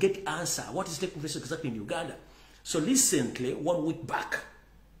need to get answer what is taking place exactly in Uganda. So recently 1 week back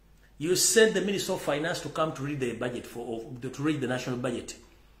you sent the Minister of Finance to come to read the budget to read the national budget,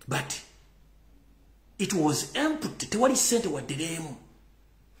 but it was empty. Tewali sente waddiremu.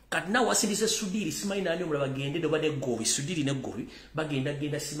 Kati nawe wasindise Sudiri simanyi nani omulala bagende dobadde Gobi Sudiri ne Gobi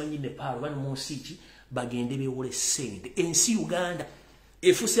bagenda simanyi Nepal bano monsiki bagende bewole sente ensi Uganda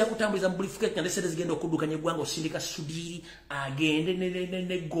efusi ya kutambuliza mbulifuka kandi sente zigenda okudukanya eggwanga osindika Sudiri agende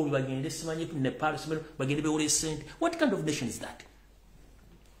ne Gobi bagende simanyi Nepal simanyi bagende bewole sente. What kind of nation is that?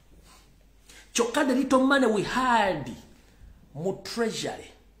 Kyokka the little money we had mu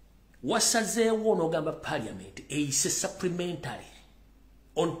treasury wasazeewo n'ogamba parliament eyise supplementary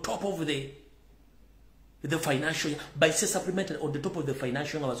on top of the financial, by say supplementary on the top of the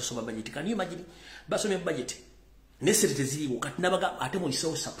financial budget. Can you imagine? Basome budget. nesete ziriwo kati nabaga ate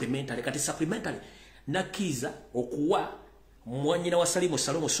mulisewo supplementary kati supplementary nakiza okuwa mwanyina wa Salimu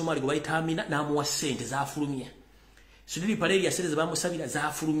Salomo Somali gwe bayita Amina namuwa sente zafulumye Sudiri Paleri ya sente bamusabira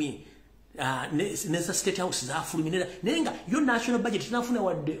zafulumye neza state house zafulumye nenga yo national budget tunafuna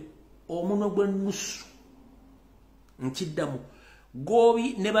wadde omuno gwenusu nkiddamu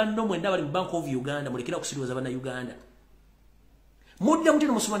gobi ne banno mwenda bali mu Bank of Uganda mulekera kusiriwaza bana Uganda mudde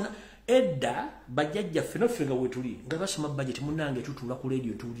mutino musomana edda bajjajja fenofenga wetuli nga basoma budget munange tutula ku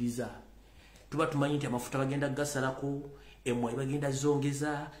radio tuliza tuba tumanyi nti amafuta bagenda gasalako emwe bagenda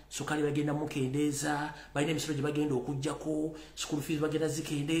zongeza sukali bagenda mukendeza bayina emisolo gye bagenda okujjako school fees bagenda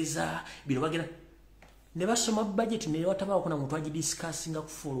zikendeza bino bagenda ne basoma budget ne watabaako na muntu agidiscussinga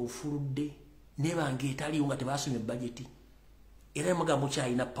kufola ofuludde ne bange etaliyo nga tebasomye budget era magambo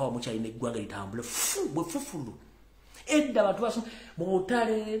kyayina power mukyayina eggwanga litambule bwefufulu edda abantu basoma mu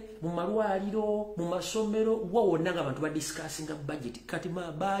butale mu malwaliro mu masomero wawonna nga abantu badiscussinga budget kati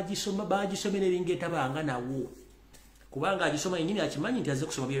bagisomera ebingeeta banga nawo kubanga agisoma yenyini akimanyi nti aze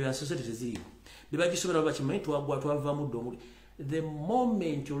kusoma bya society ziriwo bibagisomera bakimanyi twava muddo omuli the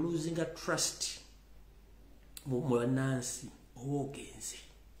moment you're losing a trust mu banansi ogenze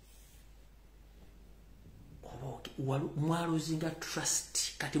mwaluzinga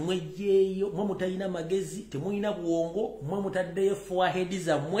trust kati mwejeyo mwe mutayina magezi temuyina bwongo mwe mutaddeyo forehead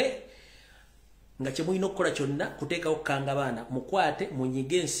zammwe nga kyemuyina okukola kyonna kuteekawo kukanga baana mukwate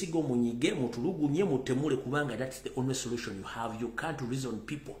munyige ensigo munyige mutulugunye mutemule kubanga that's the only solution you have. You can't reason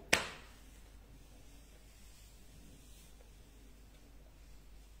people.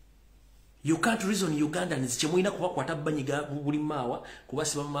 You can't reason Ugandans kyemuyina kubakwata banyiga buli maawa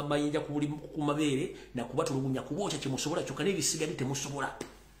kubasiba mabayinja ku mabere na kubatulugunya kubocha kyemusobola kyokka n'ebisigadde temusobola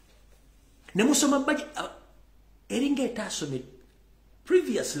ne musoma baji eringa etasome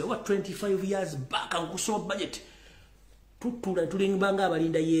previously over 25 years back ankusoma budget tutula tulingibanga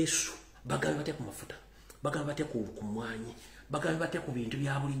abalinda Yesu bagamba batya ku mafuta bagamba batya ku kumwanyi bagamba batya ku bintu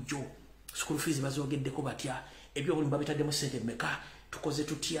bya bulijjo school fees bazogeddeko batya ebyo buli mbabitaddemu sente meka tukoze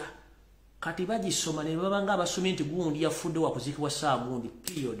tutya kati bagisoma ne babanga abasomye nti gundi yafudde wakuzikibwa saa gundi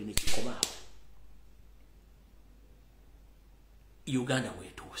period ne kikomawo Uganda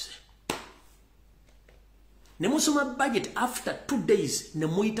wetuuse ne musoma budget after 2 days ne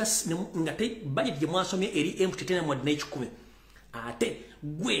muita ngate budget je mwasomye eri empty tena mu 10 ate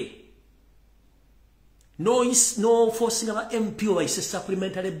gwe no forcing aba MP wa ise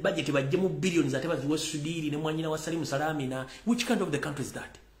supplementary budget bajje mu billions ate baziwe Sudiri ne mwanyina wa Salimu Salamina. Which kind of the country is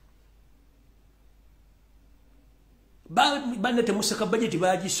that? Bande temusaka budget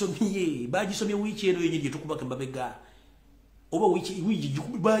bagisomye wiki eno yenye tukubaka mbabega oba wiki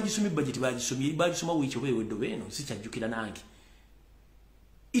bagisomye budget bagisoma wiki obeweddo beno sikyajjukira nange.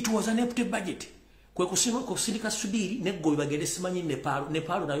 It was an empty budget. Kwe kusindika Sudiri neggobe bagende simanyi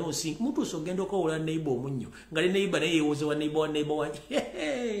Nepal nayo nsi muntu sogenda okowola neighbor omunyo ngale neighbor naye yewoze wa neighbor wa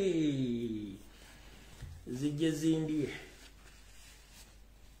zijje zindie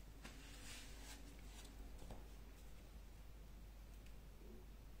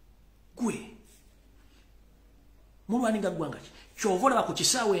gwe mulwaninga gwanga kyovola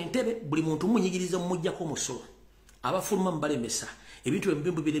bakukisawe entebe buli muntu munyigiriza mujjako musolo abafuluma mbalemesa ebintu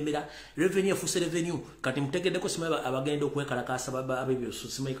ebimbu biremera revenue for revenue kati mutegeddeko sima abagenda okwekalakasa abebyo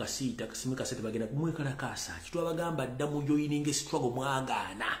simaika sita simika sete bagenda kumwekalakasa kitu abagamba ddamu joining struggle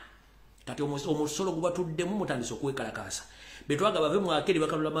mwagaana kati omusolo gubatuddemu mutandise okwekalakasa betwaga bave mwakeri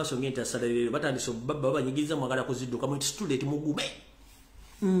bakalula maso ngenta salary batandise baba banyigiriza mwagala kuzidduka mu student mugume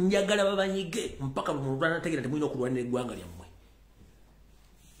njagala babanyige mpaka mu rwanda tegera temuyina okulwanira eggwanga lyammwe.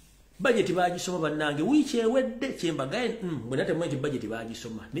 Budget bagisoma bannange wiki ewedde kyembagaye bwena temwenti budget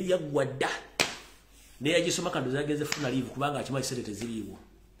bagisoma ne yagwadda ne yagisoma kandu zageze funa leave kubanga akimanyi sente teziriiwo.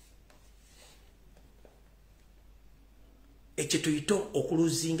 Ekyo tuyito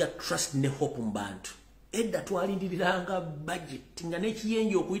okuluzinga trust ne hope mu bantu. Edda twalindiriranga budget nga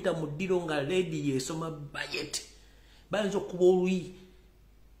n'ekiyenje okuyita mu ddiro nga lady yesoma budget bayinza okuba oluyi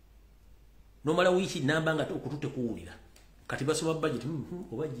nomala wiki namba nga okutute kuwulira kati basoma budget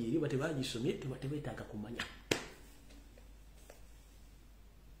oba jeri bate bagisomye tebataka kumanya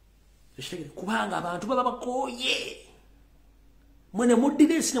kubanga abantu baba bakoye mwene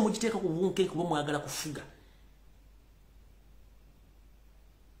muddire sina mugiteeka ku bunke kuba mwagala kufuga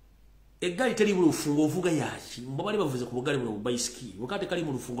eggali teri mu lufungo ovuga yaki mbabali bavuze ku bugali mu bicycle wakati kali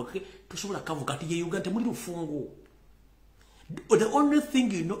mu lufungo tusobola kavu kati ye Uganda muri lufungo. The only thing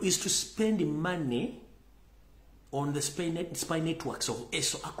you know is to spend money on the spy networks of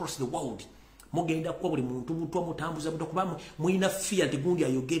ESO across the world. Mugenda kwa buli muntu mutwa mutambuza buto kuba muina fear tigundi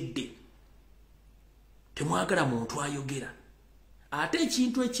ayogedde. temwagala muntu ayogera ate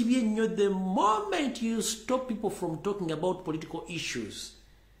ekintu ekibi ennyo the moment you stop people from talking about political issues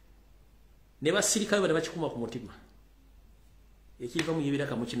ne basirikale bali bakikuma ku mutima ekiva mu yibira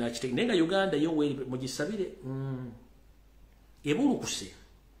kamu kinakitege nenga Uganda yo we mugisabire ebulukuse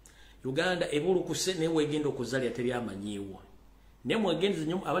Uganda ebulukuse ne wegenda okuzalya teri amanyiwo ne mwagenze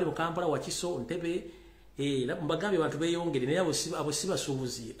nnyo abali mu Kampala wakiso Ntebe mbagambye abantu beyongere naye abo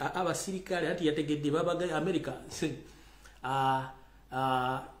sibasuubuzi abasirikale ati yategedde babaga America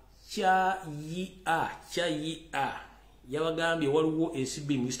kya yabagambye waliwo ECB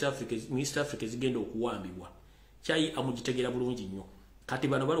mu East Africa zigenda okuwambibwa kyayi amugitegera bulungi nnyo kati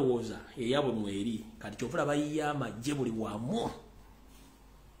bano balowooza eyabo mweri kati kyovula bayiya amagye buli wamu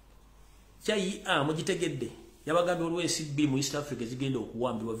kyayi amugitegedde yabagambye waliwo ECB mu East Africa zigenda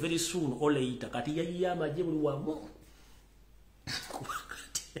okuwambibwa very soon or later kati yayiya amagye buli wamu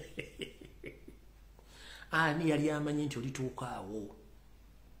ani yali amanyi nti olituukaawo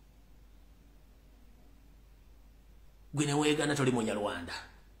gwe ne weegana toli Munyarwanda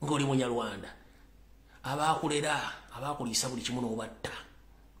ng'oli Munyarwanda abakulera abakuliisa buli kimu n'obatta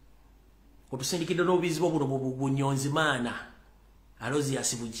otusindikidde n'obuzibu buno mu bunyonzi maana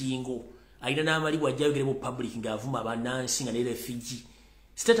Alozias Bugingo alina n'amalibwa ajjayogere mu public ng'avuma abannansi nga ne refugee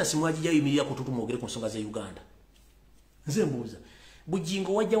status mwagijja yimirira ku tutu mwogere ku nsonga za Uganda nze mbuuza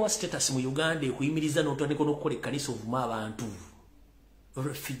Bugingo wajja wa status mu Uganda ekuyimiriza n'otandika n'okukola ekkanisa ovuma abantu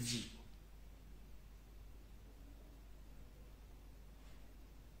refugee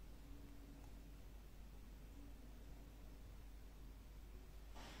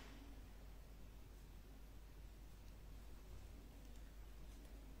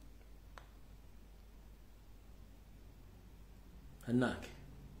Anake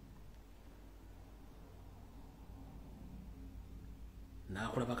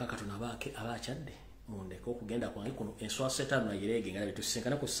nakulaba kakatono abakyadde mundeke okugenda kwange kuno enswa setano nayirege nga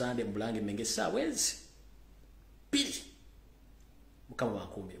betusinkana ku Sunday mubulange menge sawezi pili mukama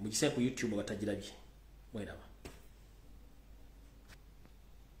bakumire mugise ku YouTube batajirabye mweraba